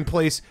second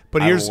place.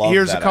 But here's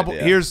a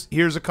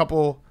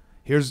couple.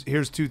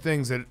 Here's two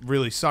things that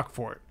really suck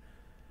for it.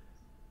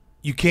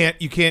 You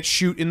can't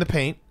shoot in the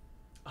paint.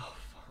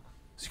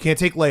 So you can't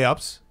take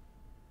layups.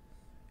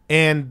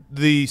 And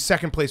the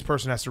second place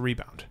person has to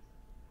rebound.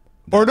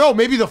 Or no,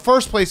 maybe the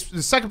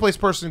second place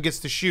person gets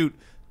to shoot.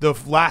 The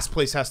last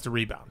place has to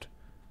rebound.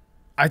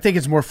 I think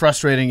it's more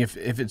frustrating if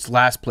it's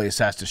last place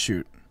has to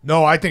shoot.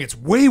 No, I think it's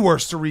way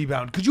worse to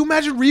rebound. Could you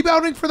imagine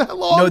rebounding for that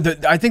long? No,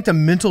 I think the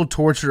mental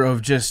torture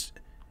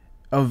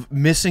of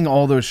missing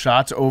all those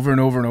shots over and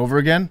over and over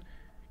again,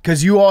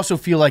 because you also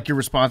feel like you're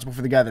responsible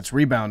for the guy that's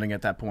rebounding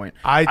at that point.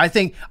 I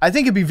think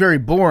it'd be very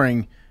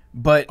boring.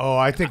 But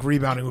I think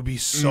rebounding would be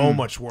so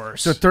much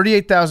worse. So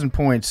 38,000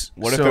 points.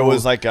 What if it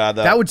was like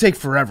that would take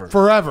forever.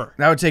 Forever.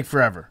 That would take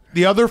forever.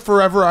 The other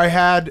forever I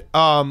had,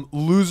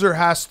 loser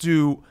has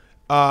to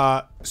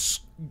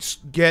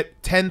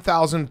get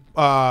 10,000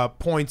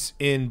 points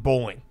in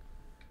bowling.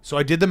 So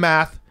I did the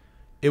math.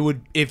 It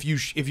would if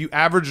you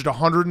averaged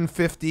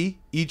 150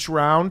 each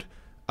round,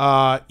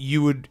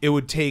 it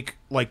would take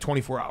like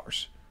 24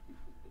 hours.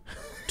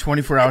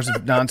 24 hours of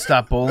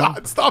nonstop bowling.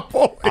 Nonstop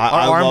bowling.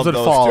 Our arms would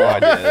fall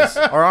off.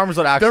 Our arms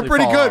would actually. They're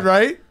pretty fall good, off.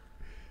 right?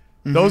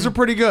 Mm-hmm. Those are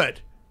pretty good.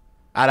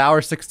 At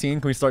hour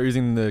 16, can we start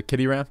using the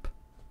kiddie ramp?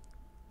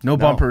 No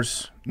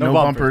bumpers. No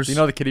bumpers. Do you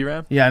know the kiddie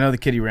ramp? Yeah, I know the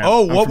kiddie ramp.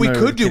 Oh, I'm what we familiar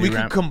could with do, we kiddie could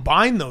ramp.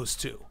 combine those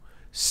two.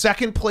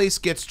 Second place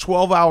gets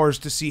 12 hours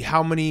to see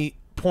how many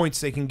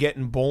points they can get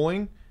in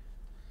bowling,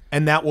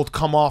 and that will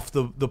come off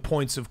the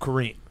points of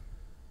Kareem.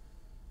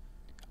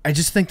 I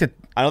just think that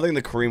I don't think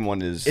the Kareem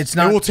one is. it's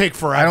not. It will take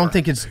forever. I don't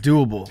think it's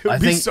doable. It would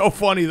be so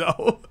funny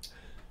though.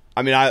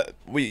 I mean,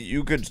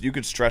 you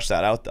could stretch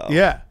that out though.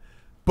 Yeah.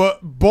 But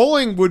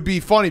bowling would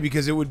be funny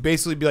because it would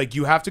basically be like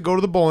you have to go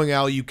to the bowling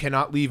alley. You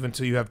cannot leave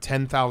until you have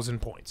 10,000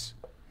 points.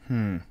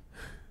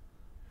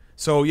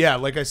 So, yeah,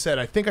 like I said,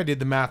 I think I did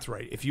the math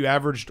right. If you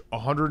averaged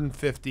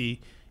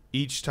 150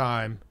 each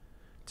time.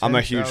 I'm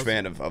a huge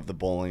fan of the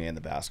bowling and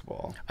the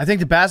basketball. I think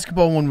the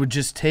basketball one would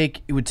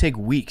take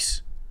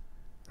weeks.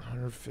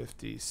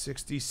 150,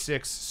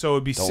 66. So it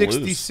would be Don't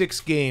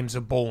 66 games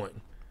of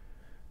bowling.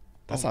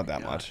 That's not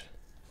that much.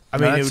 I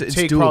mean, No, it would it's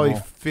take probably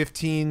doable.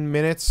 15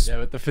 minutes. Yeah,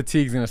 but the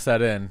fatigue's gonna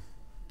set in.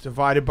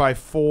 Divided by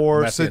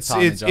 4. Must So be a it's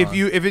Tommy if John.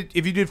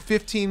 you did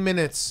 15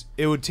 minutes,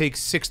 it would take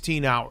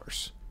 16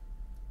 hours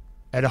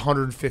at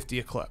 150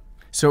 a clip.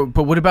 So,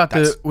 but what about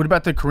the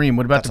Kareem?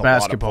 What about That's the a lot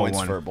of basketball points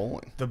one? for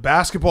bowling. The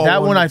basketball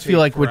That one I would feel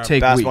like would forever.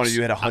 take Basketball, weeks.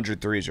 you hit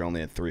 100 threes, you're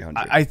only at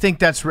 300. I think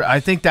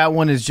that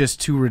one is just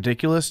too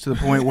ridiculous to the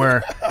point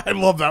where I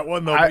love that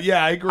one though. But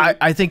yeah, I agree.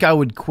 I think I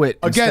would quit.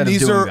 Again,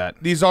 instead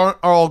these aren't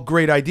all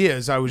great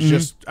ideas. I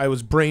was I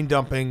was brain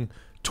dumping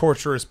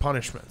torturous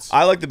punishments.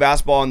 I like the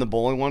basketball and the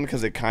bowling one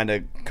because it kind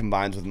of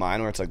combines with mine,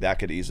 where it's like that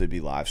could easily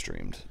be live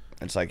streamed.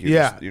 It's like you're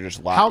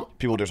just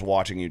people just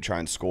watching you try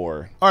and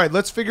score. All right,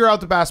 let's figure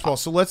out the basketball.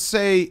 So let's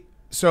say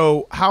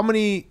how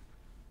many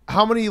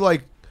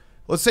like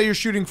let's say you're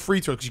shooting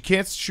free throws because you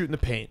can't shoot in the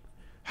paint.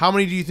 How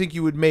many do you think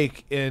you would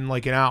make in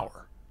like an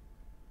hour?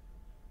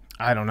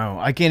 I don't know.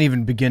 I can't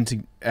even begin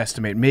to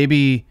estimate.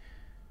 Maybe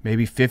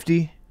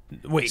 50.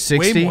 Wait,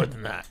 60? way more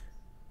than that.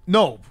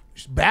 No,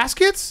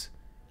 baskets?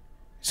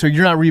 So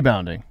you're not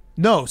rebounding.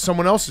 No,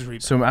 someone else is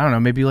rebounding. So I don't know.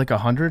 Maybe like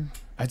 100.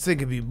 I think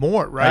it'd be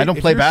more, right? I don't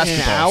If play you're-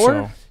 basketball. an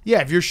hour? So.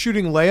 Yeah, if you're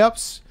shooting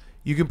layups,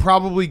 you can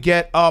probably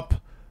get up.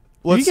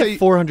 Let's you say get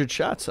 400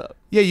 shots up.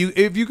 Yeah,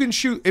 if you can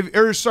shoot, if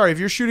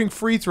you're shooting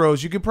free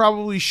throws, you could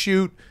probably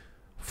shoot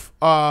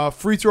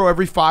free throw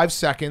every 5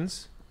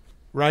 seconds,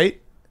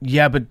 right?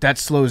 Yeah, but that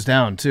slows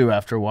down too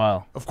after a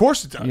while. Of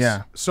course it does.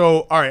 Yeah.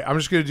 So, all right, I'm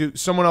just gonna do.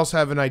 Someone else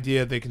have an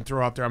idea they can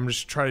throw out there. I'm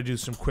just trying to do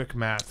some quick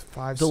math.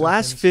 5 The seconds,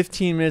 last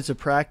 15 minutes of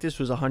practice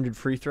was 100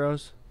 free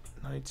throws.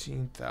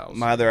 19,000.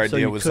 My other So idea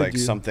you was could like do-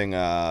 something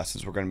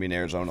since we're going to be in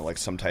Arizona, like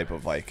some type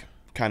of like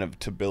kind of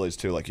to Billy's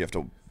too. Like you have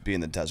to be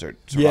in the desert,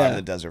 survive Yeah. in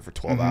the desert for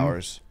 12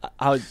 hours.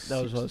 That was what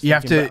I was You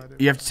have thinking to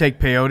about. you have to take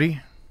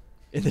peyote.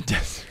 In the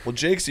desert. Well,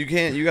 Jake's you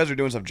can't. You guys are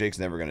doing stuff Jake's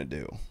never going to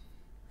do.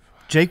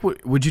 Jake,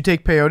 would you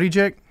take peyote,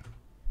 Jake?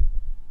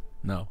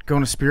 No,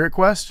 Going to Spirit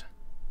Quest?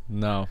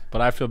 no.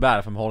 But I feel bad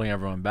if I'm holding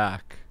everyone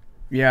back.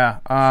 Yeah.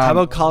 How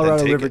about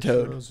Colorado take River it.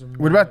 Toad?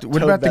 what about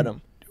Toad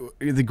venom.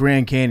 the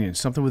Grand Canyon?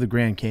 Something with the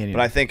Grand Canyon.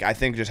 But I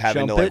think just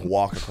having Jump to like it?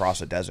 walk across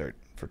a desert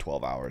for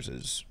 12 hours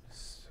is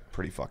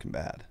pretty fucking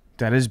bad.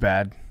 that is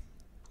bad.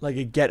 Like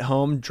a get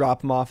home,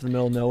 drop them off in the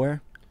middle of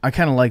nowhere. I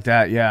kind of like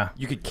that. Yeah.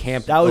 You could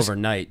camp That was-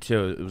 overnight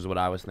too. It was what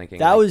I was thinking.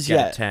 That Like, was- get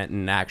yeah. a tent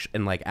and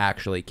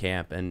actually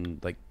camp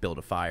and like build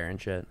a fire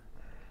and shit.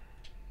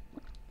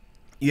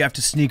 You have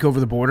to sneak over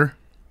the border.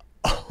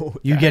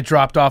 You get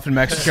dropped off in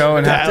Mexico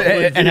and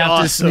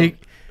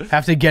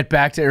have to get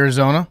back to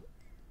Arizona.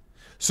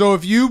 So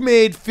if you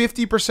made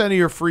 50% of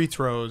your free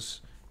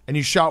throws and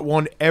you shot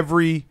one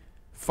every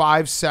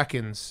 5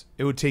 seconds,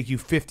 it would take you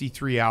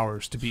 53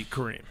 hours to beat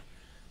Kareem.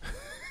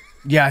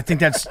 Yeah, I think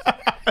that's.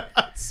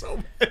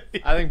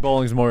 I think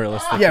bowling's more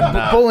realistic. Yeah, than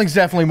that. bowling's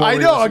definitely more. I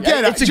know. realistic.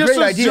 Again, it's a just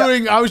great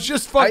idea. I was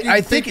just fucking.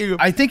 I think thinking.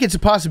 I think it's a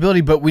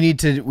possibility, but we need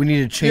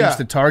to change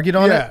the target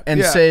on it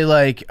and yeah. say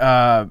like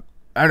I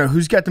don't know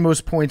who's got the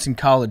most points in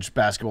college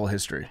basketball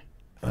history.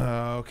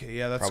 Okay,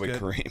 yeah, that's Probably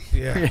good.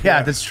 Kareem.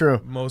 Yeah, That's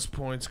true. Most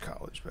points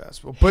college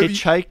basketball. But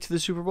Hitchhike to the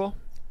Super Bowl?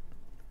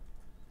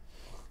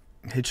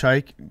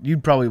 Hitchhike,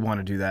 you'd probably want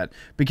to do that.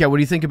 But yeah, what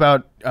do you think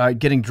about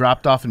getting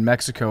dropped off in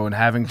Mexico and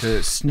having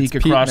to sneak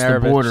Pete across the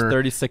Maravich, border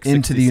 36,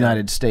 into the 67.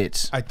 United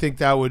States? I think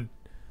that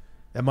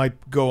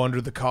might go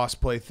under the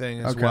cosplay thing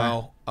as Okay.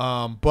 well.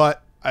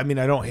 But I mean,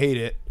 I don't hate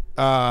it.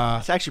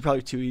 It's actually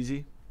probably too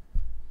easy.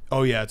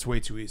 Oh yeah, it's way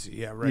too easy.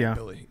 Yeah, right, Yeah.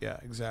 Billy. Yeah,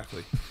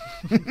 exactly.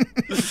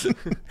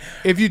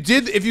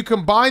 If you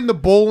combine the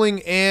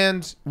bowling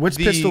and What's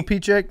the, Pistol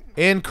Pete, Jake?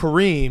 and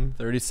Kareem,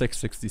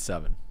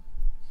 36-67.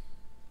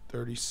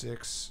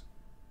 36,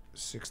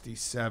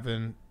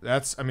 67.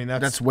 That's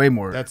Way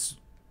more. That's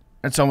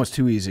almost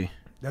too easy.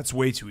 That's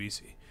way too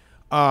easy.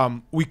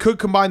 We could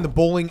combine the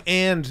bowling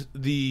and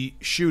the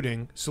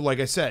shooting. So, like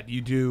I said,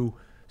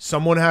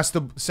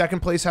 second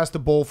place has to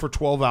bowl for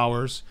 12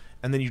 hours,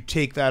 and then you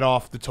take that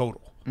off the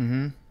total.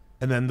 Mm-hmm.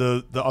 And then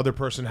the other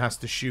person has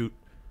to shoot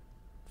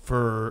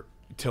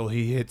till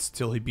he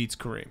beats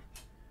Kareem.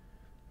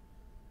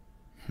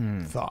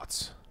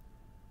 Thoughts?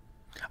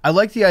 I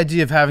like the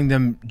idea of having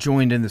them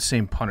joined in the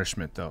same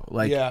punishment, though.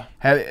 Like,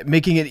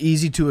 making it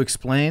easy to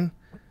explain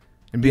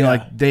and being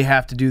like they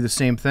have to do the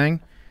same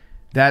thing.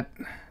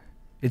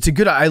 It's a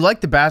good. I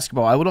like the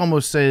basketball. I would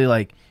almost say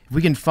like if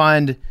we can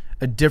find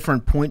a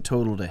different point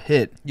total to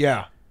hit.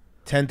 Yeah,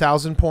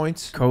 10,000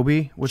 points.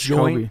 Kobe, what's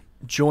Kobe?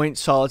 Joint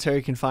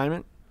solitary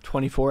confinement,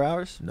 24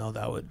 hours. No,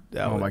 that would.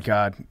 Oh my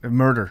God,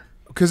 murder.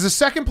 Because the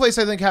second place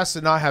I think has to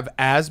not have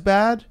as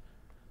bad,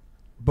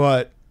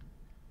 but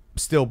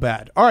still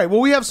bad. All right.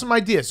 Well, we have some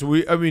ideas. So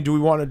do we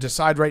want to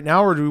decide right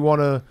now, or do we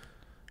want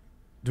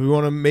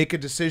to make a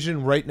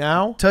decision right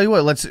now? Tell you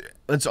what, let's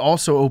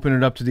also open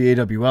it up to the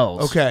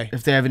AWLs. Okay.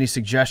 If they have any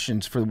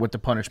suggestions for what the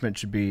punishment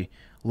should be,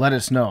 let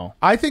us know.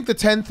 I think the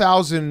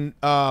 10,000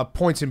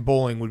 points in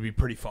bowling would be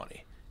pretty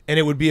funny, and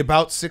it would be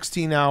about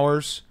 16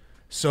 hours.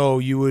 So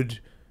you would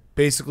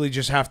basically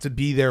just have to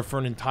be there for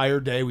an entire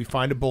day. We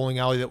find a bowling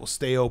alley that will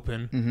stay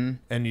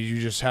open, and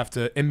you just have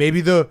to. And maybe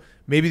the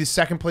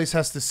second place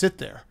has to sit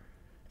there,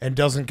 and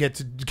doesn't get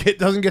to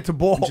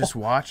bowl. Just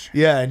watch.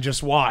 Yeah, and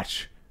just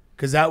watch,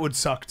 because that would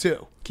suck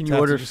too. Can you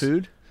order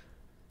food?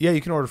 Yeah,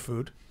 you can order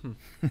food.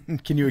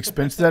 Can you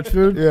expense that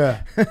food?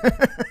 Yeah.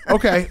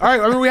 Okay. All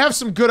right. I mean, we have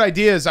some good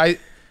ideas. I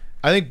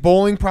think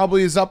bowling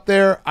probably is up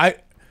there.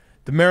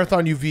 The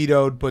marathon you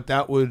vetoed, but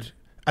I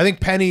think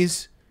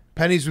pennies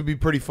would be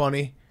pretty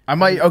funny. I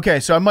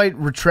might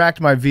retract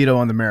my veto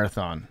on the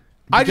marathon.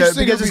 Because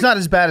it's not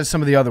as bad as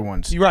some of the other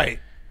ones. You're right.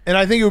 And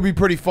I think it would be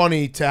pretty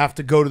funny to have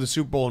to go to the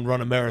Super Bowl and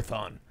run a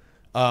marathon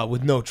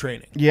with no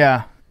training.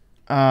 Yeah.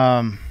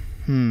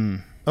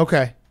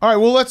 Okay. All right.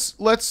 Well,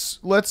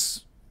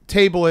 let's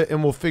table it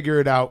and we'll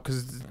figure it out,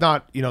 because it's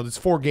not, there's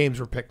 4 games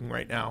we're picking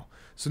right now,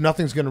 so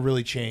nothing's going to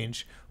really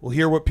change. We'll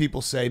hear what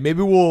people say.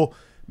 Maybe we'll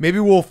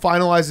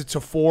finalize it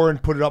to 4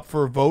 and put it up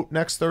for a vote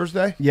next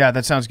Thursday. Yeah,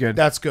 that sounds good.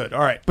 That's good.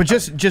 All right. But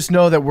just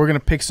know that we're going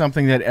to pick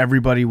something that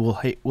everybody will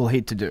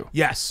hate to do.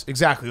 Yes,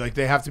 exactly. Like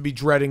they have to be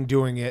dreading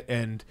doing it,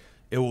 and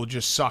it will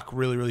just suck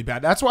really, really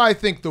bad. That's why I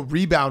think the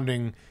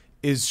rebounding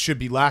should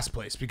be last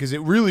place, because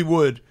it really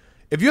would.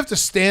 If you have to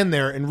stand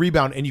there and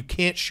rebound and you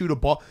can't shoot a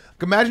ball,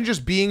 imagine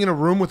just being in a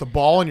room with a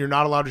ball and you're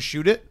not allowed to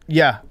shoot it.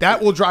 Yeah,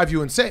 that will drive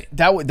you insane.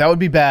 That would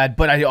be bad.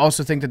 But I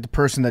also think that the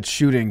person that's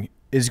shooting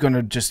is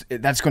going to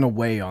that's going to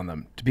weigh on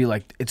them to be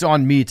like, it's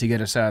on me to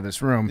get us out of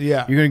this room.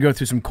 Yeah, you're going to go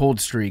through some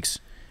cold streaks,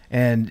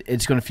 and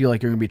it's going to feel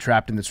like you're going to be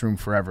trapped in this room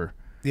forever.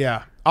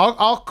 Yeah,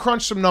 I'll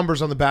crunch some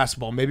numbers on the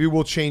basketball. Maybe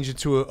we'll change it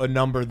to a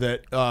number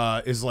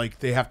that is like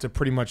they have to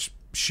pretty much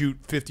shoot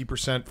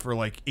 50% for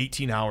like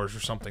 18 hours or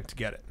something to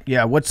get it.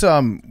 Yeah, what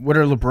are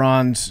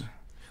LeBron's?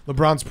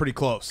 LeBron's pretty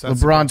close.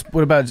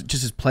 What about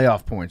just his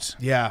playoff points?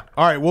 Yeah.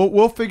 All right,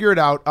 we'll figure it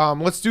out.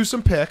 Let's do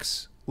some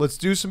picks.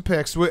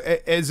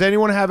 Does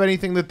anyone have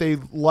anything that they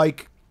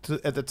like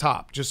at the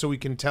top, just so we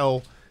can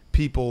tell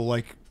people?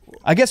 Like,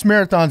 I guess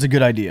marathon's a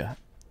good idea.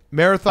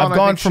 Marathon. I've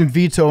gone from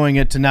vetoing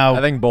it to now I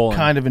think bowling.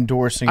 Kind of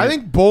endorsing it. I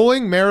think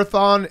bowling,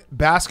 marathon,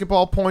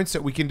 basketball points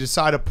that we can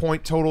decide a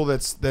point total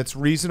that's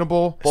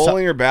reasonable.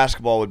 Bowling or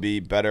basketball would be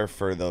better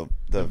for the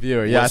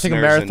viewer. Yeah, I think a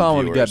listeners marathon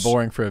and would get viewers.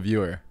 boring for a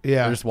viewer.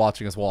 Yeah. They're just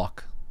watching us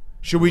walk.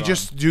 Should we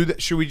just do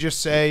that? Should we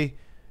just say?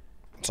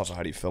 It's also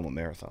how do you film a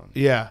marathon?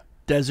 Yeah.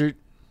 Desert.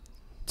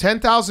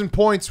 10,000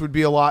 points would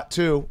be a lot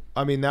too.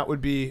 I mean, that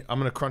would be. I'm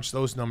gonna crunch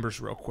those numbers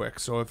real quick.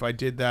 So if I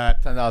did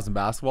that, 10,000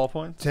 basketball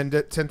points.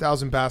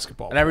 10,000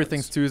 basketball. And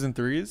everything's points. 2s and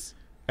 3s.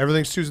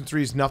 Everything's 2s and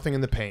 3s. Nothing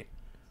in the paint.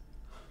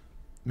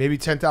 Maybe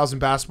 10,000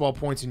 basketball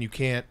points, and you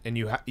can't, and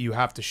you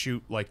have to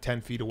shoot like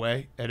 10 feet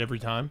away at every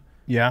time.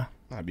 Yeah.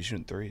 I'd be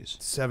shooting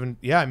 3s. 7.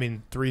 Yeah, I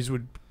mean 3s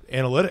would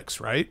analytics,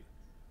 right?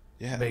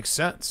 Yeah. Makes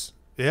sense.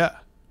 Yeah.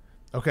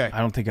 Okay. I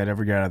don't think I'd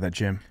ever get out of that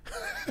gym.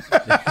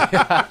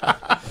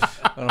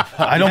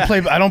 I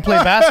don't play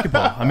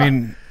basketball. I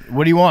mean,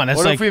 what do you want? That's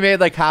What like if we made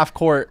like half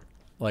court,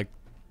 like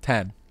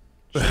 10?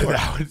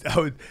 that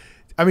would.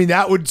 I mean,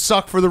 that would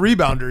suck for the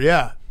rebounder.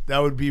 Yeah, that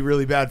would be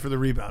really bad for the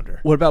rebounder.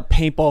 What about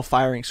paintball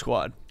firing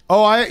squad?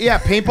 Oh,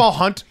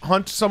 paintball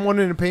hunt someone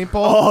in a paintball.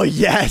 Oh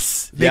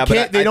yes. They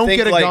can't. They don't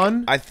get a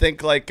gun. I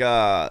think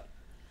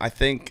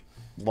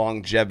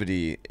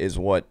longevity is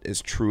what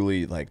is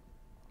truly like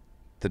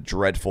the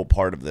dreadful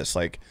part of this.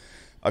 Like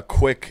a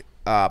quick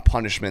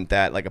punishment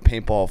that like a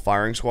paintball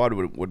firing squad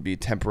would be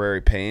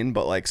temporary pain,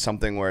 but like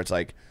something where it's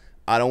like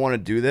I don't want to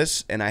do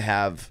this, and I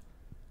have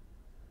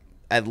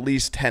at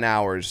least 10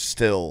 hours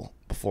still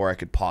before I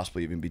could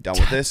possibly even be done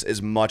with this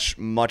is much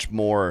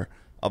more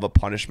of a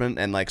punishment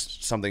and like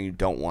something you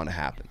don't want to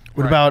happen.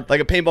 What about like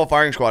a paintball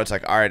firing squad? It's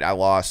like, all right, I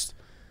lost.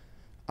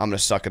 I'm gonna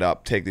suck it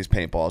up, take these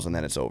paintballs, and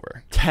then it's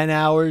over. 10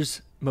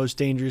 hours, most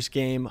dangerous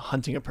game,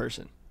 hunting a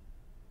person.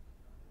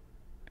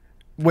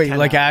 wait, 10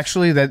 like hours.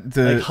 actually that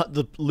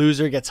The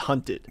loser gets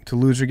hunted the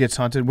loser gets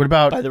hunted? What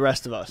about by the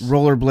rest of us.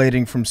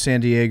 rollerblading from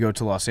San Diego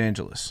to Los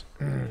Angeles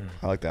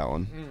I like that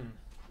one.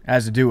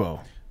 as a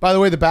duo? By the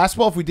way, the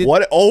basketball. If we did,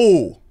 What?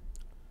 Oh,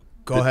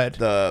 go ahead.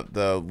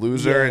 The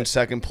loser in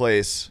second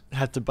place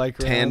Had to bike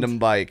around. tandem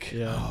bike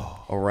Yeah.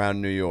 around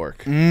New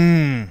York.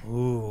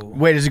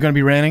 Wait, is it going to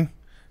be raining?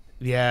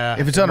 Yeah.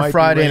 If it's it on might a be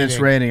Friday and it's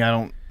raining, I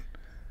don't.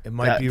 it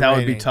might That, be. that would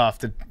be raining. tough.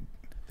 The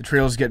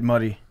trails get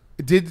muddy.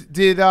 Did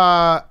the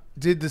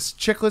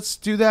Chicklets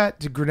do that?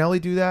 Did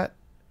Grinelli do that?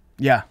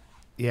 Yeah,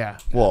 Yeah.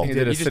 Well, He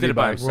did a just city did it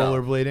by bike.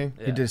 himself. Rollerblading.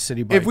 he did a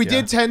city bike. If we yeah.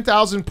 did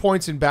 10,000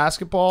 points in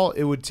basketball,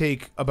 it would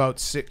take about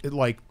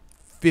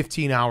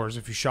 15 hours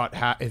if you shot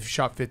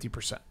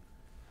 50%.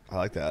 I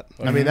like that.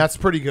 I mean, that's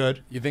pretty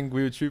good. You think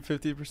we would shoot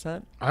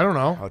 50%? I don't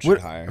know. I would shoot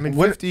higher. I mean,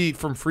 50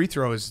 from free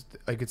throw is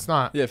like it's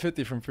not. Yeah,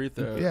 50 from free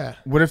throw. Yeah.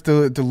 What if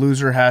the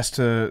loser has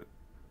to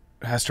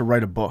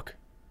write a book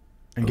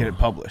and get it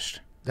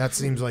published That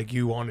seems like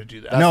you want to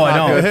do that. That's No, I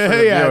not don't. good for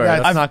the Yeah, viewer.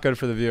 that's- That's not good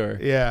for the viewer.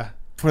 Yeah.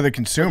 for the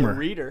consumer,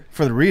 reader.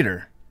 for the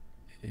reader?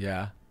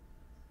 Yeah.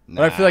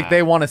 But I feel like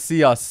they want to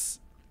see us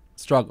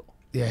struggle.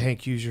 Yeah,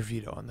 Hank, use your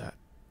veto on that.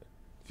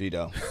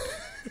 Veto.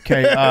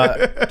 Okay,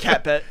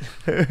 Cat bet.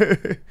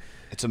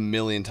 It's a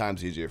million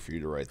times easier for you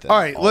to write than All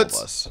right, all of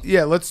us.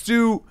 let's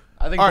do.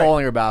 I think All right.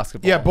 bowling or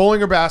basketball. Yeah,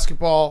 bowling or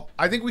basketball.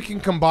 I think we can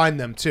combine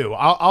them too.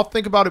 I'll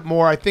think about it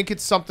more. I think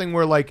it's something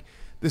where like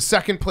the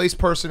second place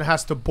person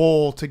has to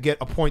bowl to get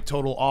a point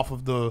total off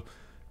of the.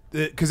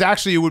 Because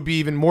actually, it would be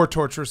even more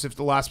torturous if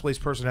the last place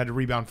person had to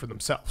rebound for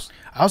themselves.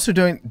 I also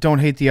don't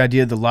hate the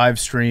idea of the live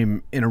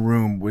stream in a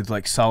room with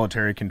like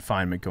solitary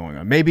confinement going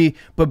on. Maybe,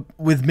 but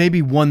with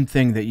maybe one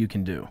thing that you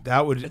can do.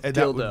 That would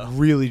dildo.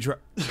 really drive.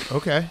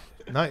 Okay,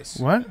 nice.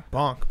 What?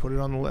 Bonk? Put it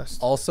on the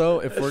list. Also,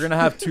 if we're going to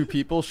have two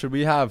people, should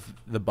we have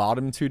the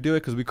bottom two do it?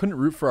 Because we couldn't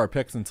root for our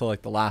picks until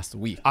like the last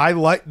week. I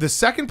like the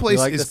second place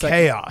like is the second-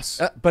 chaos.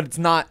 But it's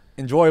not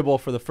enjoyable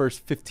for the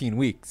first 15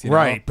 weeks. You know?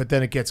 Right, but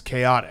then it gets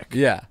chaotic.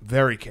 Yeah.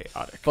 Very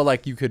chaotic. But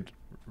like you could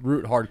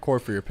root hardcore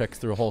for your picks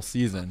through a whole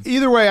season.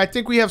 Either way, I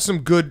think we have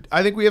some good.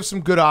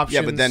 Options.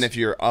 Yeah, but then if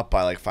you're up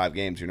by like 5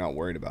 games, you're not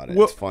worried about it.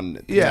 Well, It's fun.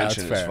 The yeah,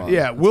 tension that's is fair. fun.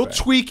 yeah, we'll fair.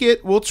 tweak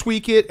it. We'll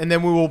tweak it, and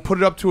then we will put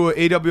it up to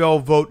a AWL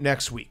vote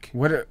next week.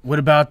 What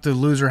about the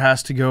loser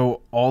has to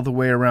go all the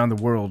way around the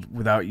world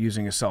without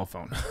using a cell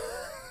phone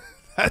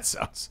That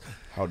sounds.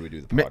 How do we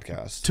do the Ma-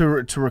 podcast?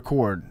 to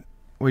record?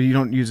 Well, you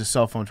don't use a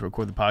cell phone to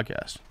record the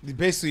podcast.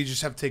 Basically, you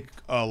just have to take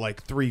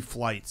like 3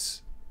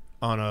 flights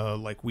on a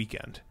like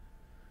weekend.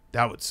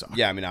 That would suck.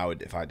 Yeah, I mean, I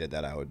would if I did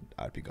that,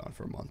 I'd be gone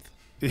for a month.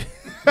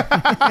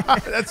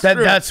 that's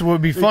true. That's what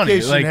would be funny.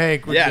 Vacation Like,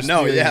 Hank would Yeah, just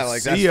no, be yeah, like,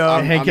 like see that's, ya.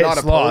 I'm Hank not gets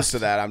opposed lost. to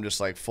that. I'm just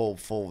like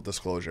full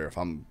disclosure. If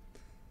I'm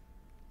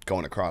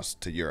going across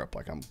to Europe,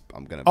 like I'm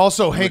gonna.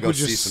 Also, I'm gonna Hank go would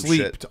see just some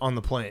sleep shit. on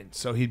the plane,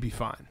 so he'd be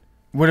fine.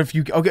 what if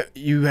you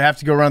you have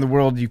to go around the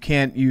world? You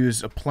can't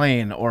use a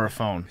plane or a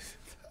phone.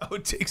 That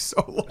would take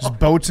so long. Just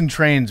boats and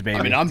trains, baby.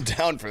 I mean, I'm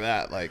down for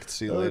that. Like,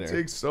 see you That would later.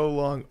 take so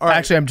long. All right.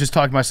 Actually, I'm just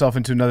talking myself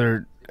into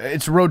another.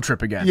 It's a road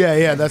trip again.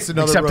 yeah, that's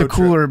another. Except road a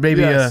cooler, trip.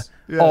 maybe Yes,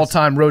 a yes.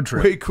 all-time road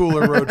trip. Way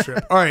cooler road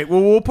trip. All right.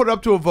 Well, we'll put it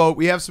up to a vote.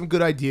 We have some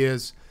good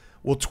ideas.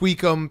 We'll tweak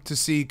them to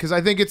see, because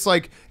I think it's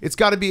like it's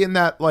got to be in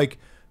that like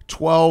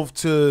 12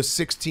 to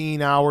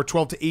 16 hour,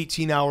 12 to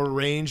 18 hour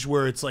range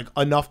where it's like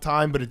enough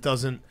time, but it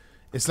doesn't.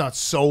 It's not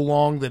so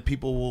long that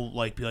people will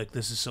like be like,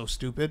 this is so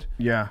stupid.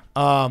 Yeah.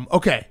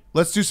 Okay,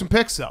 let's do some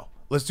picks though.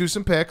 Let's do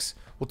some picks.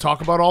 We'll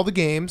talk about all the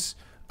games.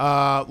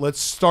 Let's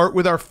start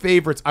with our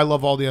favorites. I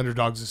love all the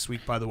underdogs this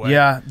week, by the way.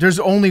 Yeah. There's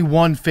only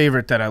one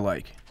favorite that I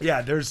like.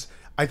 Yeah,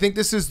 I think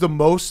this is the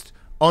most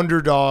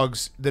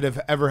underdogs that have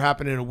ever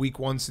happened in a week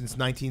 1 since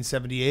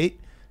 1978.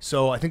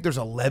 So I think there's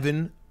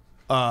 11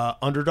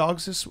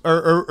 underdogs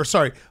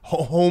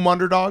home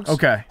underdogs.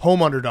 Okay.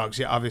 Home underdogs.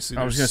 Yeah, obviously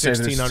I was there's going to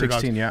say 16 there's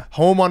underdogs. 16, yeah.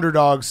 Home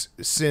underdogs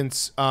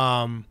since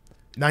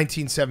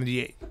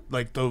 1978.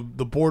 Like the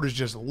board is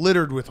just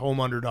littered with home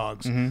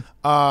underdogs.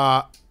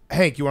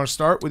 Hank, you want to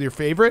start with your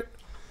favorite?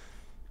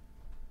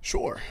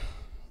 Sure.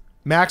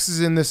 Max is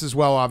in this as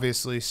well,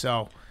 obviously.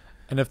 So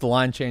And if the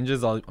line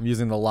changes, I'm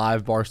using the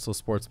live Barstool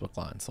Sportsbook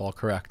line, so I'll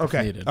correct if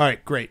okay. needed. All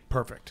right, great,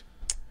 perfect.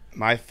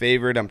 My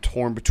favorite, I'm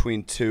torn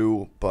between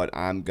two, but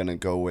I'm going to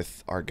go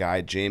with our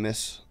guy,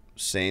 Jameis,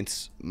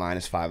 Saints,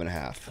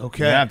 -5.5.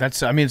 Okay. Yeah,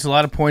 it's a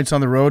lot of points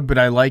on the road, but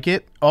I like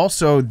it.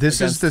 Also, this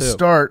is Against the who?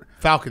 start.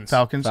 Falcons.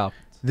 Falcons.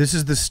 This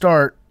is the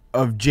start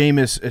of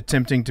Jameis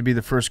attempting to be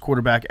the first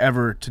quarterback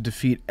ever to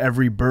defeat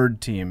every Bird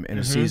team in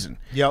a season.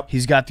 Yep.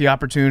 He's got the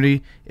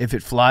opportunity. If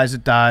it flies,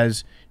 it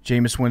dies.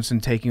 Jameis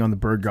Winston taking on the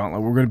Bird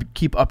Gauntlet. We're going to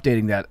keep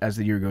updating that as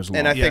the year goes along.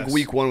 And I think Yes.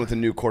 week 1 with a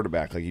new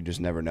quarterback, like you just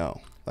never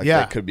know. Like Yeah.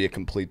 that could be a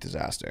complete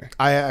disaster.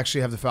 I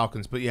actually have the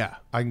Falcons, but yeah,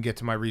 I can get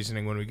to my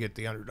reasoning when we get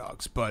the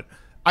underdogs. But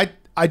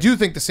I do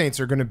think the Saints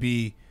are going to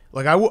be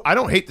like I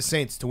don't hate the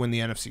Saints to win the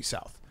NFC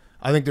South.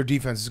 I think their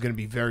defense is going to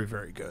be very,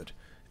 very good,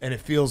 and it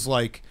feels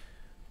like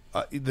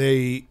I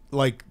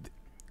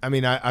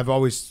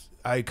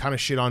kind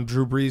of shit on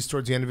Drew Brees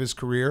towards the end of his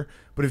career,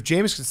 but if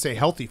Jameis can stay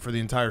healthy for the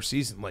entire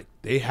season, like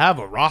they have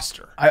a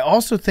roster. I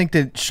also think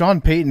that Sean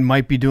Payton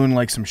might be doing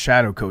like some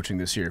shadow coaching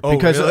this year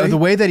because really? of the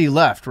way that he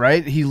left,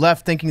 right? He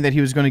left thinking that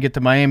he was going to get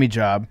the Miami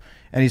job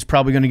and he's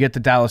probably going to get the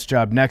Dallas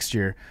job next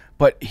year,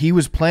 but he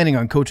was planning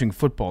on coaching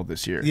football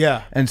this year.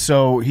 Yeah. And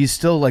so he's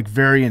still like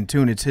very in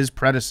tune. It's his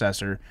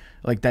predecessor,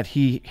 like that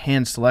he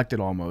hand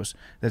selected almost,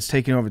 that's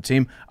taking over the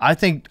team. I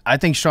think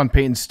Sean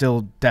Payton's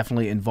still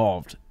definitely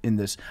involved in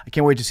this. I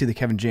can't wait to see the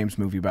Kevin James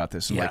movie about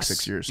this in like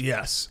 6 years.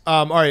 Yes.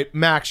 All right,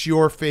 Max,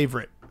 your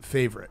favorite.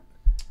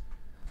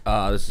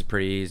 This is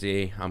pretty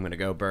easy. I'm going to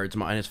go Birds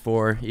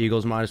 -4,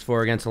 Eagles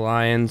 -4 against the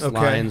Lions. Okay.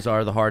 Lions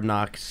are the Hard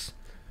Knocks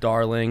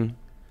darling.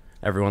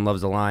 Everyone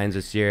loves the Lions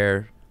this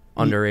year.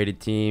 Underrated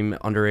team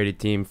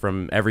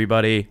from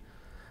everybody.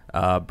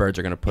 Birds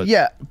are going to put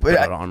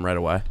it on right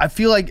away. I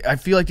feel like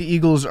the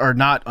Eagles are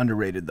not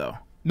underrated though.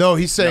 No,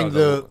 he's saying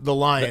No, the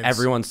Lions.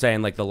 Everyone's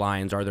saying like the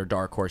Lions are their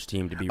dark horse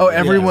team to be. Oh, really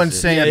everyone's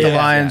good. saying that the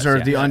Lions are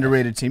the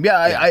underrated team.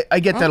 Yeah, I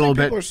get that a little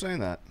bit. People are saying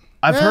that.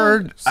 I've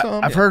heard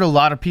some. heard a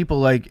lot of people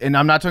like, and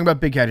I'm not talking about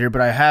Big Cat here,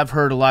 but I have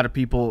heard a lot of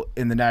people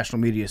in the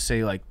national media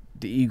say like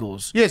the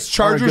Eagles. Yes, are a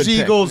Chargers, good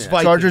pick. Eagles,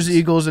 Vikings. Chargers,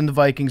 Eagles, and the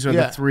Vikings are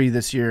Yeah. the three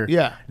this year.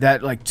 Yeah.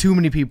 That like too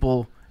many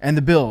people, and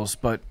the Bills,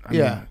 but I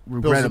mean, Bills are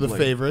regrettably. the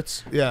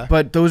favorites. Yeah.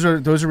 But those are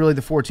really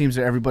the four teams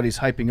that everybody's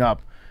hyping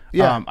up.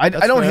 Yeah, I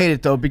that's don't fair. hate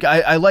it though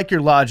because I like your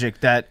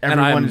logic that And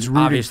everyone I'm is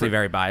rooting obviously for.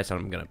 very biased,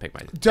 and I'm going to pick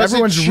my.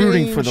 Everyone's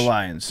rooting for the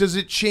Lions. Does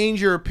it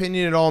change your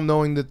opinion at all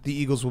knowing that the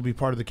Eagles will be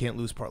part of the Can't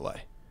Lose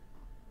parlay?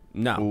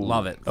 No,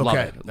 love it. Okay. Love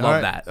it. All Love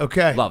right. that.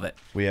 Okay. Love it.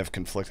 We have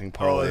conflicting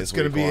Oh, parlays. it's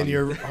going to week be in one.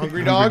 your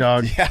Hungry Hungry Dog?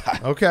 Dog. Yeah.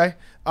 Okay.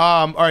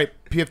 All right,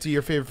 PFT,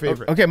 your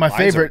favorite. Okay, my Lions are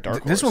favorite.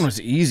 dark This horse. one was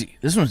easy.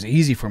 This one's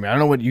easy for me. I don't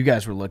know what you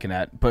guys were looking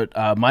at, but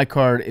my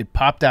card, it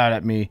popped out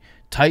at me.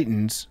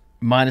 Titans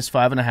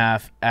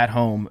 -5.5 at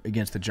home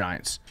against the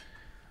Giants.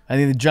 I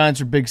think the Giants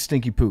are big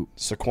stinky poop.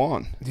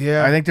 Saquon.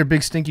 Yeah. I think they're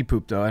big stinky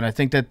poop though, and I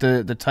think that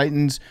the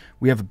Titans,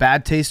 we have a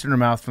bad taste in our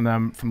mouth from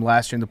them from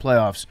last year in the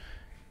playoffs.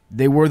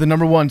 They were the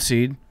number 1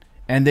 seed,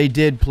 and they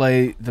did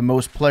play the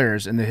most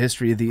players in the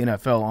history of the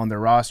NFL on their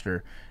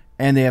roster,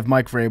 and they have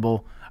Mike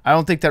Vrabel. I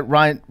don't think that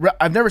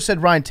I've never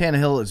said Ryan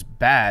Tannehill is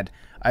bad.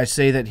 I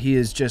say that he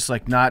is just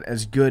like not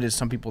as good as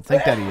some people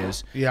think that he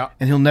is. Yeah.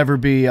 And he'll never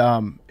be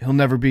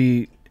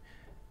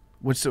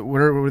what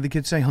are the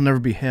kids saying? He'll never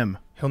be him,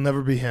 He'll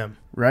never be him.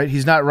 right?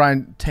 He's not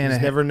Ryan Tannehill.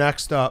 He's never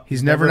next up.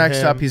 He's never next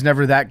him. up. He's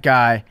never that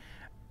guy.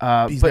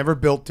 He's but never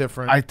built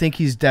different. I think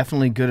he's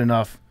definitely good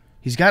enough.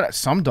 He's got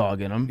some dog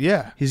in him.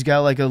 Yeah. He's got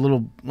like a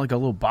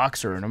little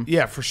boxer in him.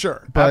 Yeah, for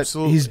sure. But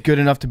Absolutely. he's good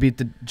enough to beat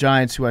the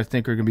Giants, who I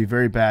think are going to be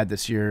very bad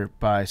this year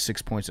by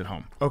 6 points at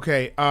home.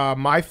 Okay,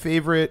 my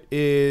favorite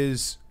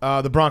is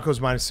the Broncos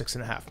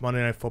 -6.5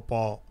 Monday Night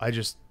Football.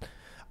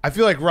 I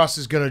feel like Russ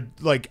is gonna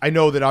I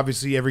know that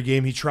obviously every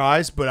game he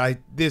tries, but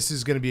this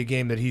is gonna be a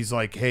game that he's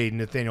like, hey,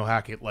 Nathaniel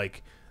Hackett,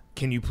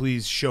 can you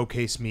please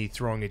showcase me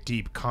throwing it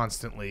deep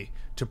constantly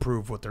to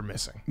prove what they're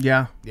missing?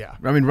 Yeah. Yeah.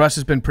 I mean, Russ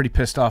has been pretty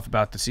pissed off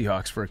about the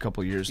Seahawks for a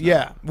couple of years now.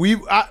 Yeah,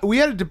 we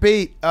had a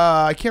debate.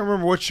 I can't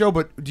remember what show,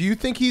 but do you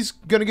think he's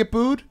gonna get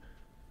booed?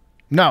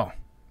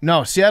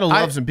 No, Seattle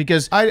loves him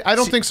because I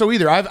don't think so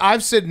either.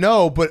 I've said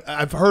no, but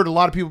I've heard a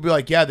lot of people be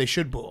like, yeah, they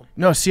should boo him.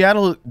 No,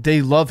 Seattle,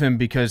 they love him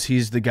because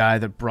he's the guy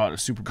that brought a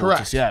Super Bowl to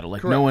Correct. Seattle.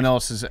 Like Correct. no one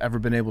else has ever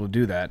been able to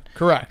do that.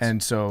 Correct.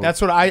 And so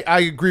That's what I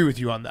agree with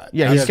you on that.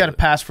 yeah, he's got a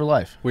pass for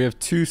life. We have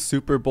 2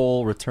 Super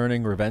Bowl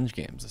returning revenge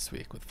games this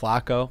week with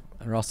Flacco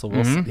and Russell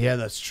Wilson. Yeah,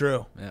 that's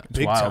true. Yeah.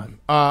 Big wild. time.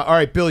 All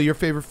right, Billy, your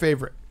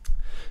favorite.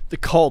 The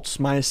Colts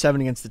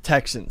 -7 against the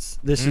Texans.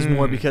 This is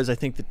more because I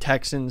think the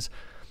Texans,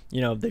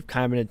 they've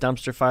kind of been a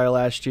dumpster fire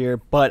last year,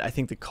 but I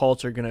think the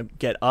Colts are going to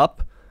get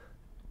up.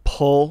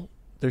 pull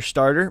their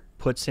starter,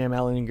 put Sam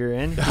Ehlinger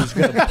in. He's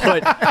going to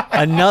put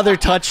another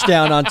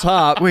touchdown on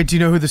top. Wait, do you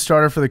know who the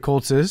starter for the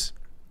Colts is?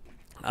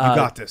 You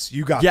got this.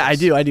 You got this. Yeah,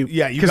 I do.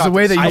 Yeah, you got Because the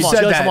way this. that you Come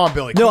said on, that. Come on,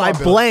 Billy. No, Come on, I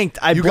Billy. blanked.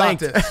 You got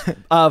this.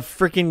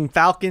 Freaking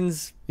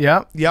Falcons.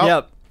 Yep.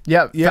 Yep.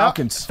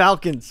 Falcons.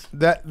 Falcons.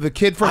 The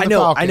kid from I the know,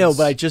 Falcons. I know,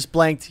 but I just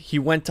blanked. He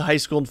went to high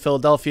school in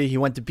Philadelphia. He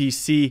went to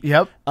BC.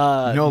 Yep. You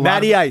know a lot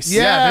Matty of- Ice.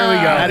 Yeah, there we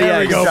go. Matty There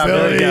we Ice. go,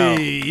 There we go.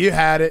 Billy. You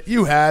had it.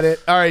 You had it.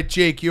 All right,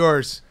 Jake,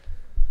 yours.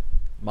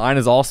 Mine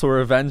is also a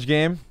revenge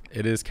game.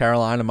 It is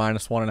Carolina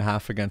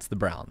 -1.5 against the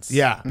Browns.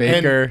 Yeah.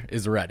 Baker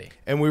is ready.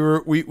 And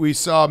we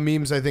saw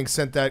memes, I think,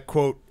 sent that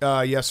quote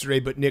yesterday,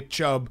 but Nick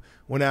Chubb,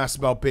 when asked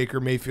about Baker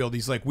Mayfield,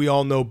 he's like, we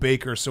all know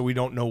Baker, so we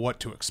don't know what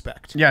to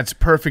expect. Yeah, it's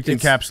perfect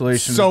It's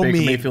encapsulation so of the Baker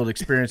mean. Mayfield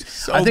experience.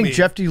 So I think mean.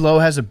 Jeff D. Lowe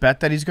has a bet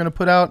that he's going to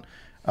put out.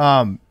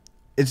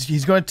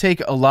 He's going to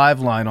take a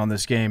live line on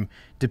this game,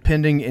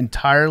 depending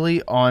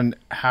entirely on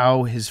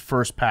how his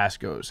first pass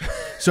goes.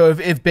 So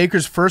if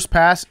Baker's first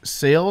pass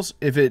sails,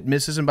 if it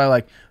misses him by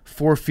like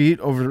 4 feet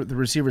over the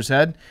receiver's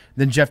head,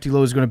 then Jeff D.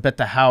 Lowe is going to bet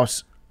the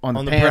house on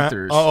the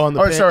Panthers. on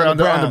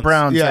the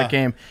Browns Yeah. that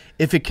game.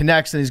 If it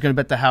connects, then he's going to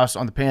bet the house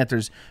on the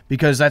Panthers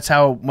because that's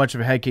how much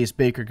of a head case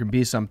Baker can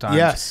be sometimes.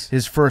 Yes.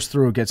 His first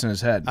throw gets in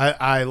his head.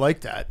 I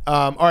like that.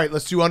 All right,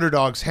 let's do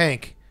underdogs.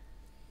 Hank.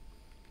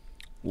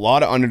 A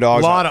lot of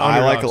underdogs. Lot of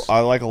underdogs.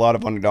 I like a lot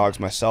of underdogs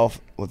myself.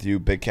 With you,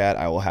 Big Cat,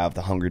 I will have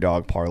the Hungry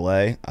Dog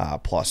parlay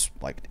plus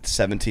like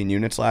 17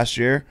 units last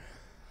year.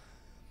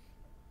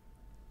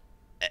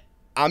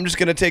 I'm just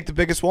gonna take the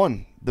biggest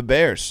one, the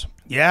Bears.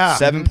 Yeah.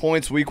 7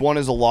 points week 1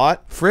 is a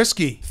lot.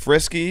 Frisky.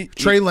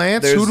 Trey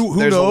Lance, There's, who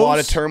there's knows? a lot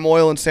of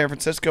turmoil in San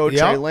Francisco. Yep.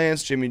 Trey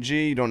Lance, Jimmy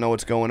G. You don't know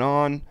what's going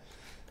on.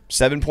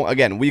 7 point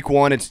again. Week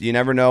 1, it's you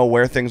never know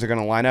where things are going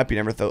to line up.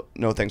 You never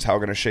know things how are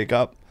going to shake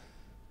up.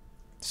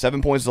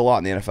 7 points is a lot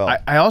in the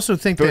NFL. I also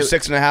think if it that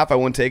was 6.5, I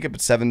wouldn't take it,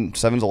 but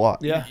seven's a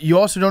lot. Yeah. you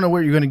also don't know what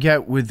you're going to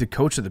get with the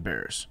coach of the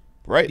Bears,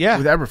 Right. Yeah.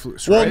 with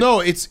Eberflus. Well, right? no,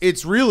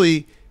 it's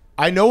really,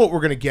 I know what we're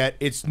going to get.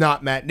 It's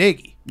not Matt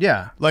Nagy.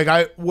 Yeah.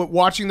 Like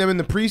watching them in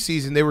the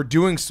preseason, they were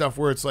doing stuff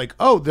where it's like,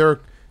 oh, they're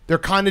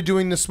kind of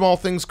doing the small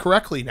things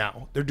correctly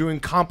now. They're doing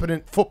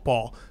competent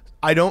football.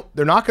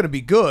 They're not going to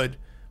be good,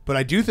 but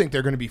I do think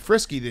they're going to be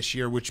frisky this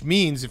year, which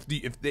means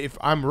if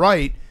I'm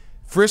right,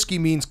 frisky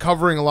means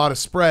covering a lot of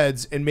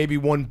spreads and maybe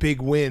one big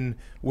win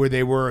where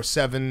they were a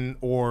 7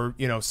 or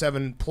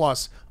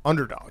 7+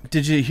 underdog.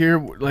 Did you hear,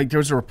 like, there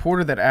was a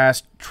reporter that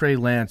asked Trey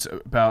Lance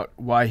about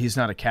why he's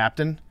not a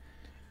captain,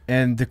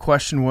 and the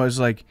question was,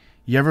 like,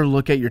 you ever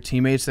look at your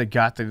teammates that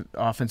got the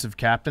offensive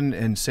captain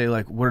and say,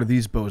 like, what are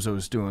these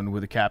bozos doing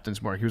with the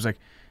captain's mark? He was like,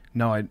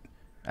 no,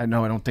 I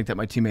don't think that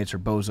my teammates are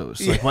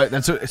bozos. Like, what?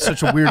 It's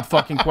such a weird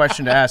fucking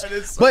question to ask.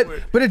 But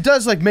it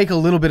does, like, make a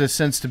little bit of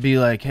sense to be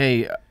like,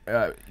 hey,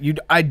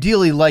 you'd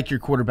ideally like your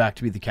quarterback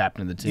to be the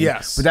captain of the team.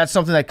 Yes. But that's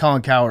something that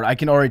Colin Cowherd, I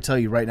can already tell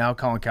you right now,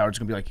 Colin Cowherd's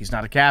going to be like, he's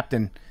not a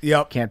captain.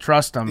 Yep. Can't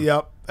trust him.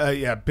 Yep.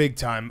 Yeah, big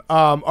time.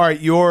 All right,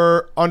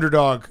 your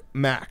underdog,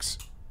 Max.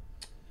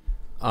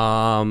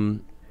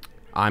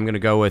 I'm going to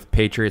go with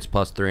Patriots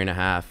plus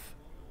 3.5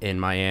 in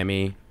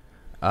Miami.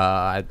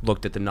 I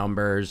looked at the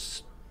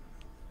numbers.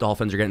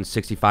 Dolphins are getting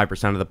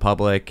 65% of the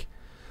public.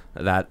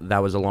 That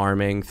was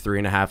alarming.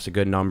 3.5 is a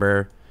good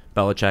number.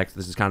 Belichick,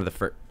 this is kind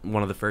of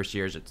one of the first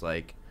years it's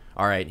like,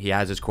 all right, he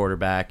has his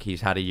quarterback.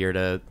 He's had a year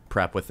to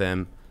prep with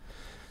him.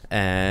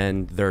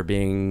 And they're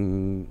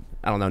being,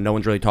 I don't know, no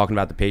one's really talking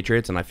about the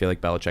Patriots, and I feel like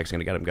Belichick's going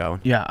to get him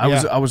going. Yeah,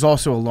 I was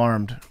also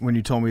alarmed when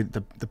you told me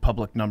the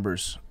public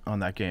numbers on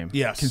that game.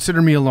 Yes.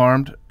 Consider me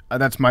alarmed.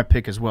 That's my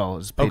pick as well,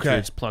 is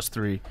Patriots Okay. plus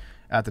 3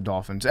 at the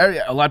Dolphins.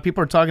 A lot of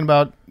people are talking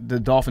about the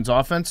Dolphins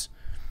offense.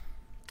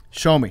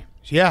 Show me.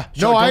 Yeah.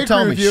 Don't I agree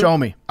tell with me. you. Show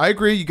me. I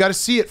agree. You got to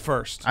see it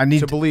first I need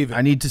to believe it.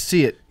 I need to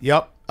see it.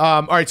 Yep.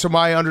 All right, so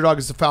my underdog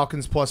is the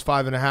Falcons plus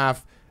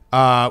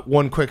 5.5.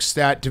 One quick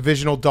stat.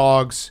 Divisional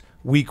dogs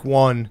week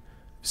 1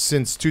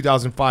 since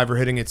 2005 are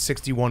hitting at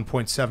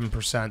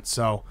 61.7%.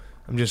 So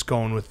I'm just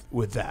going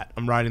with that.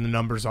 I'm riding the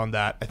numbers on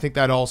that. I think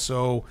that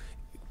also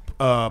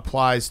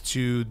applies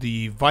to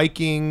the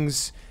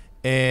Vikings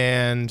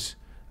and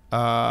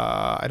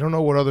I don't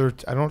know what other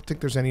 – I don't think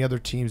there's any other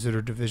teams that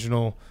are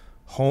divisional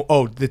home –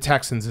 oh, the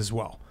Texans as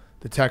well.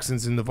 The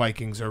Texans and the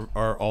Vikings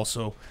are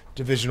also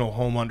divisional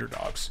home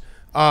underdogs.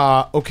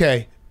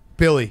 Okay,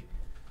 Billy.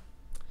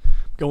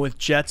 Going with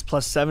Jets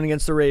plus 7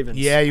 against the Ravens.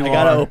 Yeah, you I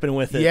gotta are. open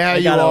with it. Yeah, I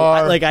you gotta,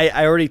 are.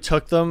 I already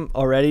took them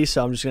already,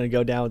 so I'm just gonna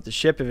go down with the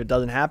ship if it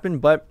doesn't happen.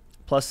 But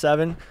plus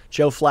 7.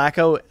 Joe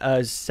Flacco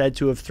is said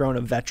to have thrown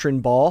a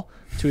veteran ball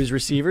to his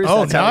receivers.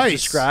 Oh, That's how nice.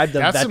 it's described. A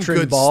That's some veteran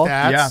good ball.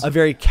 stats. Yeah. A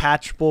very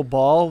catchable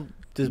ball.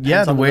 Depends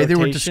Yeah, the on way they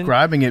were rotation.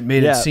 describing it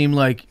made Yeah. it seem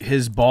like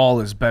his ball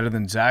is better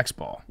than Zach's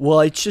ball.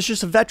 Well, it's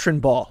just a veteran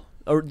ball.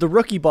 Or the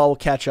rookie ball will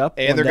catch up.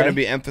 And one they're going to day.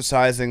 be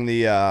emphasizing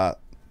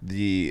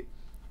the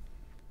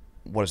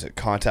what is it,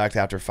 contact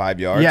after 5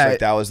 yards. Yeah, like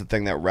that was the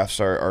thing that refs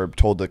are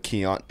told to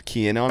key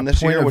in on this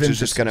point year, of which is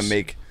just going to emphasis.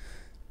 make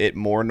it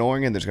more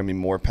annoying and there's going to be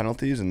more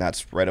penalties, and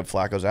that's right up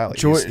Flacco's alley.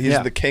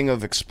 He's the king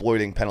of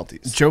exploiting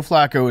penalties. Joe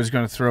Flacco is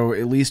going to throw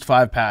at least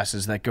 5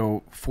 passes that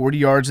go 40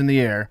 yards in the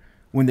air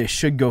when they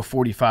should go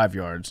 45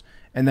 yards,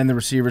 and then the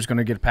receiver is going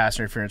to get a pass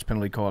interference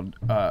penalty called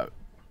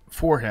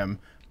for him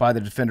by the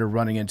defender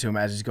running into him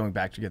as he's going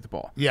back to get the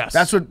ball. Yes.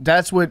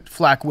 That's what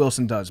Flack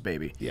Wilson does,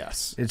 baby.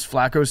 Yes. It's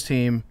Flacco's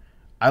team.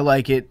 I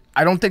like it.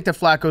 I don't think that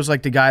Flacco's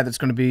like the guy that's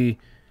going to be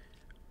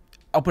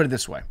 – I'll put it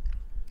this way.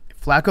 If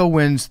Flacco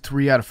wins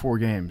 3 out of 4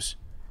 games,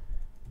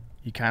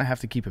 you kind of have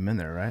to keep him in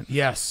there, right?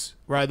 Yes.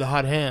 Ride the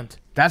hot hand.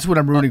 That's what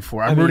I'm rooting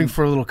for. I'm rooting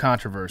for a little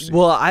controversy.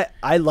 Well,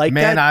 I like that.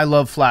 Man, I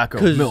love Flacco.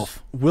 MILF.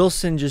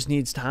 Wilson just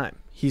needs time.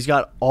 He's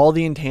got all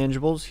the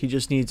intangibles. He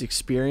just needs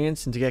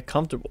experience and to get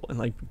comfortable. And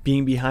like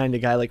being behind a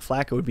guy like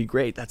Flacco would be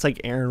great. That's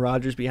like Aaron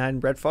Rodgers behind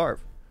Brett Favre.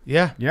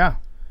 Yeah. Yeah.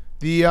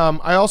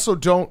 I also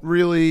don't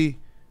really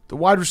the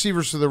wide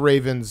receivers for the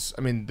Ravens.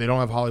 I mean, they don't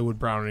have Hollywood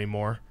Brown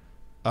anymore.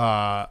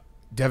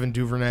 Devin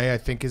Duvernay, I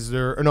think, is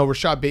their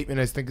Rashad Bateman,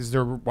 I think, is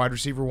their wide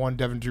receiver 1.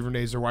 Devin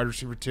Duvernay is their wide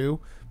receiver 2.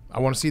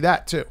 I want to see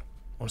that too.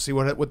 I want to see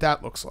what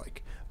that looks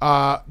like.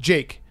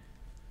 Jake.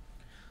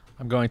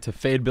 I'm going to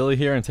fade Billy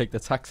here and take the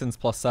Texans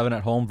 +7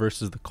 at home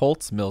versus the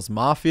Colts. Mills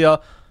Mafia.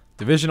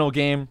 Divisional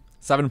game,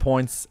 7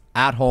 points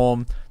at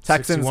home.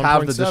 Texans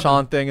have the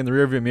Deshaun thing in the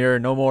rearview mirror.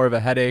 No more of a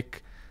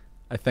headache.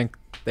 I think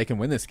they can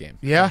win this game.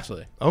 Yeah.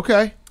 Actually.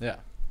 Okay. Yeah.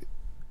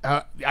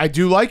 I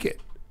do like it.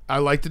 I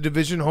like the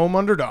division home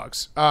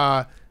underdogs.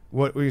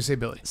 What were you say,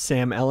 Billy?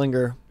 Sam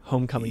Ellinger,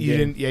 homecoming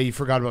game. You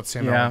forgot about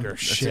Sam Ellinger.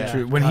 Shit.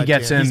 True. When he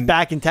gets in, he's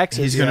back in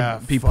Texas. He's going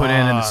to be put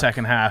in the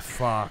second half.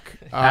 Fuck.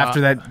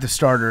 After that, the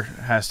starter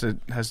has to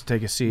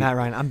take a seat. Matt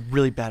Ryan, I'm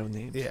really bad with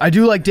names. Yeah. I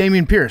do like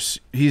Dameon Pierce.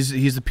 He's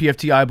the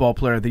PFT Eyeball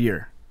Player of the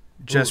Year,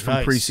 just from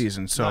nice.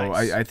 preseason. So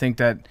Nice. I think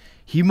that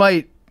he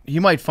might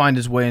find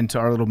his way into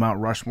our little Mount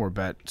Rushmore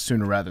bet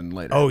sooner rather than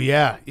later. Oh,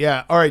 yeah.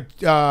 Yeah. All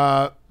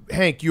right.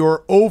 Hank,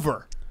 you're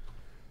over.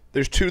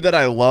 There's 2 that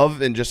I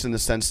love, and just in the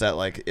sense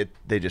that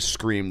they just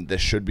scream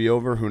this should be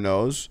over. Who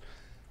knows?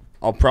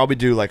 I'll probably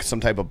do like some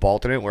type of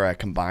alternate where I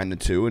combine the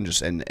 2 and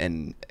just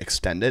and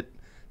extend it.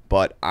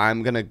 But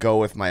I'm gonna go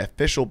with my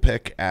official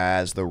pick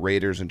as the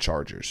Raiders and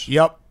Chargers.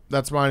 Yep,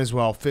 that's mine as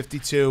well.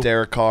 52.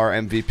 Derek Carr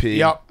MVP.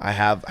 Yep. I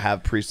have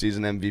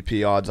preseason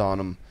MVP odds on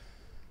him.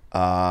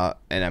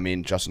 And I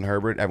mean Justin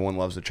Herbert. Everyone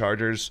loves the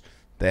Chargers.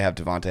 They have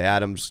Devontae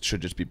Adams.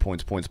 Should just be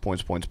points.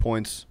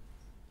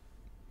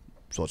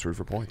 So let's root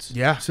for points.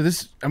 Yeah. So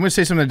I'm going to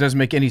say something that doesn't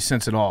make any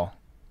sense at all,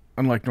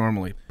 unlike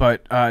normally.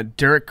 But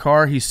Derek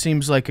Carr, he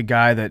seems like a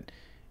guy that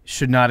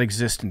should not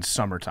exist in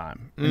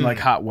summertime, in like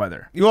hot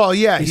weather. Well,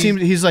 yeah.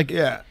 He's like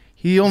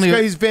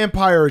he's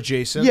vampire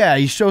adjacent. Yeah,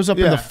 he shows up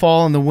in the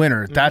fall and the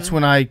winter. Mm-hmm. That's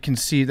when I can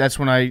see. That's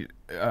when I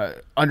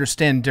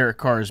understand Derek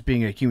Carr as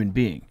being a human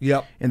being.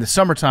 Yep. In the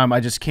summertime,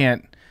 I just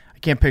can't. I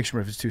can't picture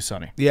him if it's too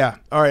sunny. Yeah.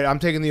 All right. I'm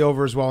taking the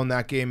over as well in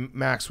that game.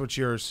 Max, what's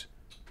yours?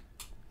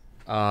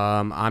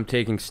 I'm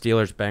taking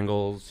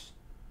Steelers-Bengals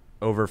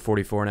over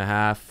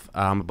 44.5.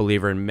 I'm a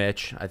believer in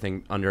Mitch. I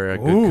think under a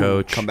good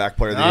coach, Comeback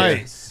player of the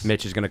year.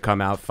 Mitch is going to come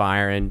out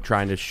firing,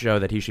 trying to show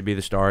that he should be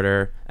the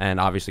starter. And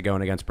obviously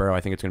going against Burrow, I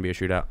think it's going to be a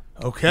shootout.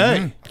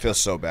 Okay. I feel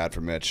so bad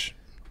for Mitch.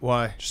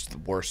 Why? Just the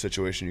worst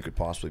situation you could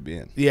possibly be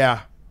in.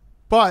 Yeah.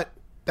 But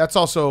that's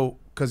also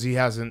because he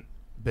hasn't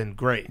been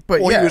great. But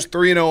He was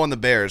 3-0 on the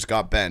Bears,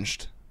 got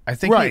benched. I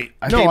think Right.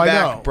 I No, think I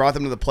back, know. brought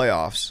them to the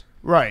playoffs.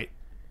 Right.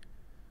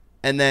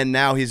 And then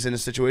now he's in a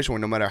situation where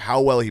no matter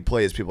how well he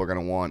plays, people are going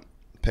to want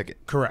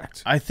Pickett.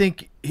 Correct. I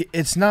think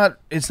it's not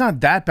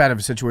that bad of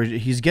a situation.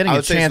 He's getting I a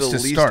would say chance it's the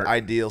to least start.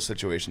 ideal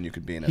situation you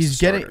could be in as He's a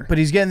starter.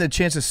 getting the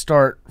chance to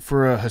start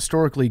for a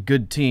historically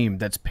good team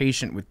that's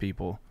patient with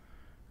people.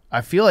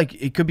 I feel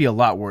like it could be a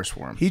lot worse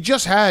for him. He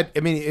just had. I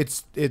mean,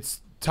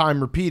 it's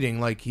time repeating.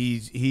 Like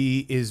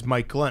he is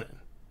Mike Glennon.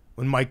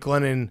 When Mike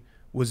Glennon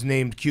was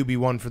named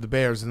QB1 for the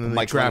Bears, and then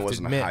Mike they drafted Glennon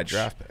wasn't Mitch. a high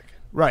draft pick.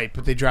 Right,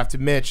 but they drafted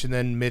Mitch, and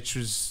then Mitch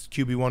was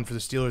QB1 for the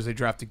Steelers. They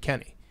drafted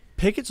Kenny.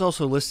 Pickett's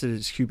also listed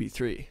as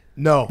QB3.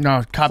 No,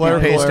 Copy and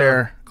paste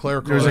error.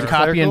 There's a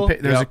copy and Clerical?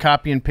 there's Yep. a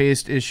copy and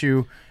paste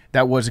issue.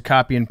 That was a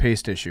copy and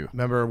paste issue.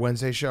 Remember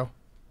Wednesday show?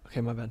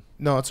 Okay, my bad.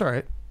 No, it's all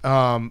right.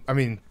 I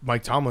mean,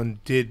 Mike Tomlin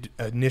did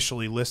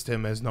initially list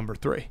him as number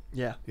 3.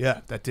 Yeah.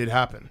 Yeah, that did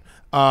happen.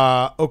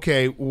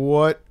 Okay,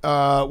 what?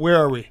 Where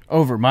are we?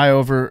 Over. My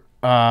over.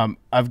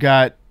 I've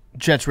got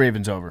Jets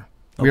Ravens over.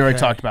 We already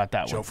Okay. talked about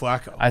that Joe one.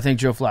 Flacco. I think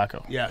Joe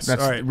Flacco. Yes,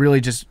 That's all right. really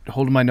just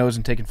holding my nose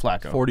and taking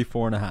Flacco.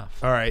 44.5.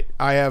 All right,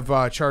 I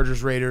have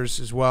Chargers Raiders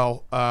as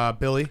well.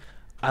 Billy.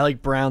 I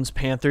like Browns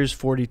Panthers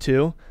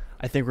 42.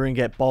 I think we're gonna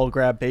get ball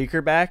grab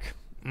Baker back.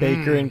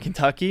 Baker in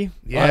Kentucky.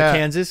 Yeah.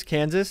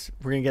 Kansas.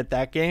 We're gonna get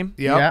that game.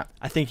 Yep. Yeah.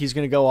 I think he's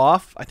going to go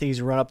off. I think he's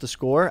going to run up the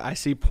score. I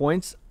see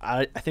points.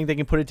 I think they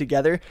can put it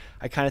together.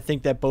 I kind of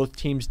think that both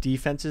teams'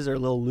 defenses are a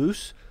little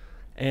loose,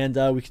 and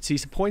we could see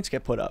some points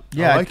get put up.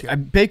 Yeah, I like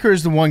it. Baker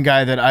is the one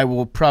guy that I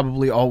will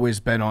probably always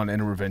bet on in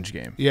a revenge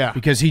game. Yeah.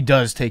 Because he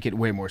does take it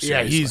way more Yeah,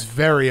 seriously. he's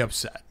very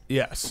upset.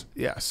 Yes.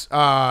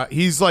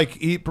 He's like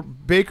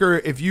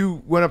Baker. If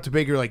you went up to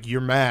Baker like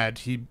you're mad,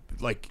 he'd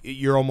like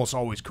you're almost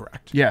always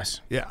correct.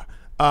 Yes. Yeah.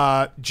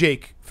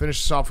 Jake,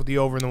 finish us off with the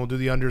over, and then we'll do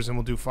the unders, and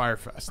we'll do Fyre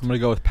Fest. I'm going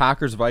to go with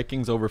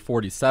Packers-Vikings over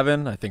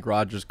 47. I think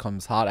Rodgers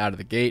comes hot out of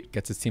the gate,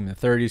 gets his team in the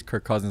 30s.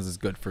 Kirk Cousins is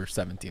good for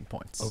 17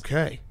 points.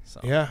 Okay. So.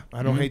 Yeah,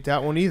 I don't hate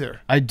that one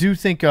either. I do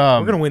think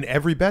we're going to win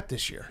every bet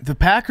this year. The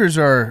Packers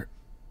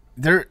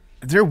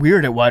they're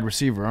weird at wide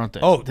receiver, aren't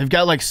they? Oh, they've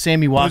got like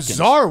Sammy Watkins.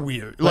 Bizarre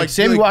weird. Like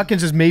Sammy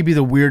Watkins is maybe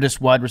the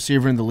weirdest wide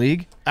receiver in the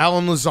league.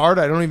 Alan Lazard,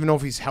 I don't even know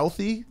if he's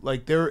healthy.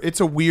 Like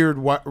it's a weird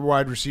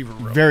wide receiver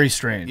room. Very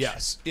strange.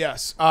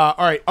 Yes. All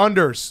right,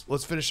 unders.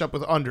 Let's finish up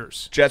with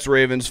unders. Jets,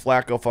 Ravens,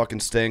 Flacco fucking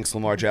stinks.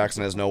 Lamar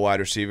Jackson has no wide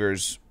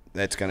receivers.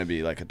 That's going to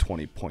be like a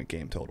 20-point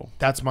game total.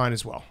 That's mine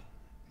as well.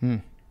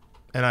 And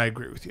I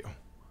agree with you.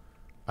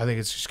 I think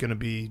it's just going to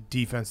be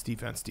defense.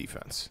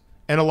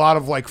 And a lot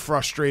of like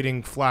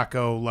frustrating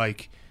Flacco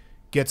like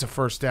gets a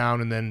first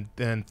down and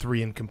then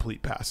 3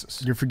 incomplete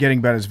passes. You're forgetting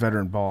about his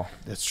veteran ball.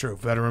 That's true,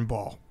 veteran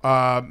ball.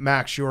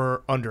 Max,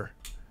 you're under.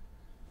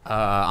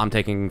 I'm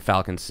taking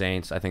Falcons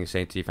Saints. I think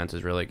Saints defense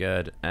is really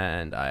good,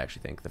 and I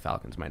actually think the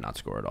Falcons might not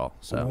score at all.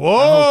 So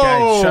whoa,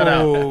 okay, shut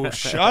out.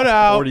 Shut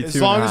out.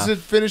 As long as it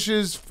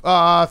finishes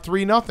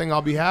 3-0,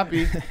 I'll be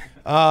happy.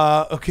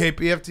 Okay,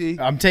 PFT.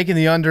 I'm taking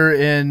the under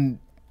in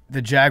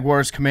the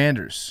Jaguars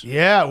Commanders.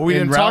 Yeah, we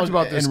didn't talk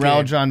about this in game.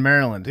 Raljon,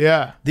 Maryland.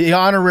 Yeah. The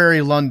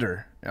honorary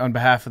Lunder on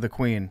behalf of the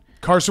Queen.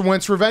 Carson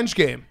Wentz revenge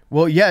game.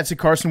 Well, yeah, it's a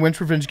Carson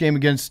Wentz revenge game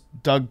against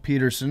Doug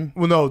Peterson.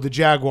 Well, no, the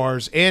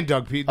Jaguars and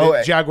Doug Peterson.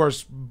 The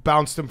Jaguars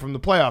bounced him from the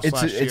playoffs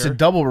last year. It's a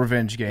double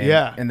revenge game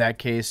in that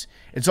case.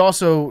 It's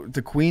also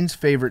the Queen's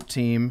favorite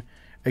team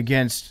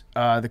against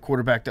the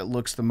quarterback that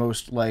looks the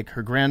most like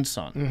her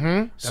grandson.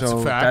 Mm-hmm.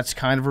 So that's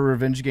kind of a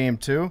revenge game,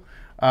 too.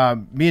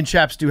 Me and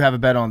Chaps do have a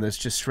bet on this,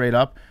 just straight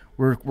up.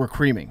 We're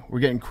creaming. We're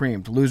getting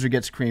creamed. Loser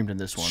gets creamed in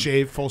this one.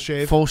 Full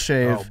shave? Full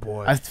shave. Oh,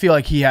 boy. I feel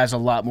like he has a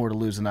lot more to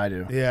lose than I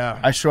do. Yeah.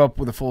 I show up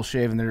with a full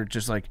shave, and they're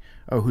just like,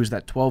 oh, who's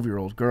that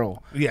 12-year-old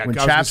girl? Yeah, when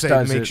I was Chaps gonna say,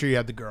 does make it, sure you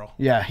had the girl.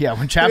 Yeah.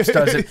 When Chaps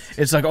does it,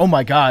 it's like, oh,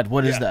 my God,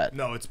 what is that?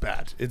 No, it's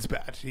bad. It's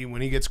bad.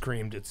 When he gets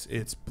creamed,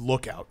 it's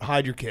look out.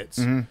 Hide your kids.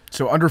 Mm-hmm.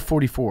 So under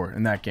 44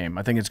 in that game.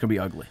 I think it's going to be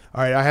ugly.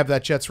 All right, I have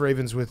that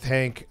Jets-Ravens with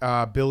Hank.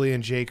 Billy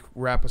and Jake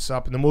wrap us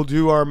up, and then we'll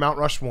do our Mount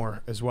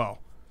Rushmore as well.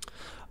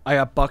 I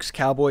got Bucks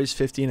Cowboys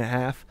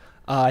 50.5.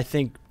 I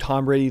think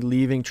Tom Brady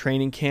leaving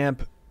training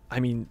camp. I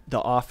mean, the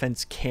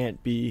offense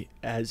can't be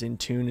as in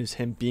tune as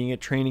him being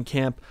at training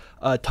camp.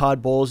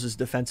 Todd Bowles is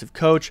defensive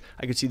coach.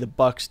 I could see the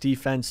Bucks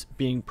defense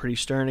being pretty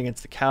stern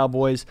against the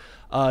Cowboys.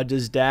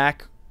 Does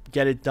Dak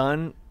get it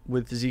done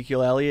with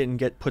Ezekiel Elliott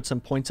and put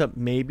some points up?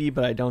 Maybe,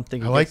 but I don't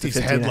think. I like these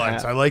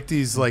headlines. I like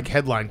these like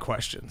headline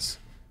questions.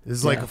 This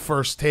is like a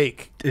first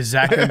take. Is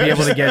Zach going to be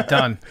able to get it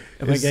done?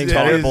 Am I getting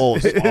Todd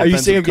Bowles, Are you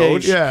saying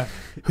coach? Yeah.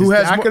 Who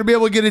has Zach going to be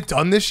able to get it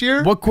done this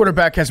year? What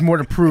quarterback has more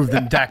to prove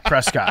than Dak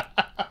Prescott?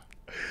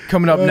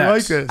 Coming up next.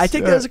 Like this. I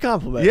take that as a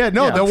compliment. Yeah,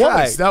 no,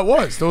 Yeah, that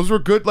was. Those were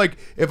good. Like,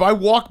 if I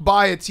walk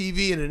by a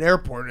TV in an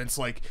airport and it's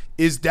like,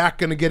 is Dak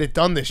going to get it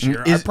done this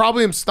year? I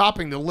probably am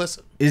stopping to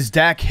listen. Is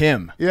Dak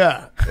him?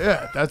 Yeah.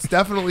 That's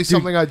definitely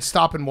something I'd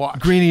stop and watch.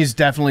 Greeny's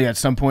definitely at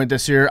some point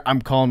this year.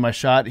 I'm calling my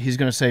shot. He's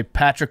going to say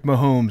Patrick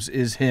Mahomes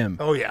is him.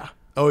 Oh, yeah.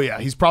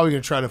 He's probably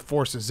going to try to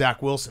force a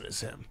Zach Wilson as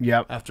him.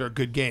 Yep. After a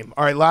good game.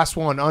 All right, last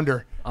one,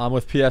 under. I'm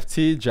with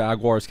PFT,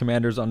 Jaguars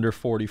Commanders under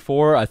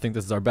 44. I think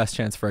this is our best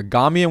chance for a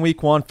Gami in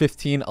week 1,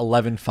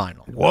 15-11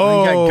 final.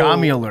 Whoa. We got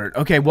Gami alert.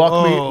 Okay,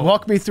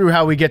 walk me through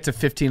how we get to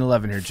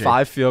 15-11 here, Jake.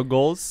 5 field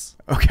goals.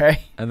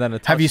 Okay. And then a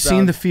touchdown. Have you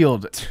seen the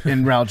field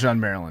in Raljon,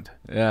 Maryland?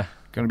 Yeah.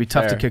 Going to be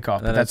tough to kick off.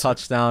 And then that's a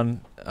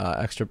touchdown,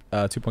 extra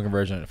 2-point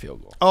conversion, and a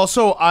field goal.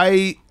 Also,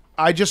 I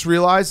just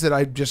realized that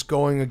I'm just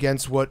going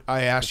against what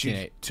I asked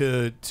you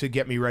to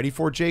get me ready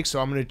for, Jake. So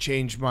I'm going to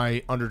change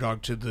my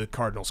underdog to the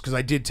Cardinals because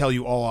I did tell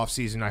you all off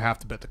season I have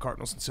to bet the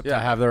Cardinals in September.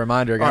 Yeah, I have the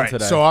reminder again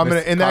today. So I'm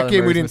going to in that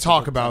game we didn't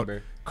talk about.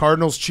 about.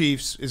 Cardinals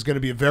Chiefs is going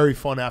to be a very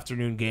fun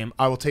afternoon game.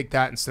 I will take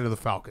that instead of the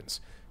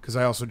Falcons because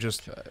I also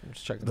just I'm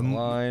just checking the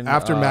line.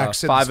 After Max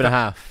said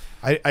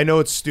 5.5. I know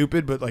it's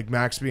stupid, but like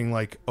Max being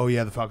like, "Oh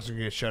yeah, the Falcons are going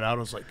to get shut out." I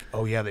was like,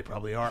 "Oh yeah, they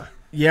probably are."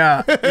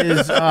 Yeah.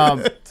 Is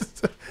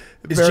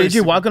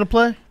JJ Watt going to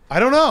play? I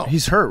don't know.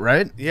 He's hurt,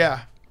 right?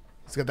 Yeah,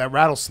 he's got that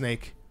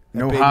rattlesnake,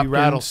 baby Hopkins.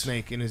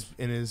 rattlesnake in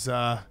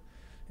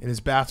his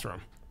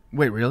bathroom.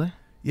 Wait, really?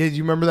 Yeah, do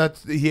you remember that?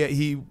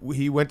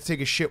 He went to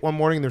take a shit one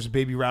morning. And there's a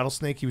baby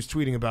rattlesnake. He was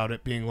tweeting about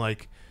it, being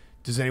like,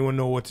 "Does anyone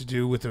know what to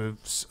do with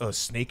a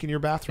snake in your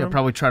bathroom?" Yeah,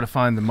 probably try to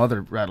find the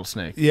mother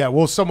rattlesnake. Yeah,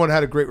 well, someone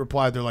had a great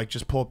reply. They're like,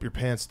 "Just pull up your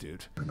pants,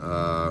 dude."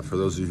 For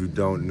those of you who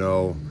don't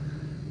know,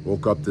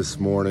 woke up this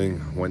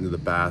morning, went to the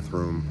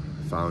bathroom,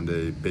 found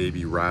a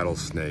baby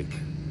rattlesnake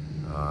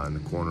in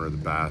the corner of the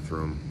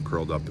bathroom,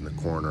 curled up in the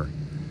corner.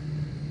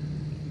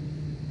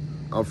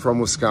 I'm from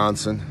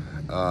Wisconsin.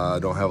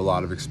 Don't have a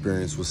lot of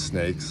experience with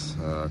snakes.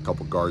 A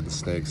couple garden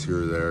snakes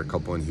here or there, a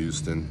couple in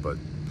Houston, but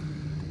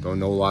don't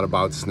know a lot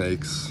about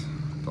snakes.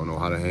 Don't know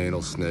how to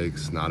handle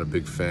snakes. Not a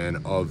big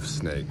fan of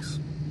snakes.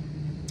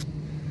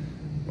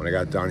 When I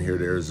got down here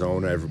to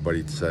Arizona,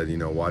 everybody said,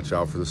 watch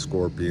out for the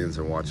scorpions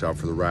and watch out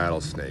for the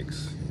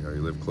rattlesnakes. You know,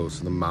 you live close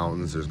to the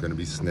mountains, there's going to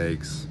be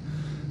snakes.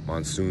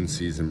 Monsoon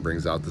season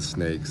brings out the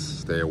snakes.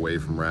 Stay away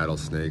from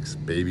rattlesnakes.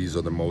 Babies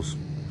are the most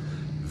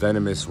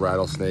venomous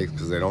rattlesnakes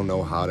because they don't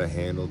know how to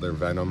handle their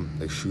venom.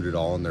 They shoot it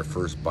all in their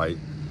first bite.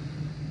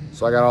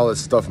 So I got all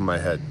this stuff in my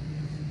head.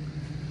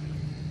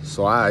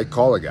 So I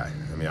call a guy.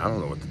 I mean, I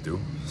don't know what to do.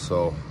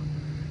 So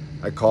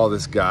I call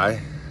this guy,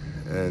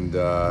 and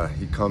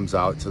he comes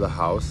out to the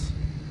house.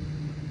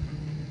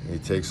 And he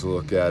takes a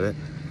look at it.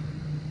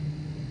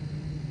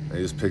 And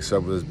he just picks it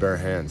up with his bare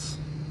hands.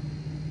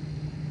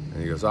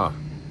 And he goes,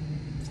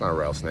 it's not a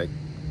rattlesnake.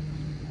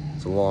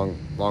 It's a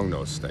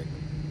long-nosed snake.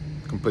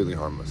 Completely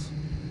harmless.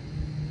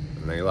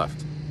 And then he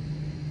left.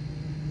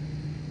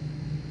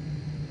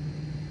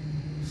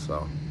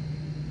 So,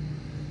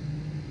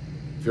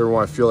 if you ever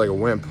want to feel like a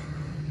wimp,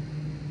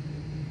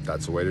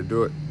 that's the way to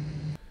do it.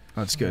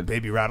 That's good.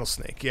 Baby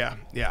rattlesnake. Yeah.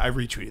 I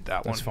retweeted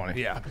that one. That's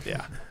funny. Yeah.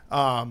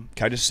 Can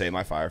I just say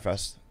my Fyre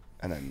Fest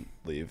and then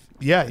leave?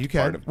 Yeah, you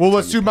can. Well,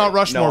 let's do Mount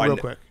Rushmore real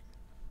quick.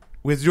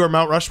 We have to do our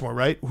Mount Rushmore,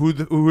 right?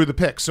 Who are the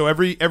picks? So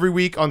every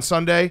week on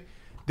Sunday,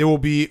 there will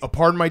be a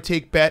Pardon My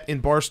Take bet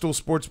in Barstool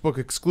Sportsbook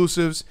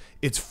exclusives.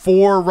 It's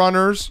 4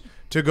 runners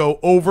to go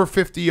over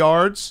 50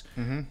 yards.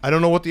 I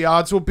don't know what the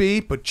odds will be,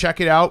 but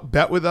check it out.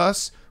 Bet with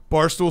us.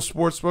 Barstool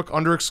Sportsbook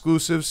under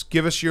exclusives.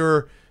 Give us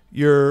your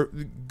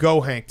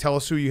go, Hank. Tell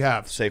us who you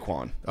have.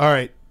 Saquon. All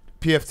right.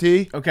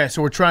 PFT? Okay,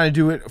 so we're trying to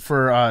do it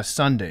for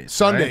Sundays.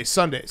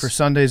 Sundays. For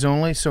Sundays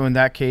only. So in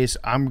that case,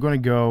 I'm going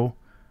to go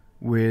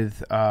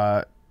with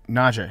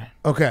Najee.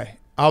 Okay.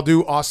 I'll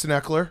do Austin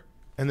Eckler.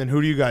 And then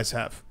who do you guys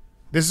have?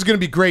 This is going to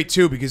be great,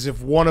 too, because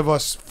if one of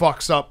us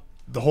fucks up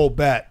the whole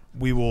bet,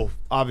 we will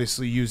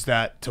obviously use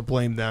that to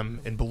blame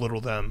them and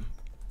belittle them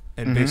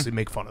and basically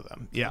make fun of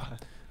them. Yeah.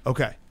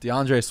 Okay.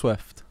 DeAndre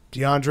Swift.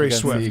 DeAndre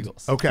Swift. The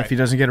Eagles. Okay. If he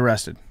doesn't get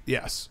arrested.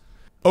 Yes.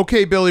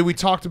 Okay, Billy, we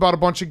talked about a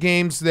bunch of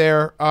games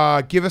there.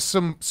 Give us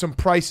some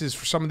prices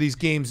for some of these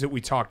games that we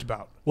talked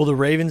about. Well, the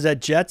Ravens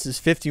at Jets is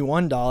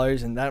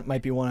 $51, and that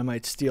might be one I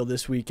might steal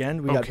this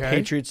weekend. We got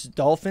Patriots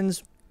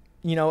Dolphins,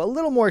 a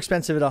little more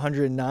expensive at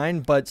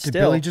 $109, but still. Did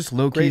Billy just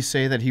low-key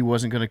say that he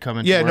wasn't going to come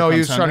in? Yeah, no, he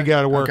was trying to get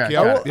out of work. Okay.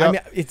 Yeah, I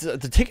mean, it's the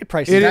ticket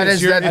price.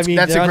 That's a great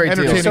deal.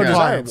 Entertaining So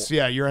clients.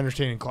 Yeah, you're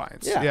entertaining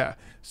clients. Yeah.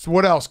 So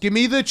what else? Give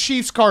me the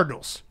Chiefs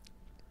Cardinals.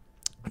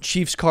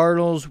 Chiefs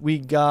Cardinals, we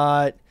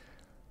got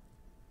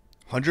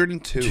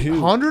 102.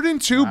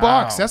 $102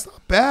 bucks. That's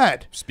not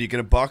bad. Speaking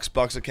of Bucks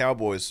at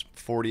Cowboys,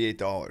 $48.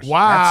 Wow. That's it?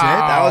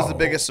 That was the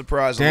biggest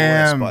surprise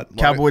Damn, on the list. But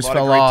Cowboys lot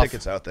fell of great off.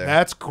 tickets out there.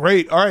 That's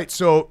great. All right,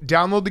 so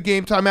download the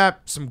Game Time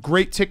app. Some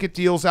great ticket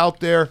deals out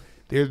there.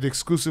 They're the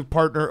exclusive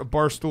partner of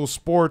Barstool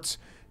Sports.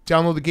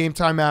 Download the Game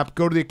Time app.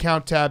 Go to the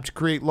account tab to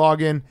create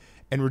login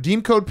and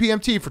redeem code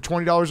PMT for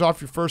 $20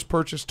 off your first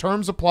purchase.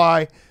 Terms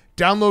apply.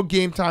 Download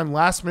Game Time.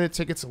 Last-minute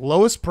tickets,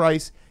 lowest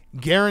price,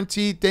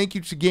 guaranteed. Thank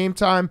you to Game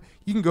Time.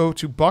 You can go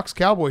to Bucks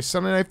Cowboys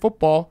Sunday Night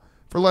Football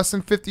for less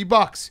than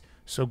 $50.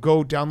 So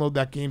go download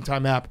that Game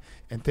Time app.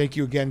 And thank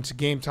you again to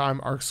Game Time,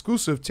 our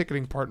exclusive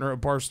ticketing partner of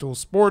Barstool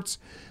Sports.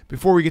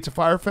 Before we get to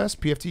Fyre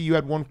Fest, PFT, you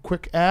had one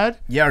quick ad.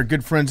 Yeah, our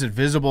good friends at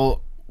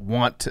Visible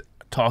want to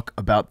talk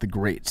about the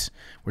greats.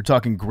 We're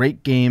talking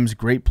great games,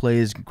 great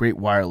plays, great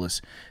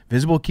wireless.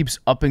 Visible keeps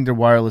upping their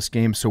wireless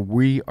game, so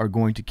we are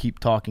going to keep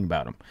talking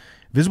about them.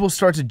 Visible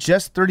starts at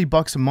just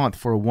 $30 a month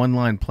for a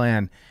one-line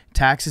plan,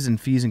 taxes and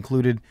fees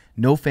included,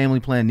 no family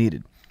plan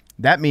needed.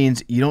 That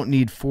means you don't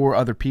need 4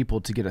 other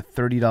people to get a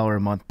 $30 a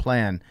month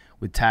plan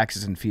with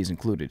taxes and fees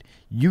included.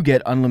 You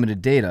get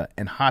unlimited data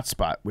and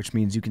hotspot, which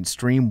means you can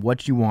stream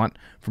what you want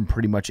from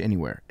pretty much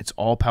anywhere. It's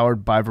all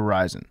powered by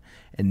Verizon.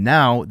 And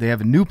now they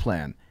have a new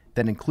plan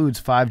that includes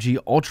 5G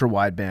ultra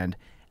wideband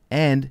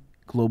and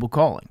global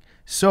calling.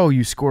 So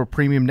you score a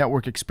premium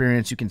network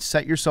experience. You can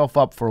set yourself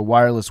up for a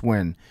wireless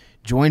win.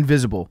 Join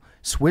Visible.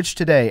 Switch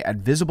today at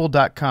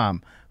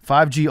Visible.com.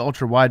 5G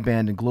ultra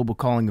wideband and global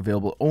calling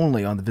available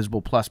only on the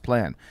Visible Plus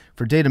plan.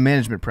 For data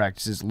management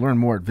practices, learn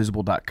more at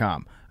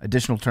Visible.com.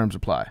 Additional terms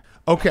apply.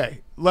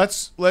 Okay,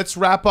 let's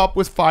wrap up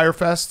with Fyre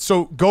Fest.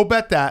 So go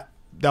bet that.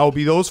 That will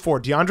be those 4.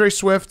 DeAndre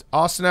Swift,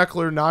 Austin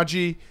Eckler,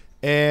 Najee,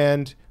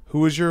 and who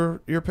was your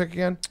pick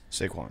again?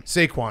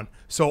 Saquon.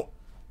 So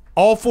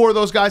all 4 of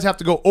those guys have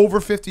to go over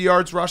 50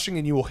 yards rushing,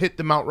 and you will hit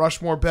the Mount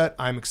Rushmore bet.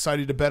 I'm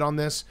excited to bet on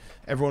this.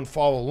 Everyone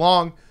follow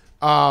along.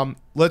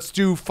 Let's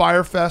do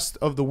Fyre Fest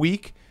of the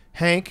week.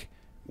 Hank,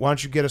 why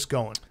don't you get us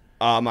going?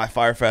 My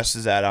Fyre Fest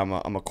is that I'm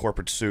a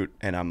corporate suit,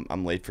 and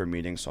I'm late for a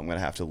meeting, so I'm going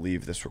to have to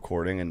leave this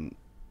recording and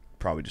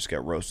probably just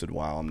get roasted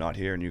while I'm not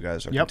here, and you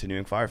guys are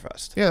continuing Fyre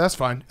Fest. Yeah, that's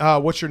fine.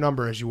 What's your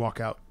number as you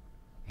walk out?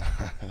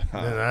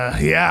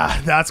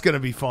 Yeah, that's going to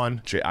be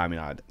fun.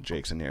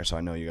 Jake's in here, so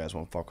I know you guys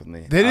won't fuck with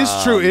me. That is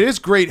true. It is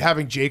great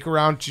having Jake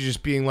around to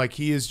just being like,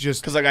 he is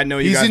just... Because I know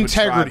you guys would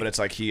try, but it's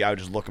like I would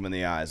just look him in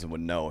the eyes and would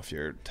know if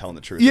you're telling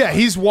the truth. Yeah,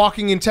 he's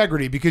walking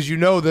integrity because you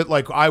know that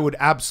I would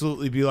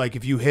absolutely be like,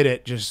 if you hit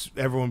it, just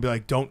everyone would be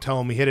like, don't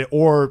tell him he hit it.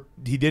 Or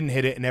he didn't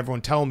hit it and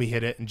everyone tell him he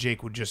hit it and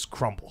Jake would just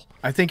crumble.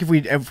 I think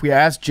if we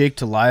asked Jake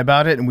to lie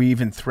about it and we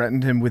even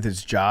threatened him with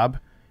his job,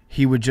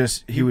 he would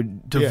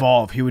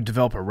devolve. Yeah. He would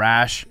develop a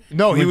rash.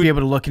 No, he wouldn't be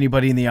able to look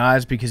anybody in the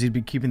eyes because he'd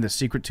be keeping the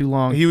secret too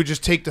long. He would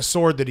just take the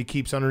sword that he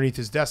keeps underneath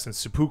his desk and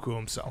seppuku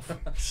himself.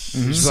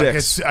 Mm-hmm.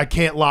 6. Like, I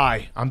can't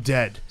lie. I'm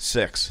dead.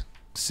 6.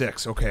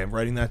 Okay, I'm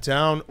writing that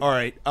down. All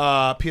right,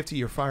 PFT,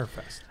 your Fyre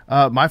Fest.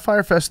 My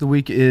Fyre Fest of the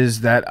week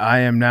is that I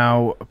am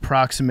now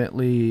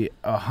approximately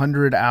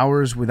 100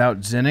 hours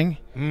without zinning,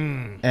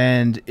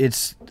 and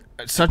it's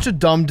such a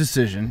dumb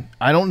decision.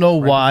 I don't know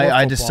why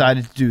I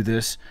decided to do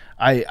this.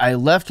 I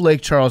left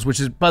Lake Charles, which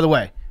is, by the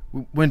way,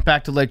 we went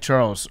back to Lake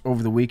Charles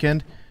over the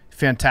weekend.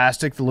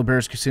 Fantastic. The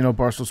LeBears Casino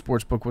Barstool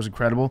Sports book was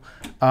incredible.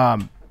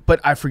 But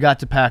I forgot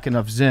to pack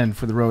enough Zin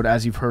for the road,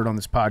 as you've heard on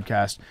this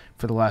podcast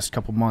for the last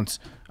couple months.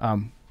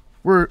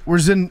 We're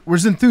Zin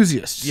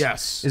enthusiasts.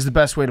 Yes, is the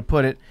best way to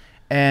put it.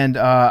 And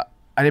I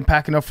didn't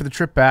pack enough for the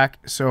trip back,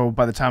 so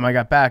by the time I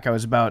got back, I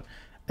was about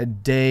a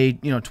day,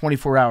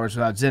 24 hours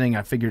without zinning.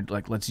 I figured,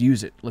 like, let's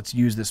use it. Let's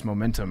use this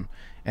momentum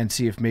and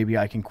see if maybe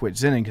I can quit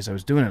zinning because I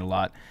was doing it a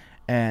lot.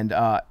 And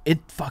it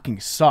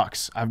fucking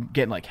sucks. I'm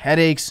getting like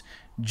headaches,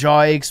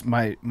 jaw aches.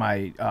 My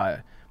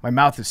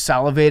mouth is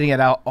salivating at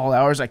all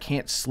hours. I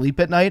can't sleep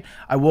at night.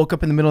 I woke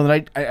up in the middle of the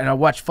night and I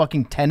watched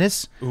fucking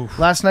tennis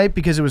last night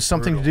because it was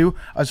something to do.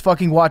 I was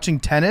fucking watching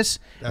tennis.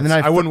 And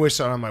then I wouldn't wish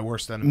that on my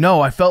worst enemy.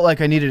 No, I felt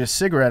like I needed a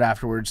cigarette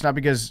afterwards. Not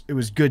because it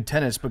was good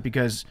tennis, but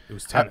because it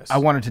was tennis. I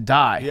wanted to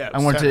die. Yeah, I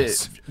wanted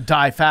to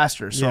die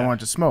faster, so I wanted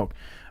to smoke.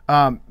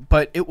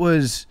 But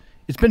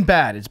it's been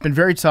bad. It's been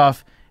very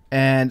tough.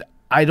 And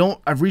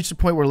I've reached a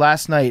point where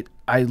last night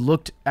I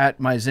looked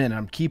at my Zin.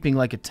 I'm keeping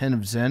like a tin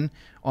of Zin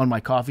on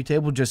my coffee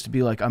table just to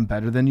be like, I'm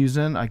better than you,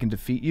 Zin. I can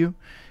defeat you.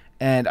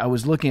 And I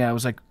was looking at it. I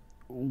was like,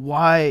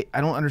 why?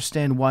 I don't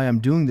understand why I'm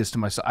doing this to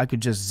myself. I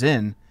could just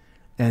Zin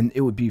and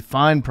it would be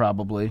fine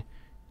probably.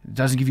 It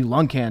doesn't give you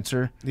lung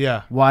cancer.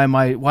 Yeah. Why am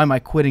I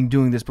quitting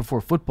doing this before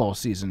football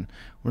season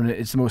when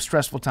it's the most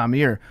stressful time of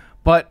year?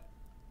 But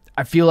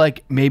I feel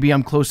like maybe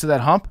I'm close to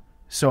that hump,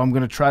 so I'm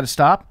going to try to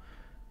stop.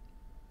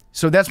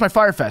 So that's my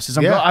Fyre Fest.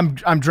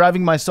 I'm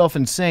driving myself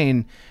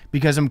insane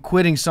because I'm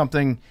quitting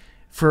something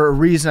for a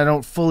reason I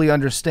don't fully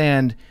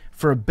understand,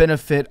 for a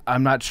benefit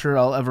I'm not sure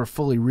I'll ever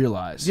fully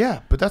realize.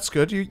 Yeah, but that's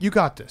good. You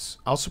got this.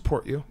 I'll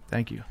support you.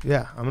 Thank you.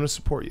 Yeah, I'm going to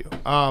support you.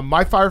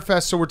 My Fyre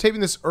Fest, so we're taping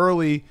this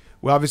early.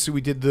 Well, obviously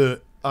we did the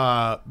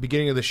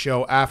beginning of the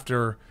show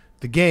after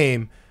the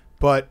game,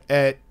 but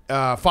at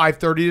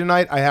 5:30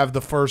 tonight, I have the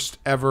first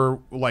ever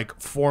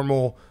like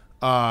formal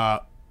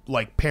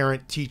like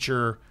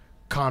parent-teacher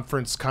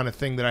conference kind of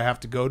thing that I have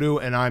to go to,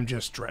 and I'm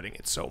just dreading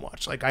it so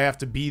much. Like, I have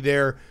to be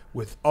there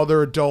with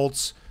other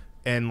adults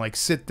and like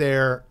sit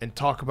there and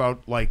talk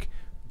about like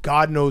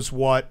God knows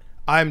what.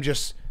 I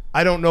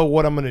don't know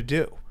what I'm gonna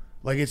do.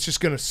 Like, it's just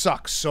gonna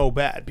suck so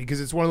bad because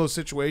it's one of those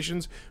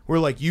situations where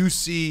like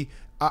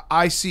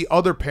I see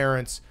other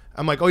parents.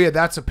 I'm like, oh yeah,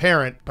 that's a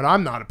parent, but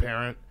I'm not a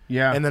parent.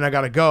 Yeah. And then I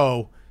gotta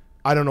go.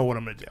 I don't know what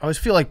I'm gonna do. I always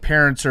feel like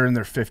parents are in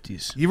their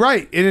 50s. You're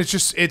right, and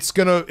it's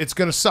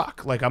gonna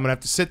suck. Like, I'm gonna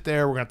have to sit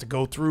there. We're gonna have to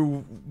go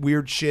through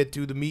weird shit,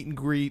 do the meet and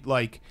greet.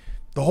 Like,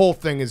 the whole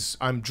thing is,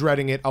 I'm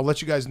dreading it. I'll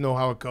let you guys know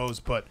how it goes,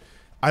 but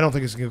I don't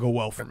think it's gonna go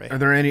well for me. Are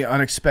there any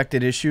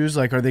unexpected issues?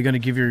 Like, are they gonna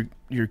give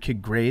your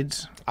kid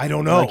grades? I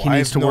don't know. Like, he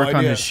needs to work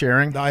on his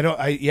sharing. I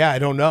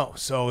don't know.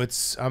 So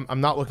I'm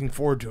not looking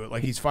forward to it.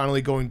 Like, he's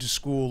finally going to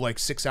school like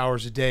 6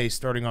 hours a day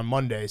starting on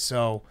Monday.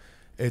 So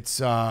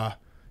it's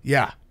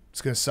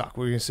it's gonna suck.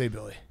 What are you gonna say,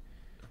 Billy?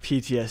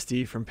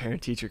 PTSD from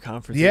parent-teacher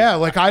conferences. Yeah,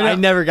 like I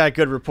never got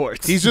good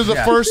reports. These are the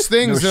first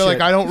things. They're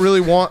like, I want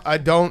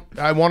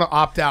to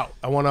opt out.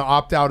 I want to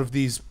opt out of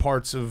these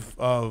parts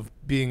of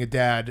being a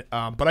dad,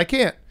 but I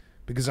can't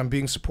because I'm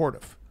being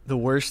supportive. The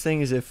worst thing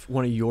is if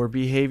one of your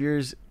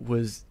behaviors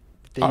was.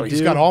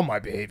 He's got all my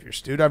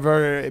behaviors, dude.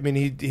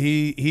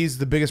 He's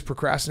the biggest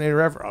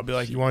procrastinator ever. I'll be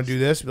like, you want to do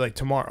this? I'll be like,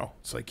 tomorrow.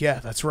 It's like, yeah,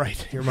 that's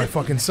right. You're my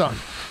fucking son.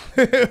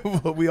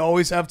 We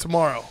always have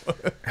tomorrow.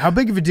 How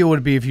big of a deal would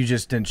it be if you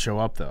just didn't show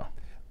up, though?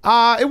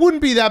 It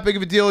wouldn't be that big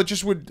of a deal. It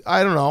just would.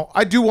 I don't know.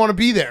 I do want to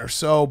be there,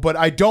 but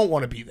I don't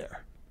want to be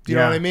there. Do you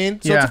know what I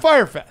mean? So it's a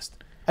Fyre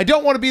Fest. I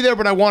don't want to be there,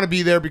 but I want to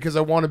be there because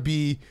I want to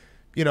be,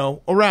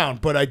 around.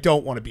 But I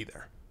don't want to be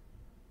there.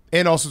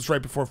 And also, it's right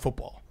before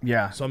football.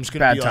 Yeah. So I'm just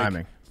gonna be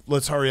timing.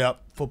 Let's hurry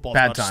up. Football's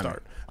about to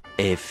start.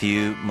 A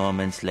few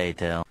moments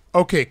later.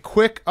 Okay,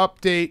 quick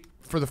update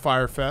for the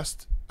Fyre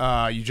Fest.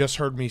 You just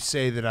heard me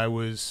say that I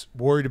was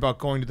worried about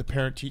going to the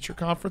parent-teacher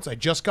conference. I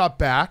just got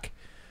back.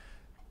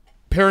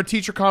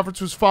 Parent-teacher conference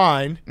was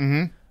fine.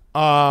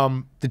 Mm-hmm.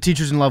 The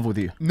teacher's in love with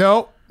you.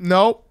 No.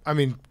 I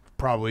mean,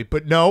 probably,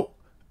 but no.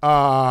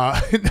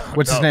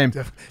 What's his name?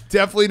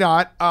 Definitely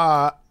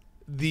not.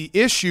 The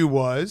issue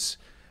was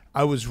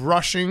I was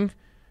rushing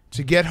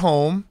to get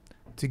home,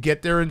 to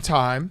get there in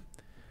time,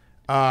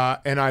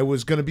 and I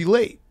was going to be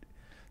late.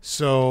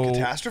 So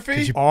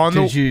catastrophe on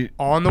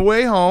the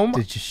way home.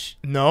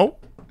 No,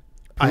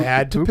 I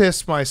had to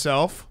piss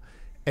myself,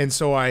 and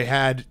so I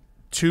had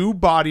 2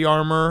 body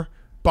armor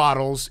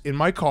bottles in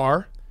my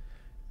car,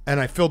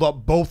 and I filled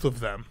up both of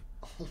them.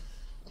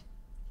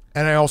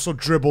 and I also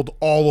dribbled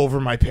all over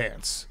my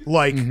pants.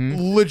 Like,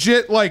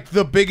 legit, like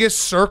the biggest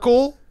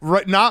circle,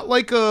 right? Not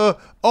like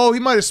he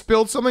might have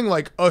spilled something,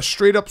 like a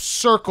straight up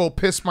circle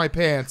pissed my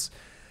pants.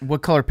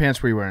 What color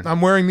pants were you wearing?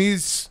 I'm wearing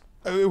these.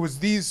 It was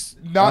these,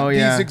 not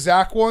these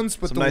exact ones,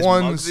 but Some the nice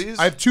ones. Mugsies?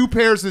 I have 2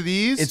 pairs of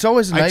these. It's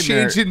always a nightmare. I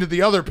changed into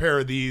the other pair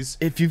of these.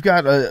 If you've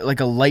got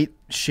a light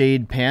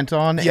shade pant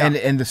on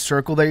and the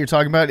circle that you're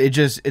talking about,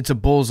 it's a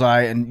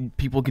bullseye, and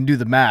people can do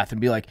the math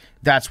and be like,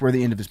 that's where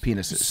the end of his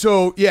penis is.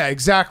 So yeah,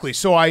 exactly.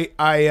 So I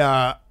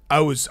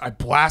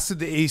blasted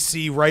the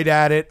AC right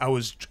at it.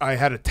 I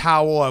had a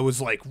towel. I was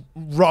like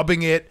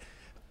rubbing it.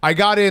 I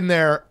got in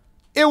there.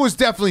 It was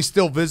definitely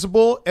still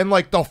visible, and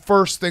like the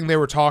first thing they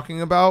were talking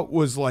about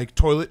was like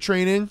toilet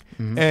training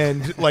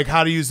and like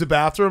how to use the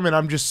bathroom, and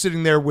I'm just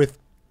sitting there with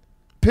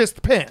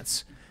pissed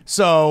pants.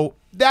 So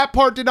that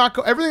part did not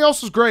go. Everything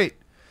else was great,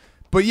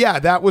 but yeah,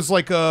 that was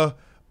like are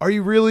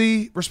you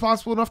really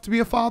responsible enough to be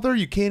a father?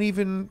 You can't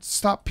even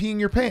stop peeing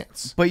your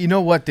pants. But you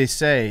know what they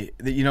say,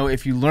 that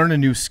if you learn a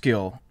new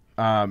skill,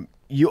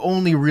 you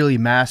only really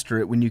master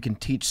it when you can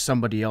teach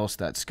somebody else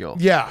that skill.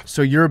 Yeah.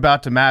 So you're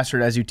about to master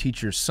it as you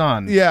teach your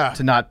son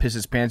to not piss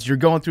his pants. You're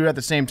going through it at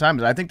the same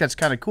time. I think that's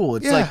kind of cool.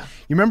 It's like,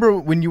 you remember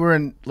when you were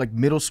in like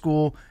middle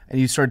school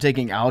and you started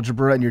taking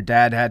algebra and your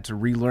dad had to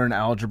relearn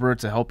algebra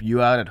to help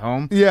you out at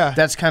home? Yeah.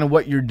 That's kind of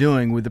what you're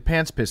doing with the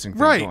pants pissing thing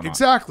going on.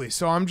 Exactly.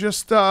 So I'm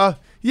just, I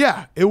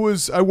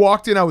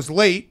walked in, I was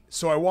late.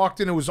 So I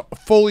walked in, it was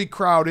fully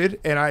crowded,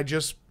 and I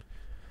just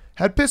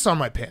had piss on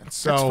my pants.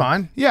 So that's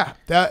fine. Yeah,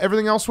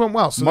 everything else went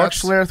well. So Mark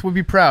Schlereth would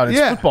be proud. It's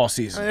football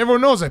season.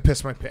 Everyone knows I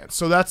pissed my pants.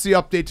 So that's the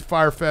update to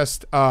Fyre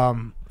Fest.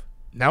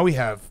 Now we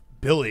have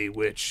Billy,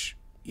 which,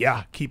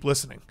 keep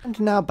listening. And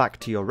now back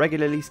to your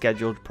regularly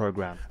scheduled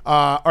program.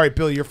 All right,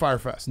 Billy, your Fyre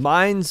Fest.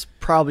 Mine's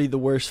probably the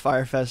worst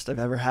Fyre Fest I've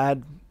ever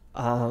had.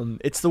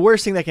 It's the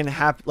worst thing that can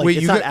happen. Like, Wait,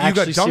 it's you not got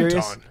actually dunked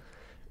serious. on.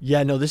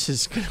 Yeah, no, this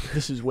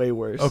is way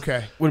worse.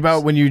 Okay. What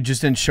about when you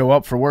just didn't show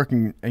up for work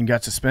and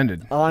got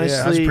suspended? Honestly,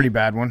 that was a pretty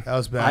bad one. That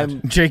was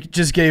bad. Jake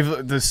just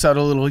gave the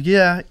subtle little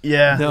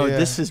No,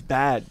 this is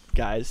bad,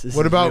 guys.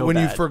 What about when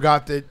you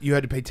forgot that you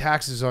had to pay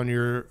taxes on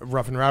your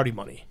Rough and Rowdy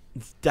money?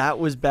 That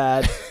was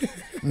bad.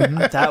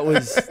 That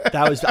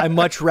was. I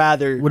much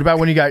rather. What about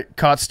when you got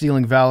caught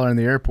stealing Valor in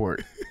the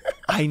airport?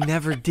 I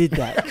never did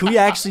that. Can we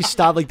actually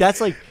stop? Like,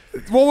 that's like.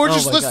 Well, we're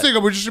just listing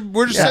them.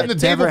 We're just setting the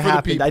table for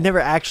the people. I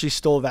never actually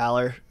stole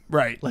Valor.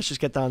 Right. Let's just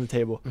get that on the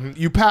table.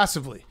 You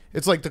passively.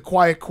 It's like the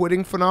quiet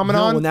quitting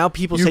phenomenon. No, well, now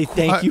people say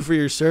thank you for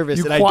your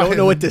service, and I don't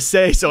know what to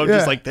say, so I'm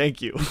just like,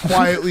 thank you.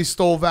 Quietly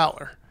stole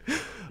Valor.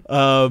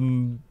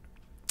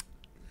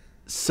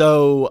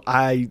 So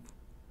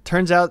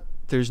turns out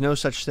there's no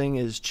such thing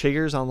as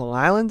chiggers on Long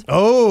Island.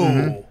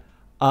 Oh.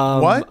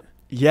 What?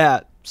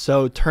 Yeah.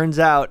 So turns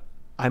out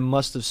I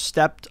must have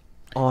stepped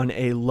on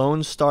a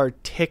Lone Star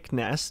tick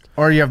nest.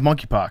 Or you have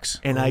monkeypox.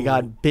 And I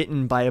got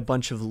bitten by a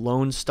bunch of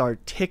Lone Star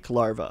tick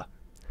larvae.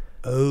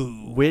 Oh.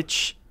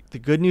 Which, the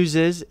good news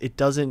is, it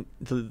doesn't,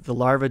 the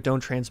larvae don't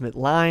transmit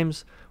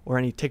Lyme's or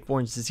any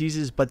tick-borne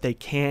diseases, but they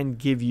can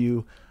give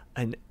you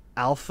an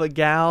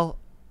alpha-gal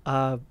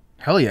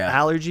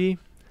allergy.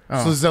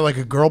 Oh. So is that like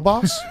a girl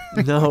boss?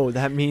 No,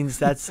 that means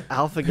that's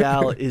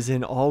alpha-gal is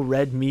in all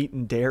red meat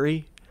and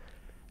dairy.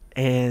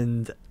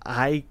 And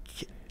I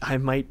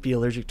might be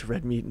allergic to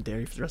red meat and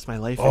dairy for the rest of my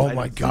life. Oh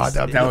my God,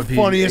 that would be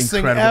the funniest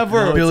thing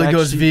ever. No, Billy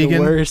goes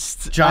vegan.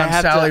 John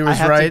Sally was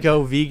right. right. I have to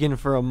go vegan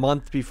for a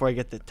month before I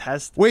get the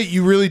test. Wait,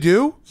 you really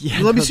do?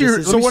 Yeah. Let me see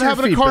your. So what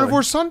happened to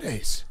Carnivore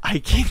Sundays? I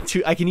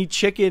can eat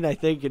chicken, I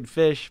think, and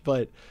fish,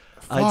 but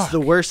it's the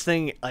worst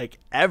thing like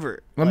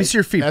ever. Let me see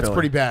your feet. That's Billy.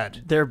 pretty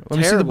bad. They're Let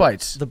me see the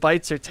bites. The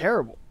bites are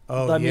terrible.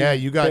 Oh yeah,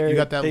 you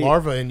got that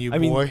larva in you,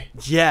 boy.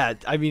 Yeah,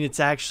 I mean it's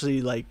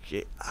actually like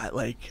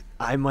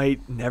I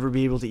might never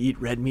be able to eat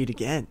red meat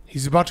again.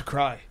 He's about to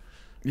cry.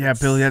 Yeah,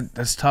 Billy,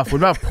 that's tough. What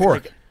about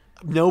pork?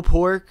 No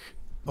pork.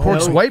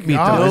 Pork's white meat,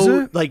 though,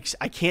 isn't it? Like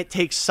I can't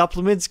take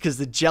supplements because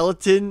the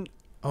gelatin,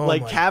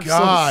 capsules.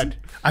 God.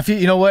 I feel.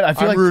 You know what? I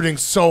feel I'm like rooting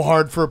so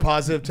hard for a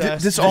positive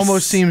test. This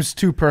almost seems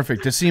too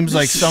perfect. This seems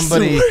like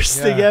somebody, the worst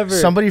thing ever.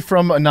 Somebody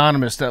from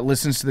Anonymous that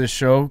listens to this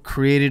show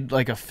created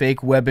like a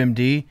fake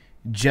WebMD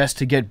just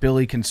to get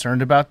Billy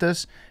concerned about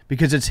this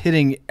because it's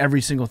hitting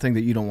every single thing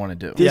that you don't want to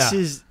do. This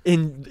is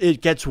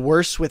it gets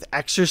worse with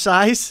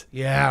exercise.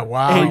 Yeah,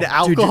 wow. And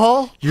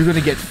alcohol. Dude, you're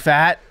gonna get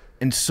fat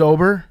and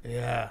sober.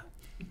 Yeah.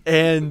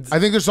 And I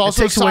think there's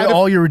also it takes away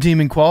all your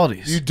redeeming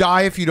qualities. You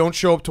die if you don't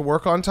show up to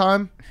work on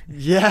time.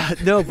 Yeah,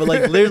 no, but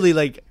like literally,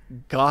 like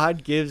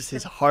God gives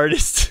his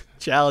hardest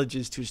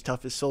challenges to his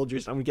toughest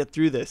soldiers. I'm gonna get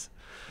through this.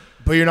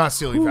 But you're not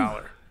stealing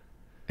valor.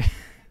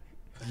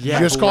 Yeah,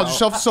 you just called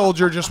yourself a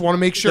soldier. Just want to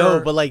make sure.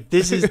 No, but like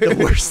this is the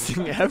worst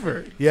thing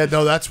ever. Yeah,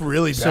 no, that's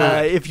really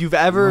bad. If you've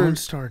ever Lone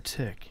Star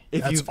tick,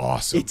 that's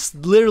awesome. It's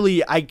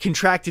literally I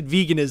contracted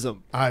veganism.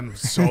 I'm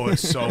so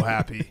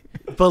happy.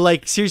 But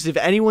like seriously, if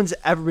anyone's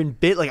ever been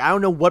bit, like I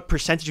don't know what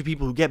percentage of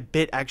people who get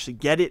bit actually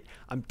get it.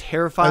 I'm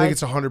terrified. I think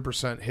it's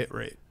 100% hit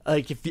rate.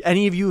 Like if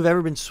any of you have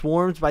ever been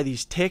swarmed by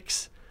these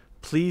ticks,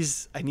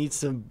 please, I need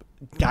some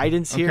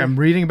guidance Okay, here. I'm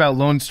reading about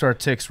Lone Star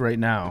ticks right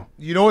now.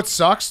 You know what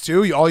sucks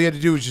too? All you had to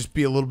do was just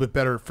be a little bit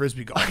better at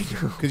frisbee golf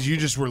because you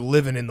just were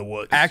living in the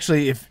woods.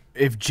 Actually,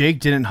 if Jake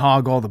didn't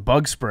hog all the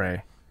bug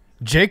spray,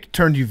 Jake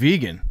turned you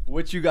vegan.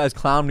 Which you guys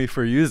clowned me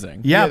for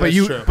using. Yeah, that's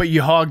true. but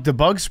you hogged the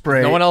bug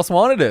spray. No one else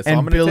wanted it, so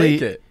I'm going to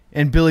take it.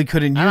 And Billy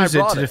couldn't And I use it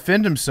brought to it.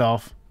 defend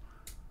himself.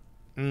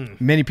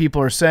 Many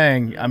people are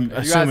saying, I'm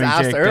guys assuming,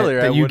 asked Jake, earlier,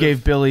 I that you would've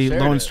gave Billy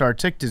shared Lone it. Star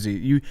tick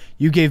disease.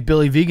 You gave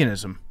Billy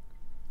veganism.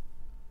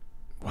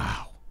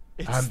 Wow.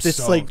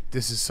 It's like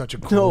this is such a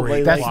great No,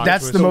 like, plot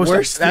That's twist. the most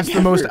worst that's thing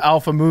the most ever.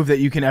 alpha move that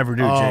you can ever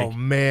do, Oh Jake.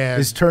 man.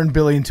 Is turn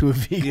Billy into a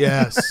vegan.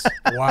 Yes.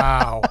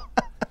 Wow.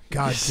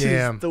 God this is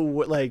damn.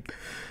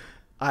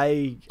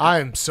 I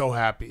am so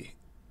happy.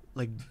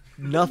 like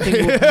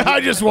nothing. Will be,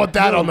 I just want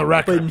that on the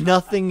record. But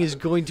nothing is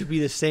going to be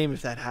the same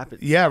if that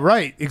happens. Yeah,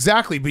 right.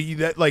 Exactly.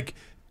 But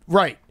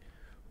right.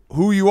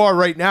 Who you are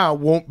right now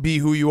won't be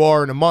who you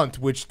are in a month,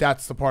 which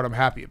that's the part I'm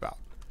happy about.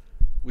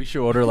 We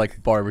should order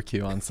like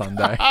barbecue on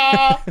Sunday.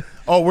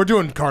 Oh, we're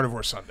doing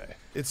Carnivore Sunday.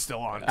 It's still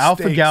on.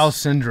 Alpha Steaks. gal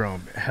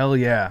syndrome. Hell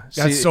yeah.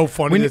 That's so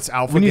funny When, that it's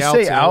alpha when you gal,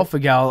 say too. alpha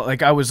gal,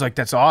 like I was like,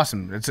 that's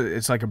awesome.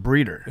 It's like a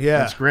breeder. Yeah.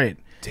 That's great.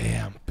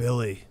 Damn,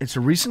 Billy. It's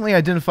a recently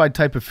identified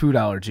type of food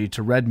allergy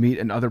to red meat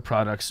and other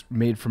products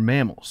made from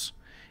mammals.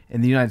 In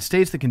the United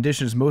States, the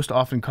condition is most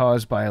often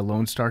caused by a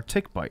Lone Star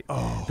tick bite.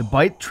 The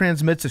bite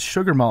transmits a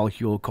sugar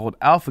molecule called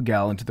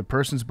alpha-gal into the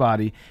person's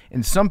body.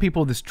 In some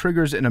people, this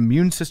triggers an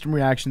immune system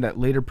reaction that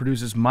later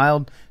produces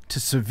mild to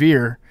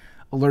severe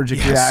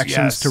allergic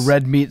reactions to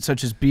red meat,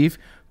 such as beef,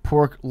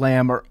 pork,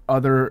 lamb, or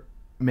other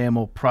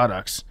mammal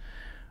products.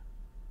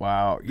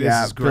 Wow.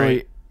 This is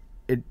great.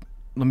 Billy,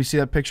 let me see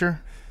that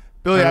picture.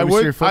 Billy, Let me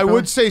see your I foot, would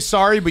Billy. say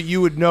sorry, but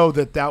you would know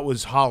that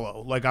was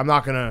hollow. Like we're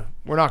not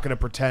gonna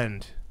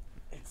pretend.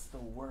 It's the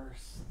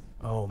worst.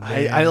 Oh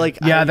man.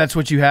 Yeah, that's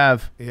what you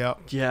have. Yeah.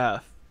 Yeah.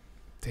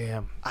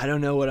 Damn. I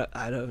don't know what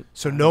I don't.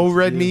 So I no don't know what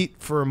red to do. meat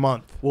for a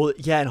month. Well,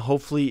 yeah, and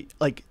hopefully,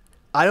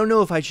 I don't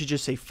know if I should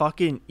just say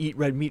fucking eat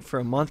red meat for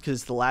a month because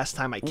it's the last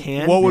time I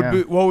can. What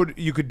would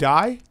you could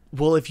die?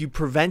 Well, if you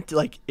prevent,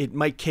 it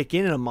might kick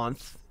in a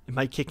month. It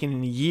might kick in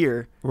a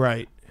year.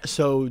 Right.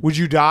 So Would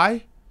you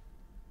die?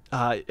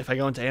 if I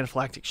go into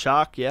anaphylactic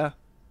shock, yeah.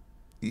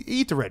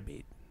 Eat the red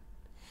meat.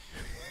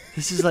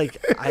 This is I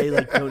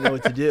don't know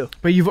what to do.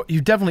 But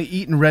you've definitely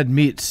eaten red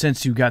meat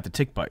since you got the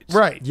tick bites.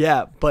 Right.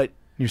 Yeah, but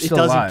You're it still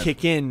doesn't alive.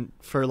 kick in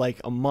for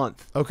a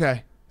month.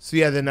 Okay. So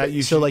yeah, then that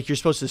you So should you're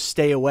supposed to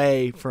stay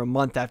away for a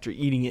month after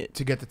eating it.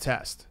 to get the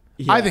test.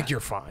 Yeah. I think you're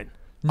fine.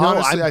 No,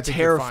 Honestly, I'm I think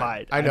you're fine.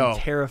 terrified. I know. I'm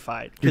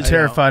terrified. You're 'Cause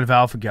terrified of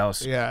alpha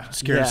gals. Yeah.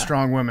 Scared of Yeah.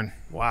 strong women.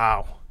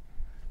 Wow.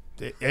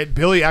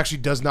 Billy actually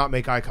does not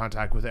make eye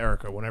contact with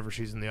Erica whenever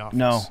she's in the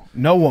office.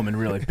 No woman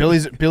really. Billy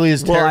is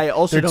Well, terrible. I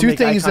also there are don't two make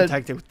eye things that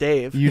contact with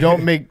Dave. you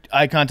don't make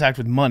eye contact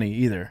with money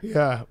either.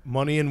 Yeah,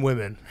 money and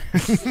women.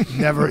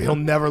 He'll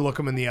never look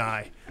him in the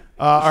eye.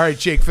 All right,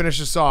 Jake, finish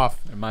us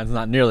off. Mine's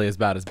not nearly as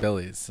bad as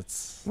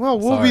Billy's. Well,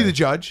 we'll be sorry. the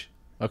judge.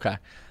 Okay.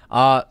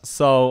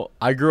 So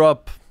I grew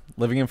up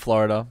living in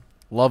Florida.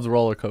 Loved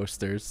roller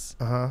coasters.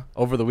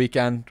 Over the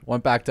weekend,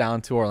 went back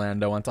down to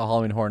Orlando. Went to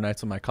Halloween Horror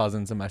Nights with my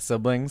cousins and my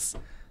siblings.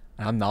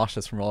 And I'm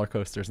nauseous from roller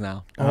coasters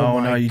now. Oh,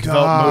 my no, you God.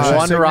 developed motion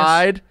One sickness?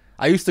 ride.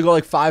 I used to go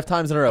 5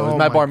 times in a row. It was Oh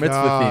my my bar mitzvah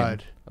God.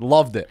 theme. I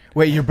loved it.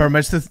 Wait, your bar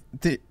mitzvah?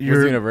 It was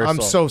universal.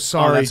 I'm so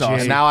sorry, that's awesome. Jake.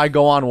 And now I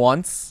go on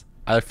once.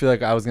 I feel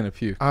like I was gonna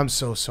puke. I'm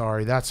so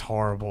sorry. That's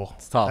horrible.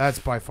 It's tough. That's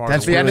by far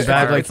That's the really worst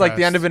bad, Fyre like- It's like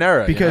the end of an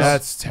era. Because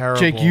That's terrible.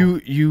 Jake,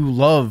 you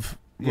love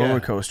Yeah. roller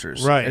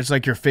coasters. Right. It's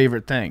like your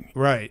favorite thing.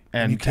 right.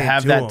 And you to can't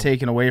have do that 'em.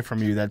 taken away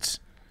from you, that's...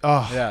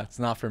 Oh, Yeah, it's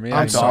not for me. I'm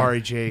anymore. sorry,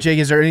 Jake. Jake,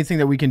 is there anything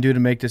that we can do to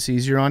make this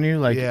easier on you?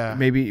 Like, Yeah.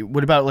 maybe,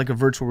 what about a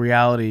virtual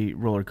reality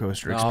roller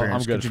coaster No, experience? I'm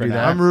good Could you for do now.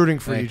 that? I'm rooting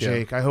for Thank you, you.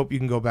 Jake. I hope you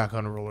can go back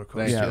on a roller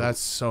coaster. Thank you. That's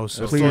so It was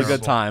Please. still a terrible.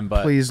 good time,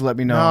 but Please let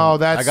me know. No,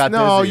 that's I got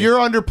no. dizzy. You're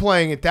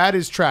underplaying it. That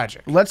is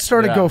tragic. Let's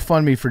start a Yeah.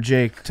 GoFundMe for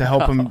Jake to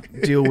help him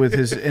deal with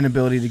his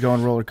inability to go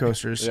on roller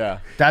coasters. Yeah.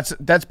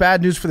 That's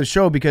bad news for the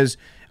show because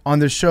on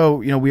the show,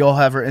 we all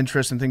have our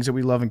interests and things that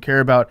we love and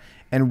care about,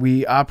 and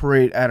we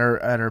operate at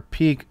our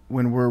peak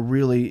when we're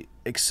really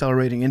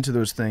accelerating into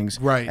those things,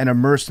 Right. and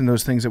immersed in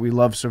those things that we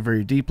love so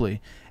very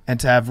deeply. And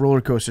to have roller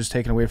coasters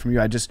taken away from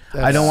you, I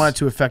don't want it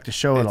to affect the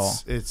show at all.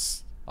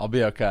 It's I'll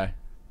be okay.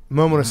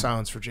 moment of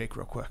silence for Jake,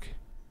 real quick.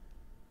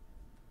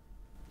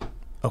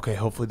 Okay,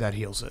 hopefully that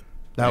heals it.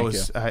 That Thank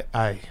was you.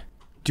 I.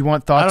 Do you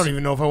want thoughts? I don't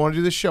even know if I want to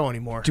do this show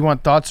anymore. Do you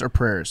want thoughts or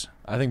prayers?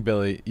 I think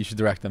Billy. You should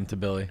direct them to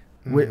Billy.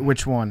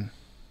 Which one?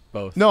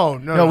 Both. No,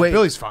 wait.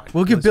 Billy's fine.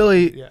 We'll give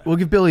Billy's Billy. fine. Yeah. We'll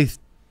give Billy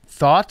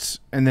thoughts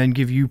and then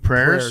give you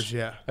prayers.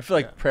 Yeah. I feel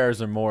like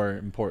prayers are more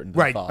important.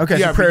 Than Right. thoughts. Okay, so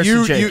Yeah, but prayers to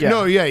you, Jake, yeah.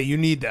 No, yeah, you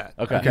need that.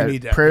 Okay. You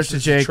need that. Prayers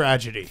This to is a Jake.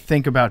 tragedy.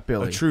 Think about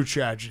Billy A true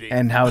tragedy.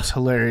 and how it's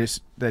hilarious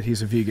that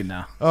he's a vegan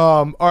now.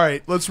 All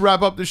right, let's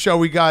wrap up the show.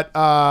 We got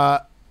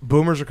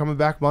Boomers are coming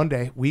back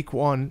Monday, week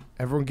 1.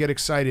 Everyone get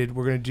excited.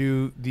 We're going to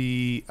do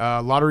the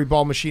lottery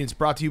ball machine. It's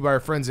brought to you by our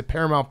friends at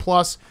Paramount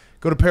Plus.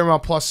 Go to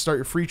Paramount Plus, start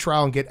your free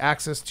trial, and get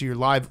access to your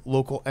live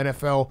local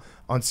NFL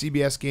on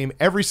CBS game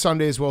every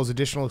Sunday, as well as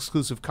additional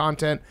exclusive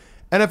content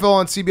NFL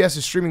on CBS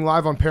is streaming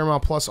live on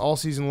Paramount Plus all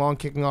season long,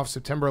 kicking off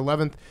September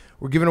 11th.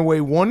 We're giving away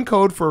one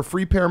code for a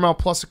free Paramount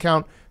Plus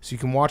account so you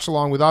can watch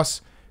along with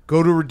us.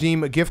 Go to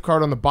redeem a gift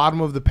card on the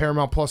bottom of the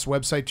Paramount Plus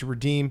website to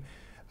redeem.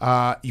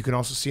 You can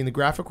also see in the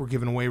graphic we're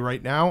giving away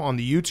right now on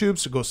the YouTube,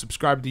 so go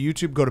subscribe to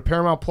YouTube. Go to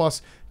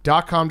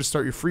ParamountPlus.com to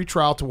start your free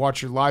trial to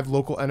watch your live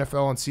local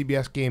NFL on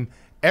CBS game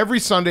every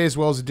Sunday, as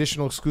well as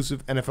additional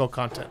exclusive NFL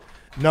content.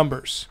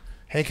 Numbers.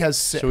 Hank has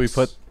 6. Should we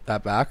put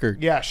that back? Or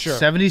Yeah, sure.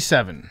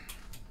 77.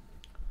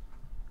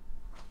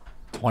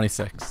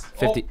 26.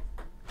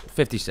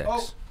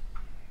 56.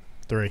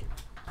 3.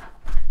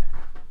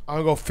 I'm going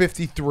to go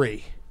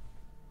 53.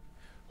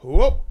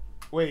 Whoop.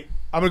 Wait,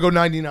 I'm going to go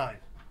 99.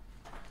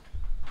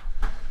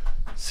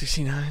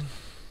 69.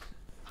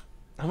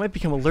 I might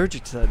become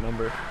allergic to that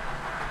number.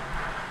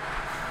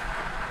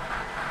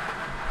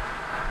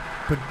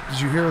 But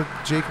did you hear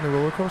Jake and the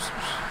roller coasters?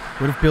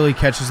 What if Billy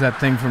catches that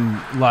thing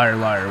from Liar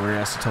Liar where he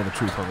has to tell the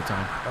truth all the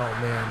time? Oh,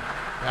 man.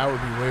 That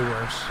would be way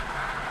worse.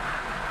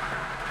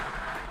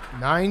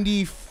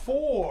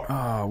 94.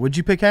 Oh, would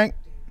you pick Hank?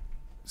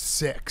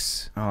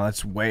 6. Oh,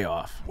 that's way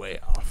off. Way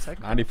off.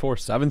 94,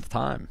 7th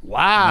time.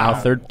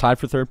 Wow. Now tied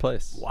for third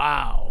place.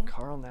 Wow.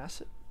 Carl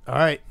Nassib. All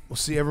right. We'll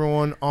see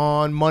everyone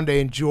on Monday.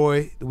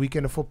 Enjoy the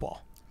weekend of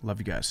football. Love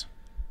you guys.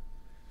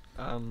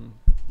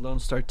 Lone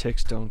Star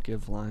Ticks don't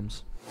give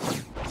limes.